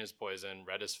 green is poison,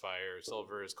 red is fire,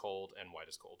 silver is cold, and white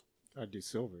is cold. I'd do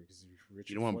silver because you're rich.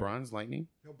 you don't want bronze lightning.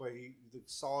 No, but the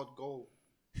solid gold.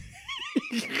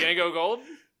 You're gonna go gold?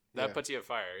 That Yeah. puts you at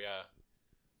fire. Yeah.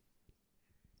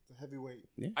 The heavyweight.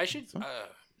 Yeah, I should. that's fine.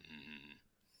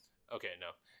 Okay, no,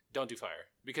 don't do fire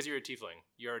because you're a tiefling.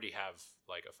 You already have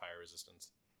like a fire resistance,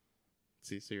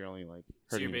 See, so you're only like so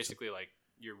hurting you're yourself. basically like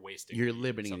you're wasting. You're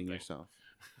limiting something. yourself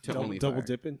to Double, only double fire.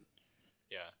 dipping.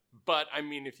 Yeah, but I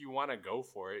mean, if you want to go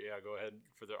for it, yeah, go ahead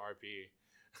for the RP.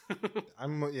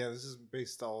 This is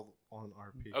based all on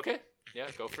RP. Okay, yeah,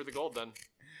 go for the gold then.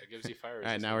 That gives you fire. All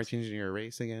right, now we're resistance. changing your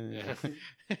race again.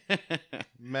 Yeah.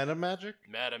 Meta magic.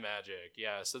 Meta magic,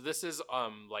 yeah. So this is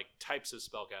like types of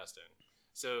spellcasting.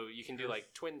 So you can do like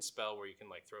twin spell where you can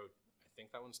like throw. I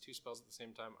think that one's 2 spells at the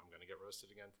same time. I'm gonna get roasted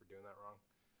again for doing that wrong.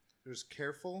 There's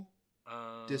careful,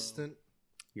 Um, distant.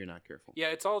 You're not careful. Yeah,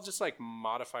 it's all just like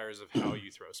modifiers of how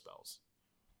you throw spells.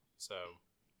 So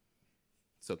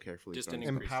So carefully. Just thrown. an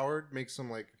increase. Empowered makes them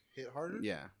like hit harder.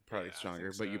 Yeah, probably Yeah, I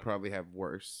stronger, think but you so. probably have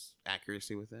worse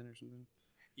accuracy with it or something.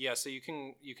 yeah, so you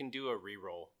can do a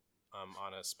reroll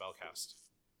on a spell cast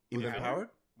With empowered.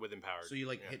 with empowered. So you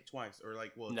like Yeah. hit twice, or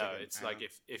like No, it's like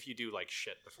if you do like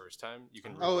shit the first time, you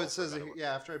can. Oh, reroll it for says better it, one.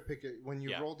 yeah. After I pick it, when you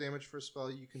Yeah. roll damage for a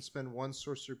spell, you can spend 1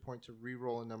 sorcery point to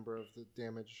re-roll a number of the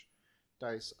damage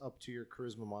dice up to your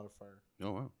charisma modifier.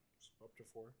 Oh wow. So up to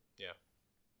 4. Yeah.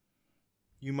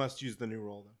 You must use the new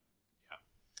roll though.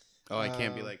 Oh, I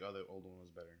can't be Uh, like, oh, the old one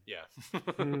was better. Yeah.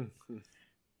 And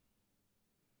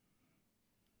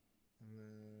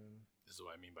then This is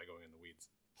what I mean by going in the weeds.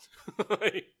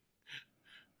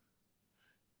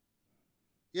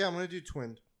 yeah, I'm gonna do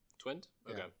twinned. Twinned?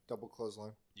 Okay. Yeah, double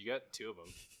clothesline. You got 2 of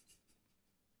them.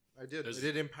 I did. There's- I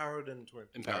did empowered and twinned.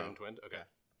 Empowered Oh. and twinned? Okay.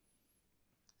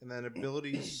 And then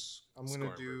abilities, I'm gonna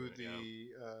Score do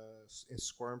improvement, the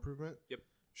score improvement. Yep.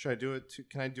 Should I do it to?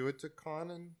 Can I do it to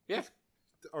con and Yeah.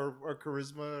 or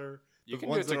charisma or You the can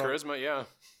do ones it to that are- charisma, yeah.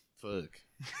 Fuck.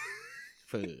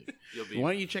 Fuck. You'll be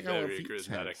Why don't you check out what very feat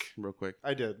charismatic. has real quick?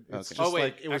 I did. It's Okay. just Oh wait,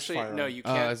 like it was actually, fire. no, on. you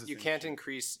Oh, can't. it's the You same can't shit.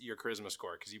 increase your charisma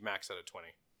score because you max out at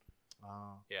 20.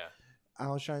 Yeah.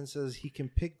 Alshine says he can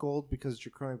pick gold because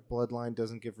Draconic Bloodline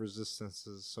doesn't give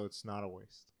resistances, so it's not a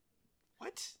waste.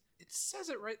 What? It says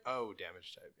it right. Oh,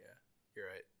 damage type. Yeah, you're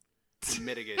right. It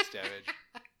mitigates damage.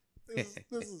 This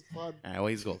is fun. All right, well,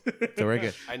 he's gold. So we're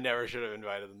good. I never should have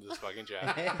invited them to this fucking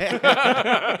chat.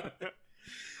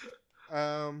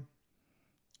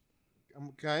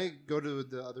 Can I go to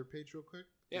the other page real quick?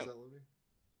 Yeah. Is that loading?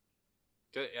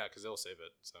 Good, yeah, because they'll save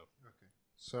it. So Okay.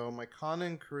 So my con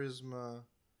and charisma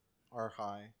are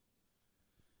high.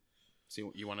 See,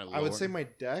 you want to? I would say my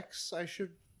dex I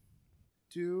should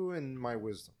do and my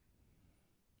wisdom.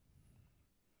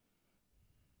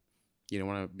 You don't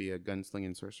want to be a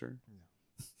gunslinging sorcerer.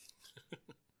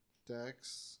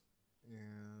 Dex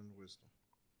and wisdom.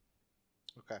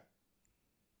 Okay.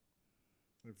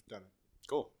 We've done it.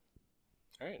 cool.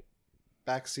 All right.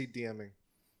 Backseat DMing.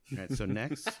 All right. So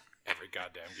next, Every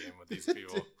goddamn game with these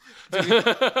people.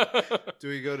 Do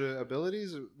we go to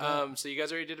abilities? So you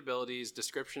guys already did abilities.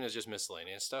 Description is just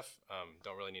miscellaneous stuff.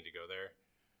 Don't really need to go there.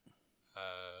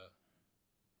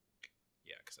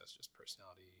 Yeah, because that's just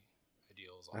personality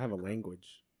ideals. all I have a that crap.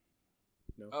 language.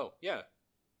 No. Oh yeah.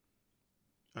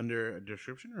 under a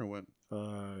description or what?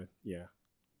 Yeah.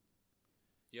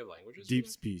 You have languages. Deep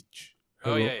speech.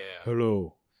 Oh, yeah, yeah, yeah.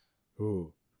 Hello.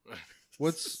 Oh.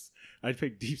 What's I'd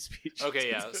pick deep speech. Okay,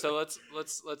 yeah. So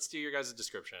let's do your guys'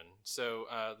 description. So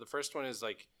the first one is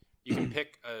like you can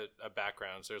pick a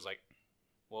background. So there's like,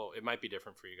 well, it might be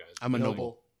different for you guys. I'm a but-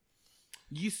 noble.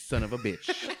 You son of a bitch.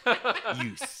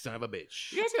 You son of a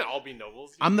bitch. You guys can all be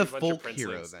nobles. You I'm can the be a bunch of folk princelings.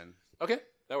 hero then. Okay,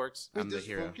 that works. I'm the this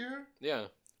hero. folk hero? Yeah,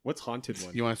 What's haunted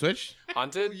one? You want to switch?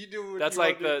 haunted. You do. That's you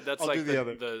like wanna the do- that's I'll like do the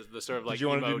other. the sort of like you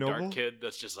wanna emo do dark noble? kid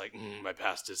that's just like my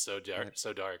past is so dark,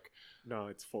 so dark. No,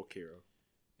 it's folk hero.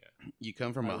 You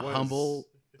come from I a was. humble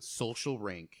social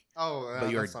rank, Oh,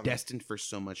 but you are that's not me. destined for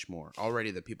so much more.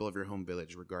 Already, the people of your home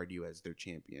village regard you as their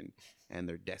champion, and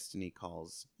their destiny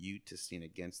calls you to stand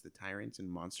against the tyrants and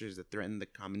monsters that threaten the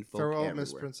common folk Farewell, everywhere.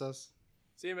 Miss Princess.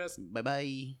 See you, miss. Bye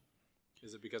bye.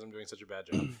 Is it because I'm doing such a bad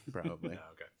job? Probably. No,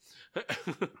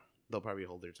 okay. They'll probably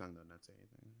hold their tongue though, not say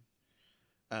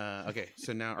anything. Okay,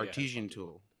 so now Yeah, artesian that's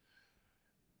tool.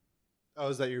 Oh,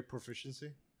 is that your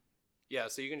proficiency? Yeah,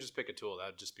 so you can just pick a tool.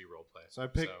 That'd just be roleplay. So I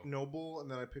pick noble,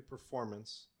 and then I pick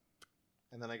performance,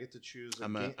 and then I get to choose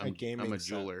a gaming I'm a set.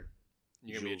 jeweler.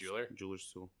 You gonna be a jeweler? Jeweler's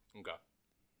tool. Okay.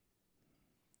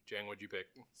 Jang, what'd you pick?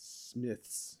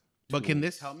 Smiths. But can tools.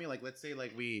 this help me? Like, let's say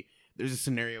like there's a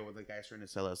scenario where the guy's trying to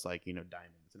sell us like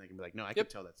diamonds, and I can be like, no, I can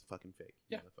tell that's fucking fake.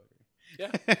 Yeah. Motherfucker.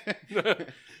 Yeah.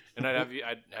 And I'd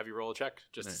have you roll a check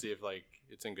just to Right. see if like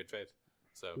it's in good faith.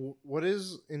 So What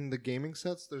is in the gaming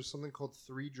sets? There's something called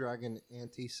 3 Dragon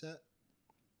Anti Set.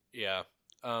 yeah,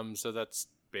 so that's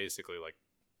basically like,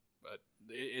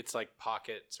 it's like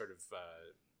pocket sort of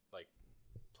like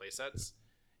play sets,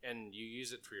 and you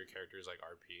use it for your characters like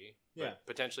RP. Yeah. But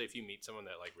potentially, if you meet someone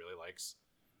that like really likes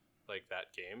like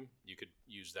that game, you could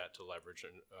use that to leverage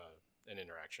an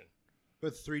interaction.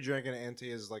 But 3 Dragon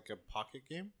Ante is like a pocket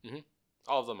game?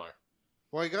 All of them are.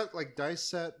 Well, I got like dice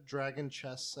set, dragon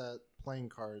chess set, playing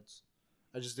cards.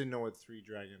 I just didn't know what 3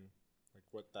 Dragon, like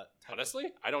what that type Honestly,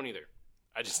 I don't either.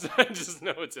 I just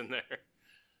know it's in there.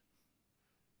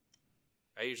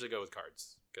 I usually go with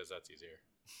cards because that's easier.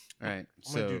 All right.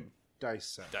 I'm gonna So do dice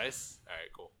set. Dice? All right,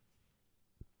 cool.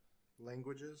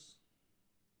 Languages?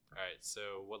 All right,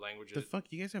 so what languages the fuck,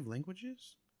 you guys have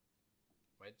languages?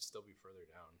 might still be further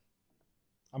down?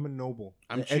 I'm a noble.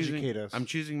 I'm Educate us. I'm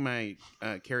choosing my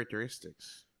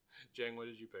characteristics. Jang, what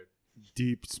did you pick?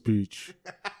 Deep speech.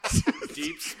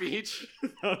 Deep speech? I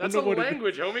don't That's know a what it-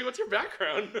 language, homie. What's your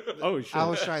background? Oh shit.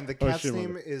 Alshine. The Oh, cat's shit,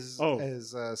 name mother- is Oh.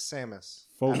 Samus.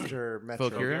 Folk- After Metroid.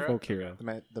 Folkira?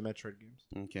 Folkira. The Metroid games.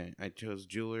 Okay, I chose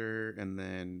jeweler, and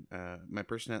then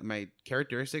my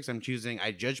characteristics. I'm choosing.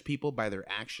 I judge people by their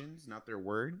actions, not their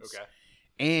words. Okay.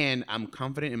 And I'm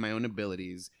confident in my own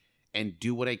abilities, and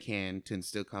do what I can to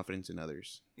instill confidence in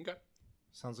others. Okay.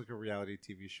 Sounds like a reality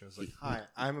TV show. It's like, hi,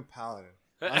 I'm a paladin.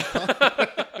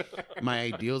 If My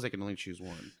ideals, I can only choose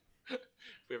one.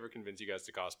 we ever convince you guys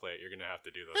to cosplay it, you're gonna have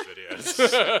to do those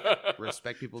videos.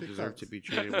 Respect people Take deserve cards. to be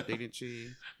treated with dignity.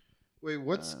 Wait,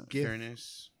 what's GIF?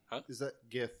 Fairness. Is that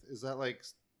GIF? Is that like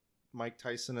Mike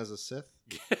Tyson as a Sith?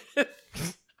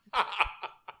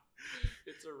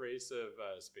 It's a race of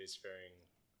spacefaring.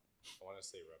 I want to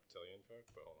say reptilian folk,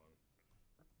 but hold on.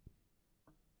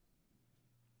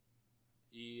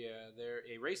 Yeah, they're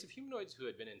a race of humanoids who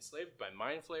had been enslaved by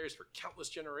mind flayers for countless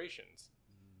generations.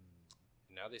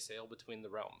 And now they sail between the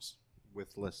realms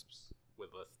With lisps. with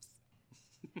lifts.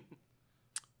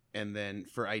 And then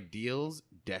for ideals,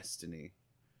 destiny.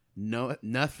 No,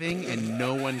 nothing and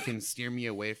no one can steer me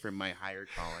away from my higher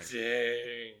calling.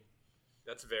 Dang.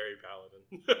 That's very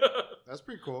paladin. That's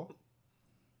pretty cool.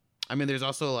 I mean, there's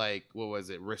also like, what was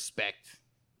it? Respect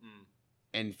Mm.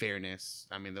 and fairness.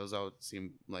 I mean, those all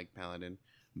seem like paladin.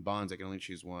 Bonds, I can only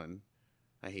choose one.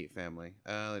 I hate family.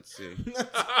 Let's see.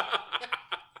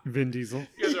 Vin Diesel.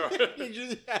 You guys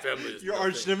are Family is Your nothing.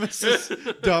 arch nemesis,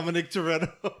 Dominic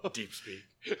Toretto. deep speak.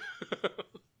 Did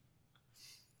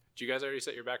you guys already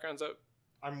set your backgrounds up?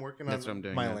 I'm working That's on what I'm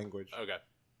doing my now. language. Okay.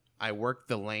 I work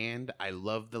the land. I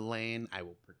love the land. I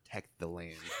will protect the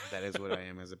land. That is what I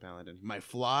am as a paladin. My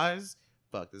flaws?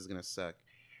 Fuck, this is gonna suck.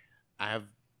 I have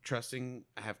trusting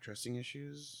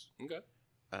issues. Okay.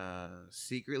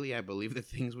 Secretly, I believe that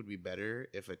things would be better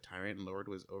if a tyrant lord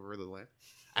was over the land.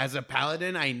 As a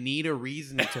paladin, I need a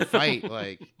reason to fight.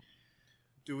 Like,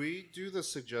 Do we do the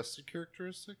suggested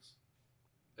characteristics?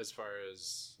 As far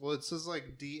as Well, it says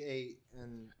like D8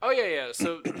 and oh yeah.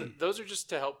 So those are just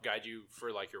to help guide you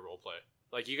for like your role play.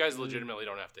 Like you guys legitimately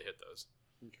don't have to hit those.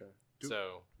 Okay.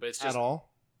 So, but it's just at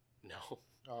all. no.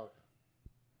 Oh, okay.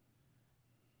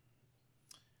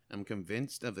 I'm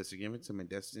convinced of the significance of my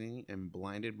destiny and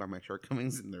blinded by my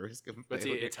shortcomings and the risk of But see,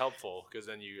 failure. it's helpful because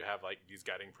then you have like these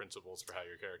guiding principles for how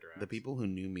your character acts. The people who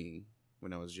knew me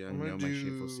when I was I'm young gonna know my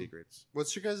shameful do- secrets.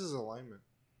 What's your guys' alignment?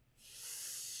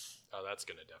 Oh, that's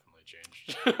gonna definitely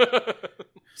change.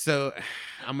 So,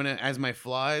 I'm gonna, as my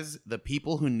flaws, the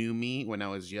people who knew me when I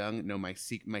was young know my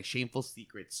my shameful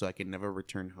secrets, so I can never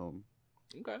return home.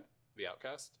 Okay. The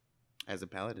outcast. As a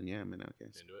paladin, yeah, I'm an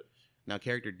outcast. Into it. Now,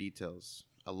 character details,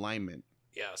 alignment,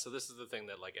 Yeah, so this is the thing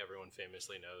that like everyone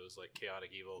famously knows, like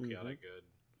chaotic evil, Mhm. chaotic good.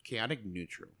 chaotic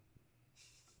neutral,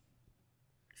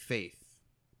 faith.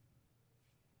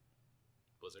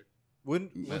 Blizzard.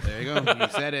 Wouldn't But there you go. You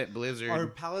said it, Blizzard. are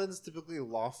paladins typically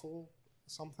lawful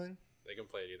something? They can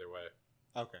play it either way.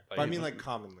 Okay. Like, But I mean, like,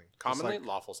 commonly. Just Commonly, like-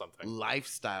 lawful something.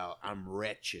 Lifestyle. I'm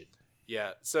wretched.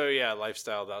 Yeah. So yeah,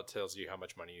 lifestyle, that tells you how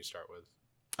much money you start with.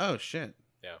 Oh shit.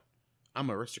 Yeah. I'm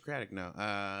aristocratic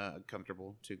now.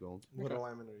 Comfortable. 2 gold. What Okay.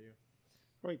 alignment are you?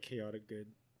 Probably chaotic good.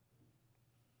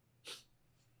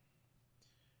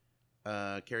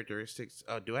 Characteristics.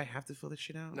 Oh, do I have to fill this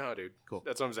shit out? No, dude. Cool.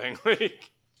 That's what I'm saying.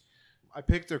 Like, I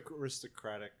picked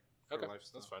aristocratic for okay,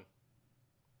 lifestyle. that's fine.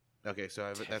 Okay, so I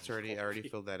already Technical.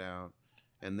 filled that out,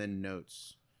 and then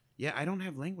notes. Yeah, I don't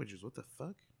have languages. What the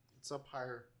fuck? It's up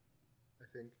higher, I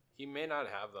think. He may not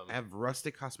have them. I have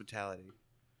rustic hospitality.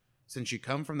 Since you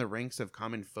come from the ranks of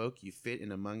common folk, you fit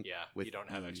in among. Yeah, with you don't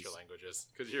have ease. extra languages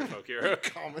because you're a folk hero.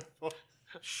 Common folk.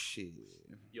 Shit.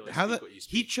 You only How speak the what you he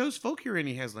speak. chose folk hero and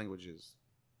he has languages.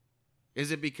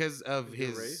 Is it because of Your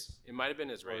his? race? It might have been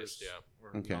his Or race. his- Yeah.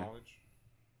 Or Okay. knowledge?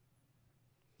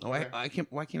 Oh, Okay. I can't.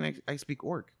 Why can't I speak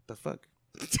orc? The fuck.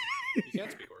 You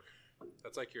can't speak orc.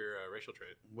 That's like your racial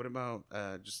trait. What about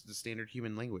just the standard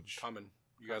human language? Common.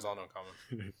 You guys all know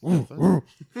common.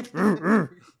 Fuck.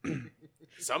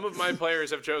 Some of my players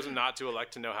have chosen not to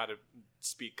elect to know how to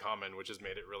speak common, which has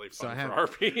made it really So fun I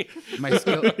for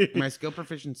RP. my skill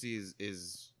proficiencies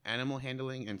is animal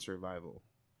handling and survival.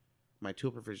 My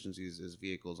tool proficiencies is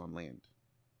vehicles on land.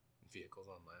 Vehicles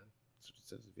on land. That's what it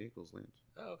says. Vehicles land.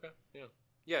 Oh, okay. Yeah.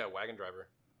 Yeah, wagon driver.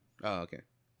 Oh, okay.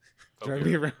 Folk Drive me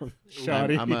hero. around.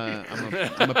 Shoddy. I'm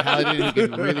a paladin who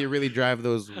can really, really drive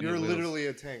those. You're wheels. literally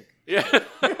a tank. Yeah.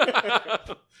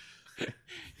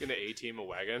 Gonna A-team a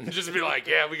wagon. Just be like,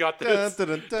 yeah, we got this. Dun,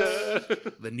 dun, dun, dun.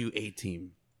 the new A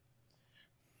team.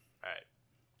 Alright.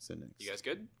 So next, You guys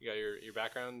good? You got your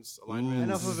backgrounds, alignment?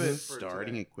 Enough of it for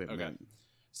Starting today. equipment. Okay.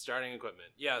 Starting equipment.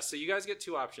 Yeah, so you guys get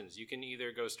 2 options. You can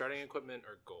either go starting equipment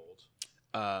or gold.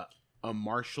 A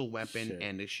martial weapon Shit.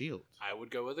 and a shield. I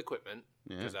would go with equipment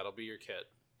Yeah. because that'll be your kit.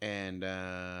 And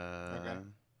Okay.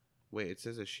 wait, it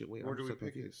says a shield. Wait, Where I'm do we so pick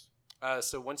it? confused.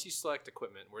 So once you select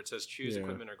equipment, where it says choose Yeah.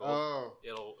 equipment or gold, Oh.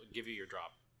 it'll give you your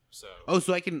drop. So Oh,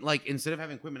 so I can like instead of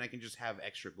having equipment, I can just have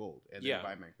extra gold and Yeah. then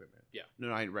buy my equipment. Yeah.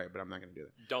 No, I right, but I'm not gonna do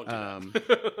that. don't do Um,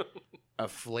 that. A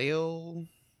flail,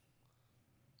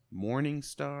 morning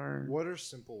star. What are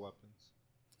simple weapons?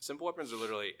 Simple weapons are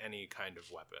literally any kind of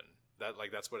weapon.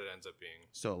 That's what it ends up being.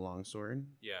 So a long sword.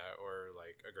 Yeah, or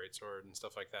like a great sword and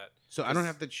stuff like that. So I don't This-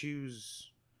 have to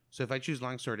choose. So if I choose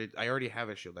longsword, I already have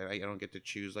a shield. I don't get to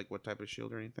choose like what type of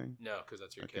shield or anything. No, because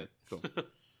that's your Okay, kit. cool.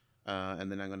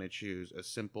 And then I'm gonna choose a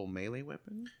simple melee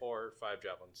weapon. Or 5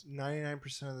 javelins.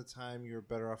 99% of the time, you're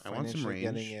better off I want some financially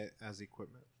range. getting it as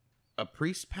equipment. A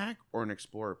priest pack or an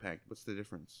explorer pack? What's the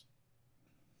difference?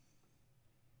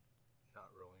 Not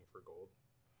rolling for gold.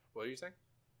 What are you saying?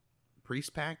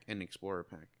 Priest pack and explorer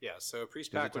pack. Yeah, so a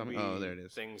priest Does it pack tell would me- be oh, there it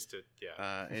is. things to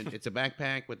yeah. And it's a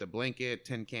backpack with a blanket,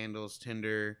 10 candles,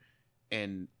 tinder,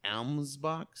 an alms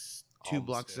box, 2 Alms,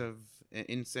 blocks yeah. of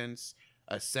incense,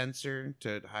 a sensor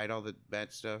to hide all the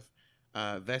bad stuff,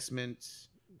 vestment,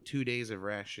 2 days of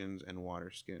rations, and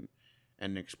water skin.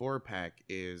 And an explorer pack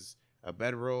is a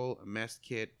bedroll, a mess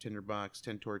kit, tinderbox,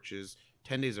 10 torches,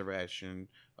 10 days of ration,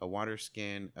 a water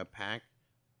skin, a pack,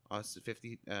 also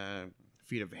 50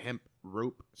 feet of hemp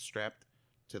rope strapped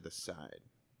to the side.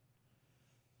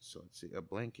 So let's see, a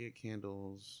blanket,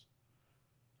 candles,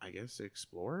 I guess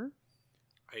explorer?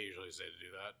 I usually say to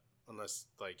do that. Unless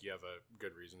like you have a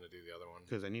good reason to do the other one.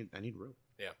 Because I need rope.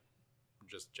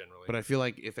 Just generally. But I feel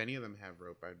like if any of them have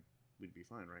rope, we'd be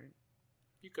fine, right?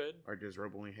 you could. Or does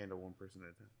rope only handle one person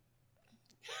at a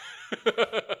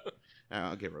time?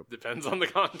 I'll get rope. Depends on the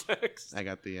context. I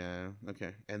got the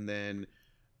okay, and then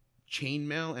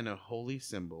chainmail and a holy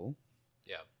symbol.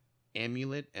 Yeah.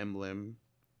 Amulet, emblem.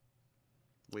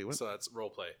 Wait, what? So that's role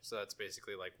play. So that's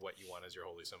basically like what you want as your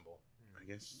holy symbol. I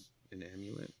guess an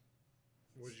amulet.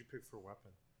 What did you pick for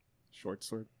weapon? Short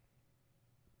sword.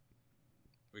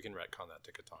 We can retcon that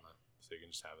to katana, so you can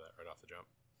just have that right off the jump.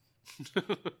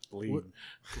 Bleed.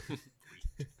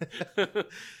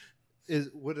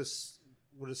 Would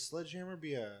a sledgehammer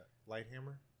be a light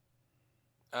hammer?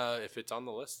 If it's on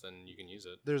the list, then you can use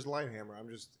it. There's light hammer. I'm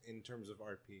just in terms of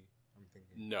RP. I'm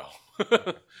thinking. No.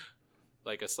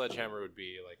 Like a sledgehammer would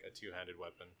be like a 2-handed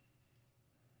weapon.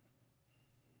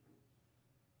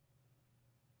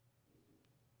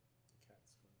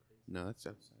 No, that's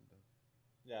outside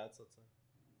though. Yeah, that's outside.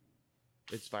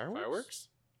 It's fireworks. Fireworks?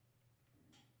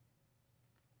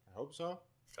 I hope so.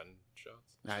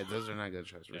 Gunshots? Nah, those are not good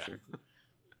shots for Yeah. sure.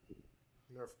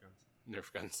 Nerf guns.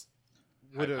 Nerf guns.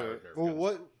 Would High-powered Nerf well, guns.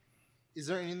 what is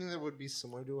there anything that would be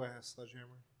similar to a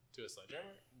sledgehammer? To a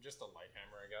sledgehammer? Just a light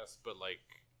hammer, I guess. But like,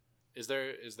 Is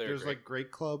there There's a like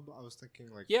Great Club. I was thinking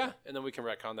like yeah, and then we can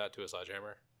retcon that to a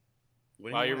sledgehammer. What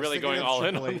do Wow, you you're want? really thinking going of all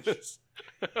in Triple on H. this.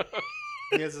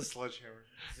 he has a sledgehammer,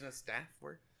 Isn't a staff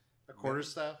work? a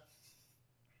quarterstaff.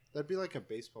 That'd be like a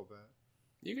baseball bat.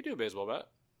 You could do a baseball bat.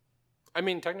 I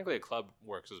mean, technically, a club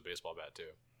works as a baseball bat too.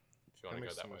 If you want to go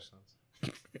makes that so way. much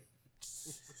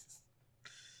sense.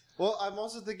 Well, I'm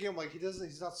also thinking, I'm like,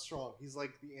 he's not strong. He's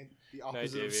like the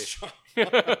opposite of Davey. strong. Oh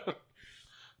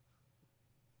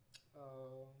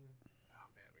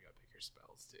man, we gotta pick your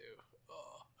spells too.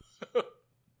 Oh.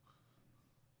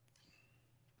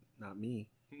 Not me.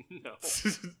 No.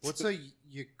 What's a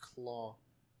claw?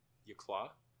 You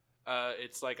claw?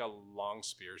 It's like a long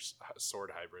spear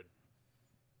sword hybrid.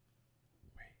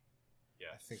 Yeah.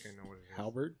 I think I know what it is.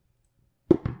 Halberd.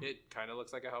 It kind of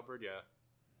looks like a halberd, yeah.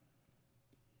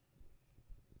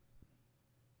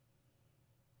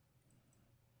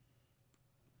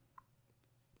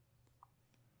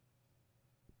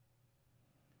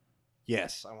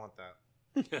 Yes, I want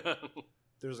that.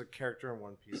 There's a character in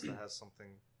One Piece that has something.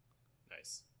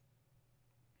 Nice.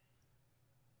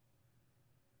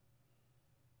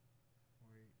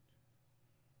 Wait.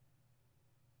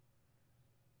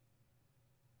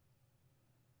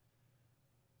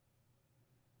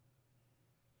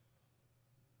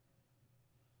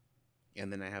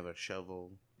 And then I have a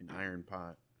shovel, an iron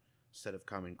pot, set of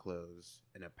common clothes,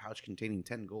 and a pouch containing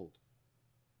 10 gold.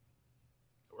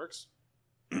 It works.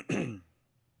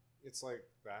 It's like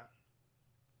that.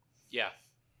 Yeah.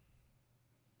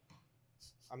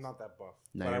 I'm not that buff,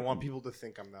 No, but I you're- want people to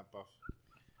think I'm that buff.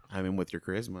 I'm in with your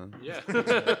charisma. Yeah. Got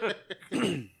it,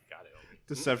 homie.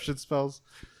 Deception spells.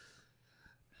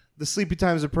 The sleepy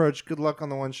times approach. Good luck on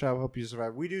the one shot. Hope you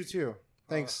survive. We do too.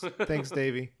 Thanks, thanks,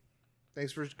 Davey.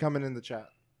 Thanks for coming in the chat.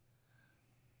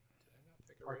 Did I not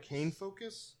pick a race? Arcane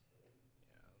focus.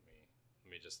 Yeah,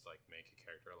 let me just like make a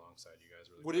character alongside you guys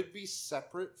really Would quick. it be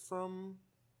separate from?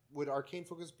 Would arcane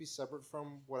focus be separate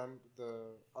from what I'm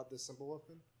the simple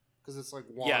weapon? Because it's like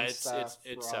wand, Yeah, it's staff,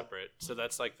 it's rod. separate. So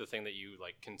that's like the thing that you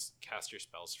like can cast your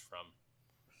spells from.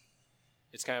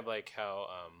 It's kind of like how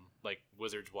like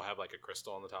wizards will have like a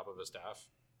crystal on the top of a staff.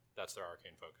 That's their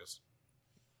arcane focus.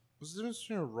 What's the difference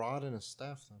between a rod and a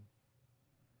staff then?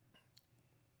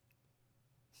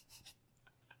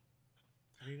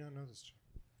 How do you not know this? John?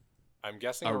 I'm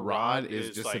guessing A a rod rod is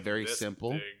just a like very this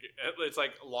simple- big. It's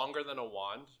like longer than a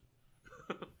wand,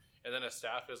 and then a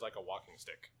staff is like a walking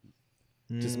stick.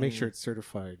 Just make sure it's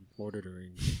certified Lord of the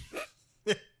Rings.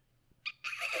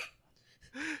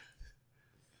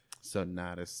 So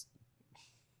not as...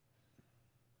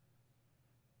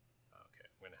 Okay,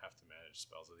 I'm gonna have to manage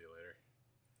spells with you later.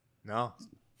 No.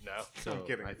 No, So I'm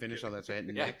kidding. I finished all that. So I hit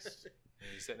Yeah. next.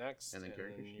 And you sit next, And and then then,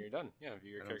 character sheet? you're done. Yeah,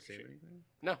 view your I don't character save sheet. anything?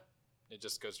 No, it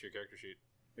just goes to your character sheet.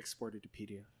 Exported to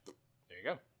PDF. There you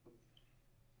go.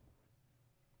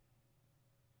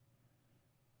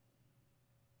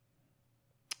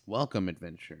 Welcome,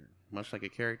 adventure. Much like a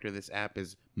character, this app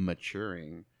is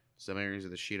maturing. Some areas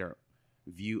of the sheet are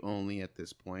view only at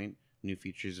this point. New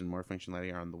features and more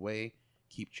functionality are on the way.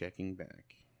 Keep checking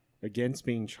back. Against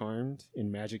being charmed,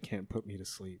 and magic can't put me to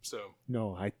sleep. So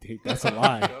No, I think that's a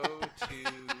lie. go to.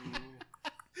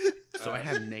 So I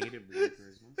have negative one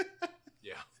charisma.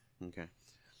 Yeah. Okay.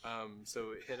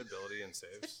 So hit ability and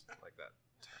saves like that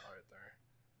tile right there,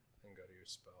 and go to your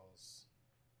spells,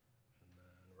 and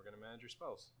then we're gonna manage your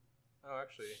spells. Oh,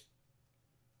 actually.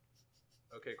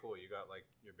 Okay, cool. You got like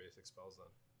your basic spells then.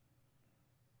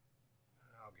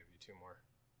 I'll give you two more.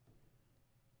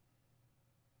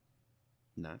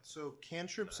 Nuts. So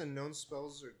cantrips and known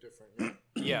spells are different.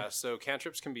 Yeah? Yeah, so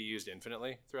cantrips can be used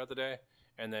infinitely throughout the day,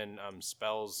 and then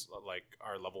spells like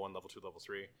are level 1, level 2, level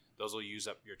 3. Those will use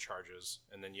up your charges,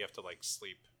 and then you have to like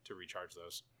sleep to recharge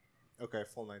those. Okay,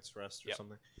 full night's rest or Yep.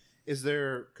 something. Is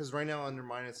there, because right now under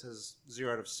mine it says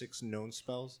 0 out of 6 known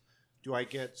spells. Do I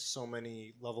get so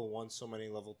many level 1, so many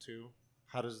level 2?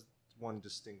 How does one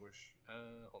distinguish?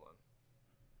 Hold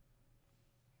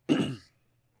on.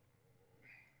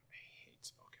 I hate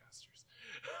spellcasters.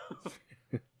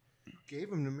 Gave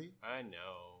them to me. I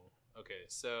know. Okay,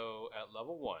 so at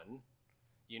level 1,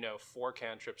 you know 4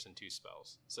 cantrips and 2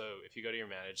 spells. So if you go to your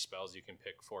managed spells, you can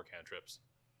pick 4 cantrips.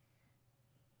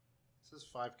 It says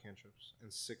 5 cantrips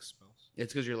and 6 spells.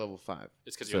 It's because you're level 5.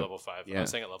 It's because So, you're level 5. yeah. I was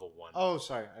saying at level 1. Oh,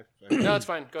 sorry. No, it's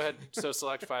fine. Go ahead. So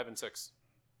select 5 and 6.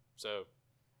 So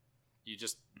you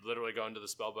just literally go into the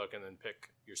spell book and then pick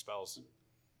your spells.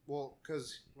 Well,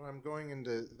 because when I'm going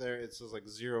into there, it says like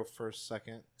 0 first,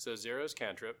 second. So 0 is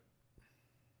cantrip.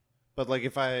 But like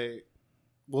if I,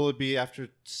 will it be after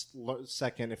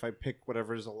second if I pick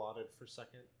whatever is allotted for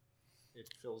second? It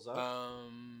fills up.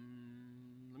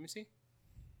 Let Let me see.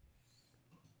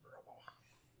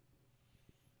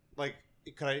 Like,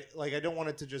 could I? Like, I don't want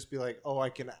it to just be like, oh, I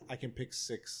can pick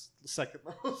 6 second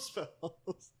level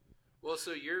spells. Well,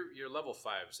 so you're level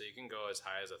 5, so you can go as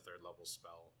high as a 3rd level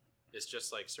spell. It's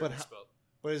just like certain spell.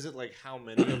 But is it like how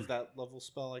many of that level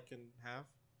spell I can have?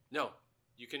 No,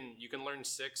 you can learn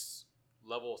 6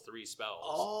 level 3 spells.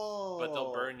 Oh, But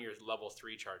they'll burn your level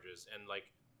 3 charges, and like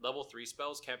level 3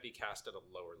 spells can't be cast at a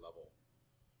lower level.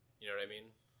 You know what I mean?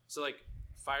 So like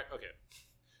fire. Okay,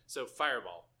 so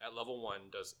fireball at level 1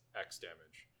 does X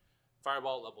damage.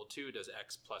 Fireball at level 2 does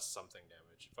X plus something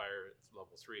damage. Fire at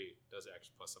level 3 does X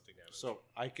plus something damage. So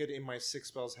I could in my 6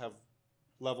 spells have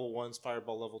level 1's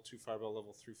fireball, level 2 fireball,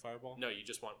 level 3 fireball. No, you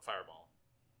just want fireball,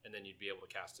 and then you'd be able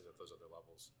to cast it at those other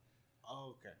levels.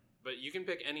 Oh, okay. But you can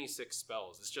pick any 6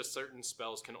 spells. It's just certain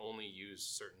spells can only use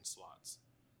certain slots.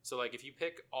 So like if you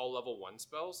pick all level 1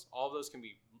 spells, all of those can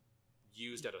be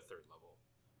used at a 3rd level.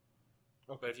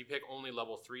 Okay. But if you pick only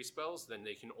level 3 spells, then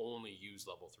they can only use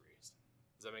level 3s.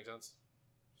 Does that make sense?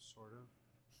 Sort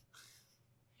of.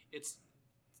 It's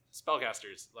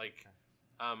spellcasters. Like,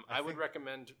 Okay. I would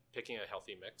recommend picking a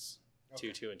healthy mix, Okay.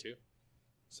 2, 2, and 2.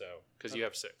 So, because you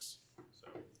have 6. So,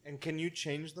 And can you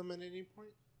change them at any point,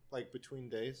 like between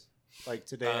days? Like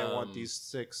today I want these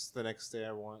 6. The next day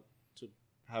I want to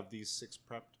have these 6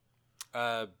 prepped.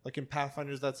 Like in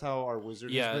Pathfinders, that's how our wizard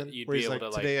Yeah, has been. you'd Where be he's able like, to,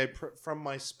 like- today from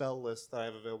my spell list that I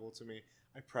have available to me,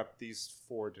 I prepped these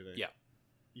 4 today. Yeah.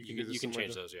 You you do can, this change similar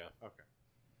to- those, yeah. Okay.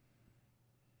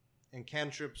 And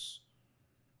cantrips,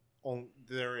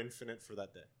 they're infinite for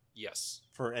that day, Yes.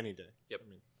 for any day. Yep. I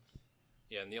mean,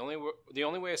 Yeah, and the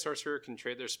only way a sorcerer can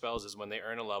trade their spells is when they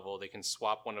earn a level, they can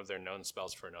swap one of their known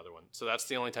spells for another one. So that's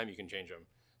the only time you can change them.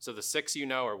 So the 6 you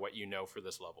know are what you know for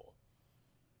this level.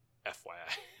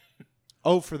 FYI.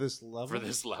 oh, for this level. For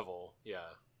this level, yeah.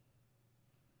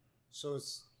 So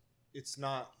it's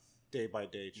not day by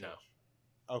day change.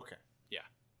 No. Okay.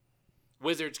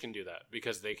 Wizards can do that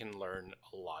because they can learn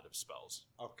a lot of spells.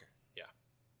 Okay. Yeah.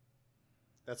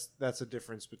 That's a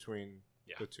difference between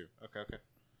Yeah. the two. Okay.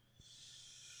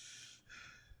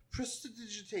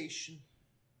 Prestidigitation.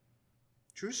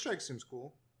 True Strike seems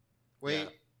cool. Wait, Yeah.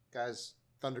 guys,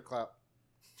 Thunderclap.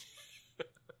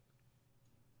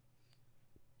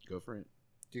 Go for it.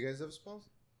 Do you guys have spells?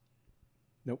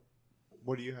 Nope.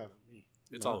 What do you have?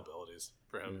 It's No. all abilities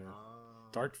for him. Yeah.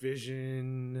 Dark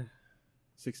vision,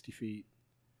 60 feet.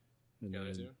 And The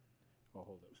other then- two? Oh,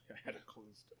 hold up. I had it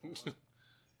closed.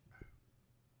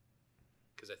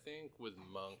 Because I think with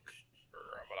Monk...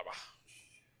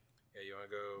 Yeah, you want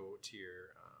to go to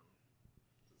your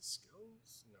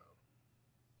skills? No.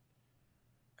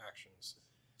 Actions.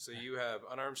 So you have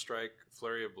Unarmed Strike,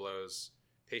 Flurry of Blows,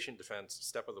 Patient Defense,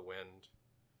 Step of the Wind,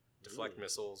 Deflect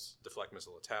Missiles, Deflect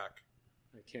Missile Attack,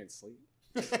 I can't sleep.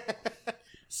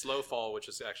 Slow Fall, which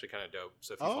is actually kind of dope.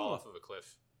 So if you fall Oh. off of a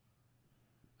cliff...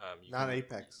 you Not can,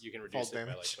 Apex. You can Fall reduce it by like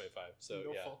damage. 25. So,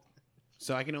 No yeah. fault.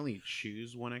 So I can only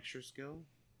choose one extra skill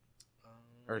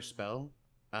or spell.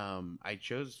 I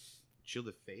chose Shield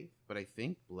of Faith, but I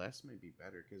think Bless might be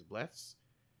better because Bless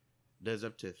does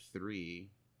up to 3,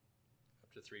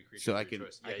 Up to 3 creatures. So of I your can-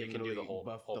 choice. I Yeah, you can can do the literally whole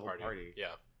buff the whole party. party.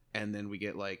 Yeah. and then we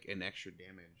get like an extra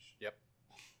damage. Yep.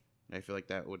 I feel like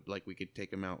that would we could take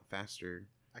them out faster.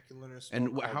 I can learn a spell.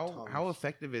 And called how Tongues.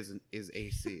 effective is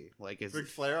AC? Like is Ric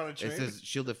Flair on a it train? says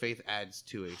Shield of Faith adds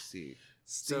 2 AC.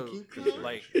 So, Stinky crap.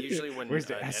 like, usually when Where's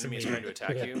the an enemy is estimate? trying to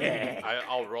attack you,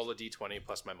 I'll roll a d20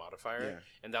 plus my modifier, Yeah.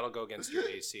 and that'll go against your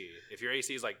AC. If your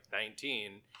AC is like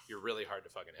 19, you're really hard to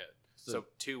fucking hit. So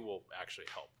 2 will actually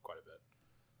help quite a bit.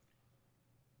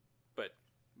 But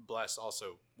Bless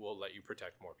also will let you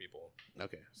protect more people.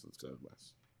 Okay, so let's go with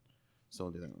Bless. So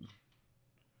I'll do that one.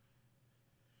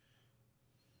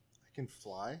 I can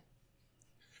fly.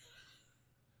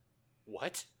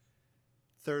 What?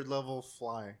 3rd level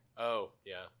fly. Oh,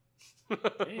 yeah.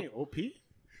 Hey, OP?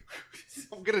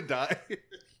 I'm gonna die.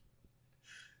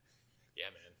 Yeah,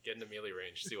 man. Get into melee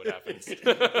range, see what happens.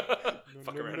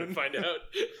 Fuck no, around no, and no. find out.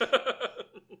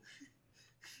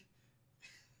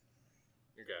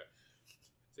 Okay.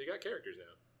 So you got characters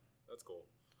now. That's cool.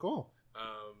 Cool.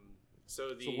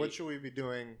 So So what should we be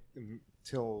doing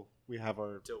until we have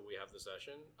our till we have the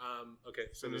session? Okay.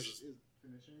 So this is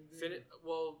finishing?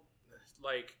 well,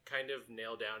 like kind of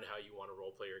nail down how you want to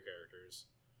role play your characters.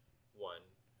 1,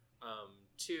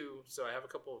 2. So I have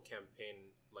a couple of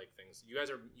campaign like things. You guys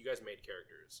made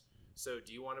characters. So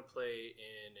do you want to play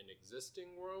in an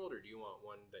existing world, or do you want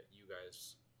one that you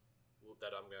guys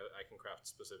that I can craft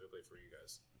specifically for you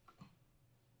guys?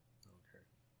 Okay.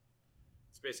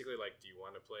 It's basically like, do you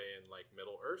want to play in like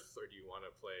Middle Earth, or do you want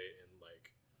to play in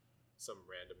like some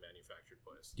random manufactured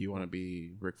place. Do you want to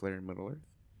be Ric Flair in Middle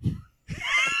Earth?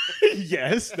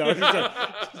 Yes. No, the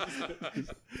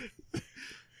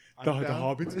I'm down.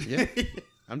 Hobbit. Yeah.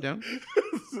 I'm down.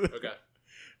 Okay.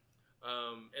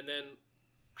 And then,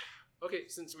 okay,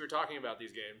 since we were talking about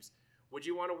these games, would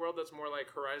you want a world that's more like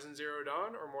Horizon Zero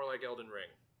Dawn or more like Elden Ring?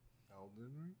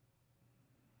 Elden Ring?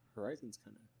 Horizon's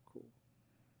kind of cool.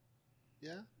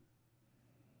 Yeah.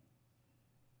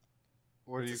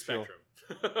 What do you It's a feel?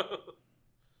 spectrum.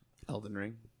 Elden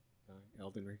Ring.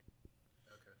 Elden Ring.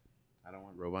 I don't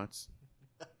want robots.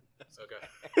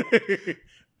 Okay.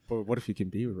 But what if you can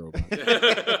be a robot? You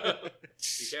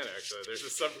can actually. There's a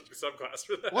subclass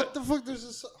for that. What the fuck? There's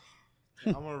this.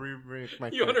 I'm gonna remake my.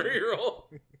 You want to character. reroll?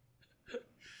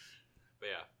 But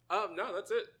yeah. No,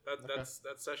 that's it.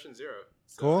 That's session 0.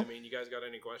 So, Cool. I mean, you guys got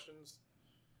any questions?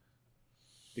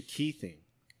 The key thing.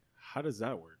 How does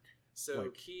that work? So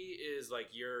Like- key is like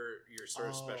your sort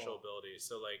of special Oh. ability.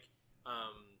 So like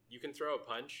you can throw a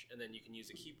punch and then you can use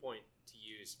a key point to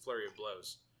use flurry of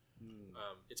blows.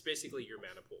 It's basically your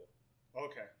mana pool.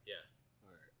 Okay. Yeah.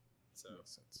 All right. So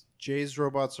Makes sense. Jay's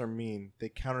robots are mean. They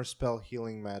counterspell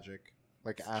healing magic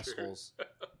like It's true. assholes.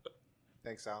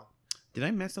 Thanks, Al. Did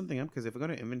I mess something up? Because if I go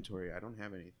to inventory, I don't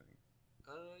have anything.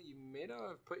 you may not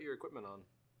have put your equipment on.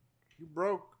 You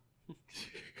broke.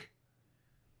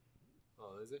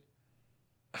 Oh, is it?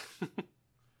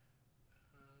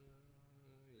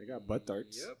 They got butt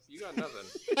darts. Yep, you got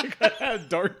nothing.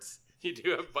 Darts. You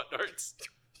do have butt darts.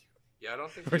 Yeah, I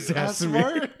don't think Where's you. that? That's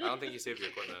smart. I don't think you saved your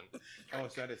equipment. Oh,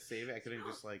 so I had to save it? I couldn't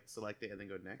just like select it and then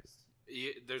go next?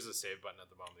 There's a save button at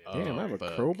the bottom. Oh, Damn, I have a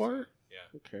fuck. crowbar?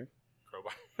 Yeah, Okay.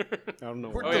 crowbar. I don't know.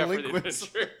 We're why. Oh yeah, for the delinquents.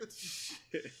 adventure.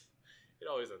 It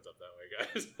always ends up that way,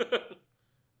 guys.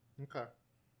 Okay.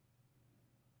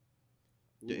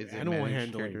 Ooh, Is it animal manage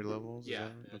handling. character levels? Is Yeah,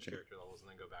 that- manage okay. character levels and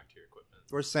then go back to your equipment.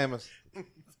 Where's Samus?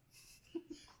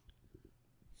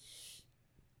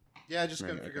 Yeah, I just Right,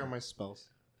 gotta figure okay. out my spells.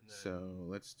 And then, So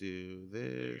let's do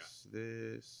this,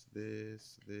 this.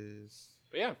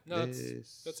 but yeah, no,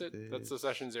 this, that's it. That's the this,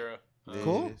 session 0.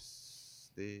 Cool. This,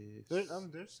 There's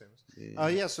Samus. this.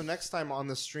 Yeah, so next time on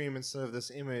the stream, instead of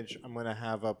this image, I'm gonna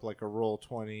have up like a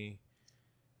Roll20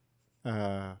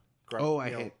 Oh, I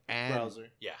hit add. browser.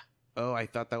 Yeah. Oh, I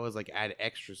thought that was like add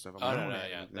extra stuff. I'm Oh like, no, I no, don't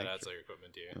yeah, add that adds extra. all your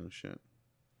equipment to you. Oh shit.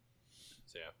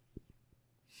 So yeah,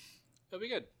 it'll be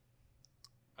good.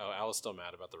 Oh, Al is still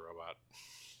mad about the robot.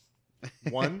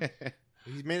 One?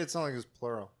 He made it sound like it was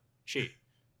plural. She.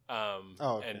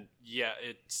 okay. And yeah,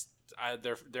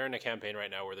 they're in a campaign right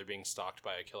now where they're being stalked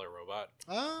by a killer robot.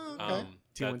 Oh, okay.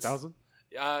 T1000?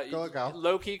 Go look out.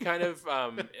 Low-key kind of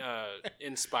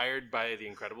inspired by the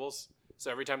Incredibles.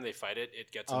 So every time they fight it,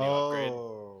 it gets a new upgrade.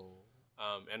 Oh.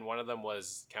 And one of them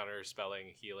was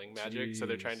counter-spelling healing magic. So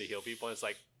they're trying to heal people, and it's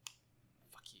like,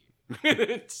 fuck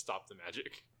you. Stop the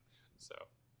magic. So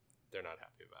they're not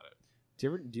happy about it.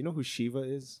 Do you know who Shiva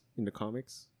is in the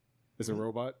comics? As a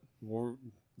robot? Or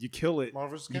you kill it,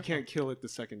 Marvel vs. you Capcom. can't kill it the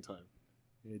second time.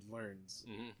 It learns.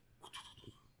 Mm-hmm.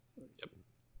 Yep.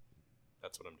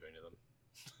 That's what I'm doing to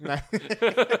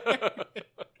them.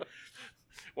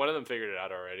 One of them figured it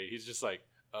out already. He's just like,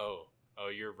 oh,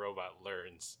 your robot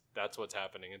learns. That's what's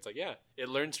happening. It's like, yeah, it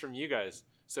learns from you guys.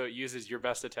 So it uses your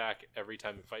best attack every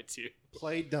time it fights you.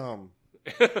 Play dumb.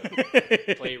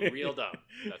 Play real dumb.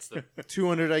 That's the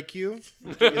 200 IQ?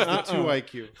 It's the 2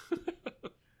 IQ.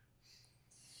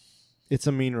 It's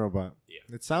a mean robot.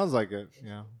 Yeah. It sounds like it.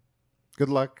 Yeah. Good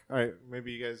luck. All right.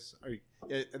 Maybe you guys are.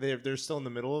 They're still in the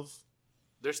middle of.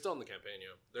 They're still in the campaign,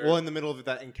 yeah. Well, in the middle of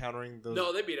that encountering those.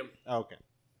 No, they beat him. Oh, okay.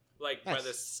 Like, by Nice.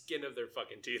 the skin of their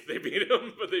fucking teeth, they beat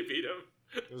him, but they beat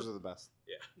him. Those are the best.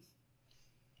 Yeah.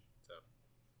 So.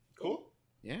 Cool.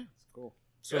 Yeah. Cool.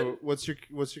 So Good. what's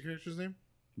your character's name?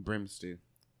 Brimstew.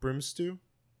 Brimstew,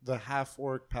 the half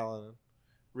orc paladin,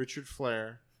 Richard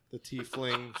Flair, the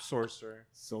tiefling sorcerer,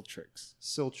 Siltrix.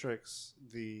 Siltrix,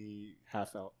 the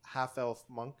Half elf. half elf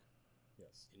monk,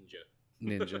 Yes. Ninja.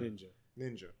 Ninja. Ninja.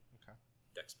 ninja. Okay.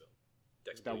 Dex build.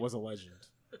 Dex That build. was a legend.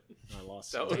 I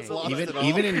lost That it. was Lost even it all.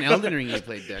 even in Elden Ring, you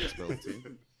played Dex build too.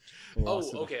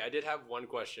 Lost it. Oh, okay. I did have one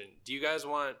question. Do you guys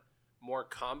want more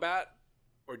combat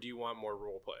or do you want more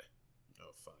roleplay?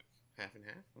 Oh fuck. Half and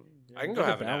half. I can Gotta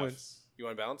go half and half. balance. You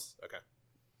want balance? Okay.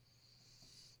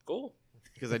 Cool.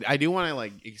 Because I do want to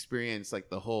like experience like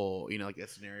the whole, like a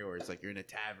scenario where it's like you're in a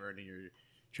tavern and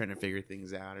trying to figure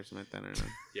things out or something like that. I don't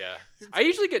know. Yeah, I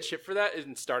usually get shit for that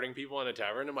in starting people in a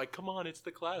tavern. I'm like, come on, it's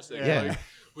the classic. Yeah. Like,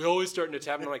 we always start in a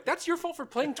tavern. I'm like, that's your fault for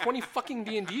playing 20 fucking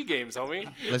D&D games, homie.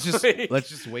 Let's just Like- let's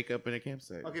just wake up in a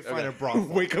campsite. Okay, fine. A brothel.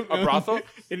 Wake up A brothel?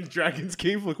 in Dragon's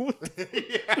Cave. Like what?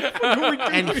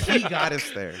 And he got us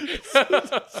there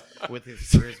with his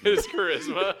charisma. His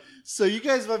charisma. So you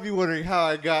guys might be wondering how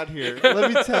I got here.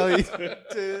 Let me tell you.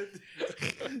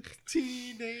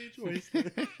 Teenage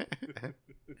wasted.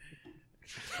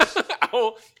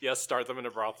 Owl, yes, start them in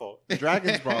a brothel.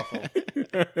 Dragon's brothel.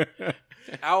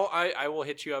 Owl, I will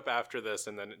hit you up after this,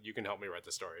 and then you can help me write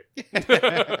the story.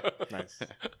 Nice.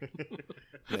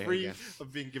 There you Free go.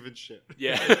 of being given shit.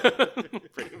 Yeah,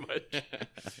 pretty much.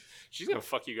 She's gonna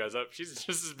fuck you guys up. She's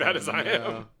just as bad as I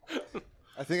am.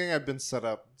 I think I've been set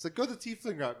up. It's like, go the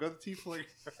tiefling route. Go the tiefling.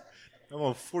 I'm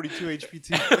on 42 HP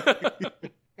tiefling.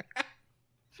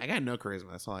 I got no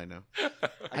charisma. That's all I know.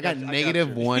 I got- got I negative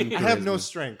got you. one. I have no charisma.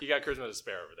 strength. You got charisma to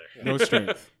spare over there. No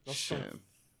strength. No Shit. strength.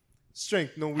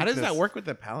 Strength, no How weakness. does that work with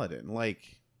the paladin? Like,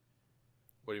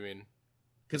 What do you mean?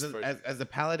 because As far- as a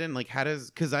paladin, like, how does?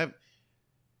 Because I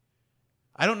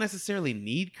don't necessarily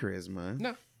need charisma.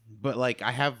 No. But like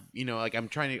I have, like I'm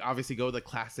trying to obviously go the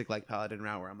classic like paladin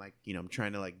route where I'm like, I'm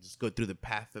trying to like just go through the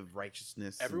path of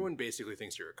righteousness. and- Everyone basically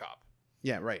thinks you're a cop.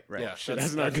 yeah, right. Yeah, Shit,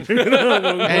 that's not that's- good.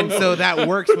 And so that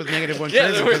works with negative one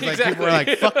Yeah, charisma because like people are like,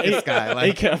 exactly. "Fuck this guy!"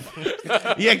 Like,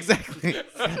 ACAP. yeah, exactly.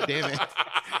 God damn it.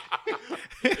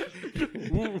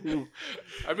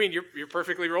 I mean, you're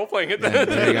perfectly role playing it. Yeah, Then.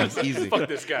 there you go. It's easy. Fuck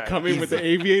this guy. Coming with the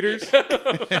aviators.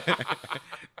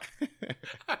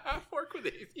 Work with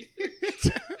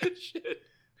aviators. Shit.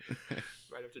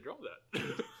 Might have to draw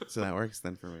that. So that works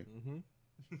then for me.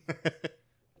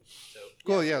 So,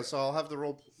 Cool, yeah. So I'll have the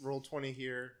roll 20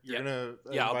 here. You're Yeah. gonna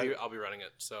yeah, invite- I'll be running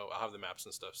it. So I'll have the maps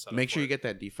and stuff set Make up sure you for get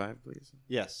that D5, please.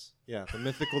 Yes, yeah, the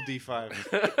mythical D5.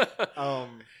 it.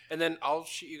 And And then I'll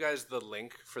shoot you guys the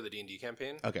link for the D&D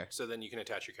campaign. Okay. So then you can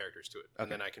attach your characters to it, and Okay.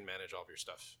 then I can manage all of your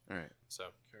stuff. All right. So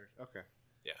okay,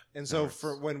 Yeah. And so works.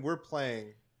 for when we're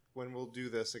playing, when we'll do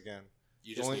this again,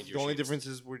 you the just only, need your the only sheets. difference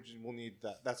is we'll need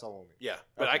that. That's all we'll need. Yeah,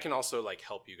 but Okay. I can also like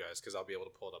help you guys because I'll be able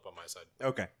to pull it up on my side.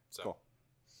 Okay, So cool,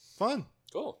 fun.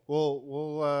 cool.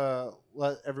 We'll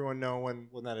let everyone know when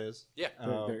that is. Yeah,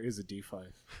 There is a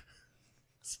D5.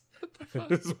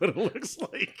 That's what it looks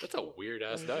like. that's a weird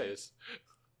ass dice.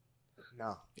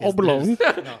 No, Oblong.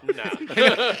 no.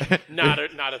 Nah,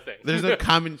 not a thing. There's no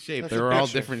common shape. That's a They're all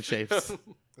picture. different shapes.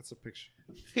 That's a picture.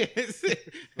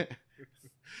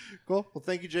 Cool. Well,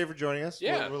 thank you, Jay, for joining us.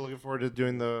 Yeah. We're looking forward to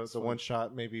doing the one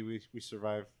shot. Maybe we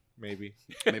survive. Maybe.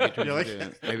 Maybe it turns You're like-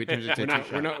 into maybe it turns into We're a not,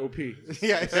 two-shot. we're not OP.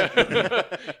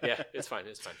 Yeah. Yeah, it's fine.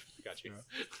 It's fine. I got you.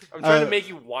 I'm trying Uh, to make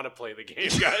you want to play the game,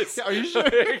 guys. Are you sure?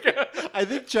 I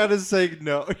think Chad is saying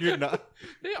no. You're not.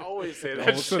 They always say All that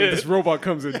of a sudden, shit. this robot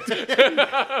comes in.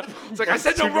 It's like I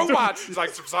said, no robots. He's like,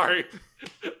 I'm sorry.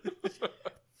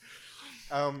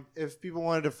 If people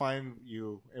wanted to find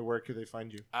you, where could they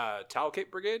find you? Towel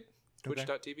Cape Brigade, Okay.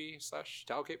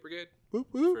 twitch.tv/Towel Cape Brigade Whoop,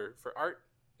 whoop. for art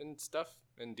and stuff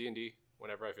and D&D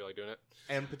whenever I feel like doing it.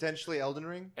 And potentially Elden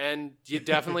Ring. And you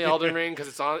definitely Elden Ring because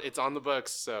it's on the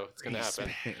books, so it's gonna happen.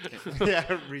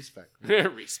 Yeah, respect.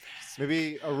 Respect.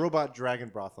 Maybe a robot dragon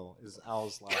brothel is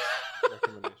Al's last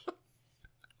recommendation.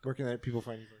 Where can people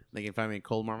find you? They can find me at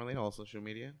Cold Marmalade, all social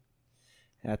media.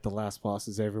 At the Last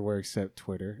Bosses everywhere except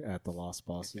Twitter. At the Lost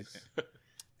Bosses.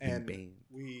 And Bang.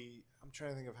 I'm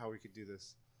trying to think of how we could do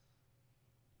this.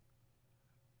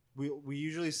 We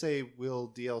usually say we'll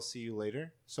DLC you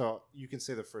later, so you can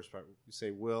say the first part. You say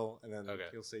will, and then Okay.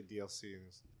 he'll say DLC.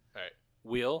 All right.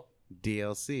 Wheel.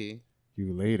 DLC.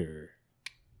 You later.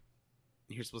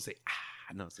 You're supposed to say,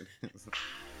 no. It's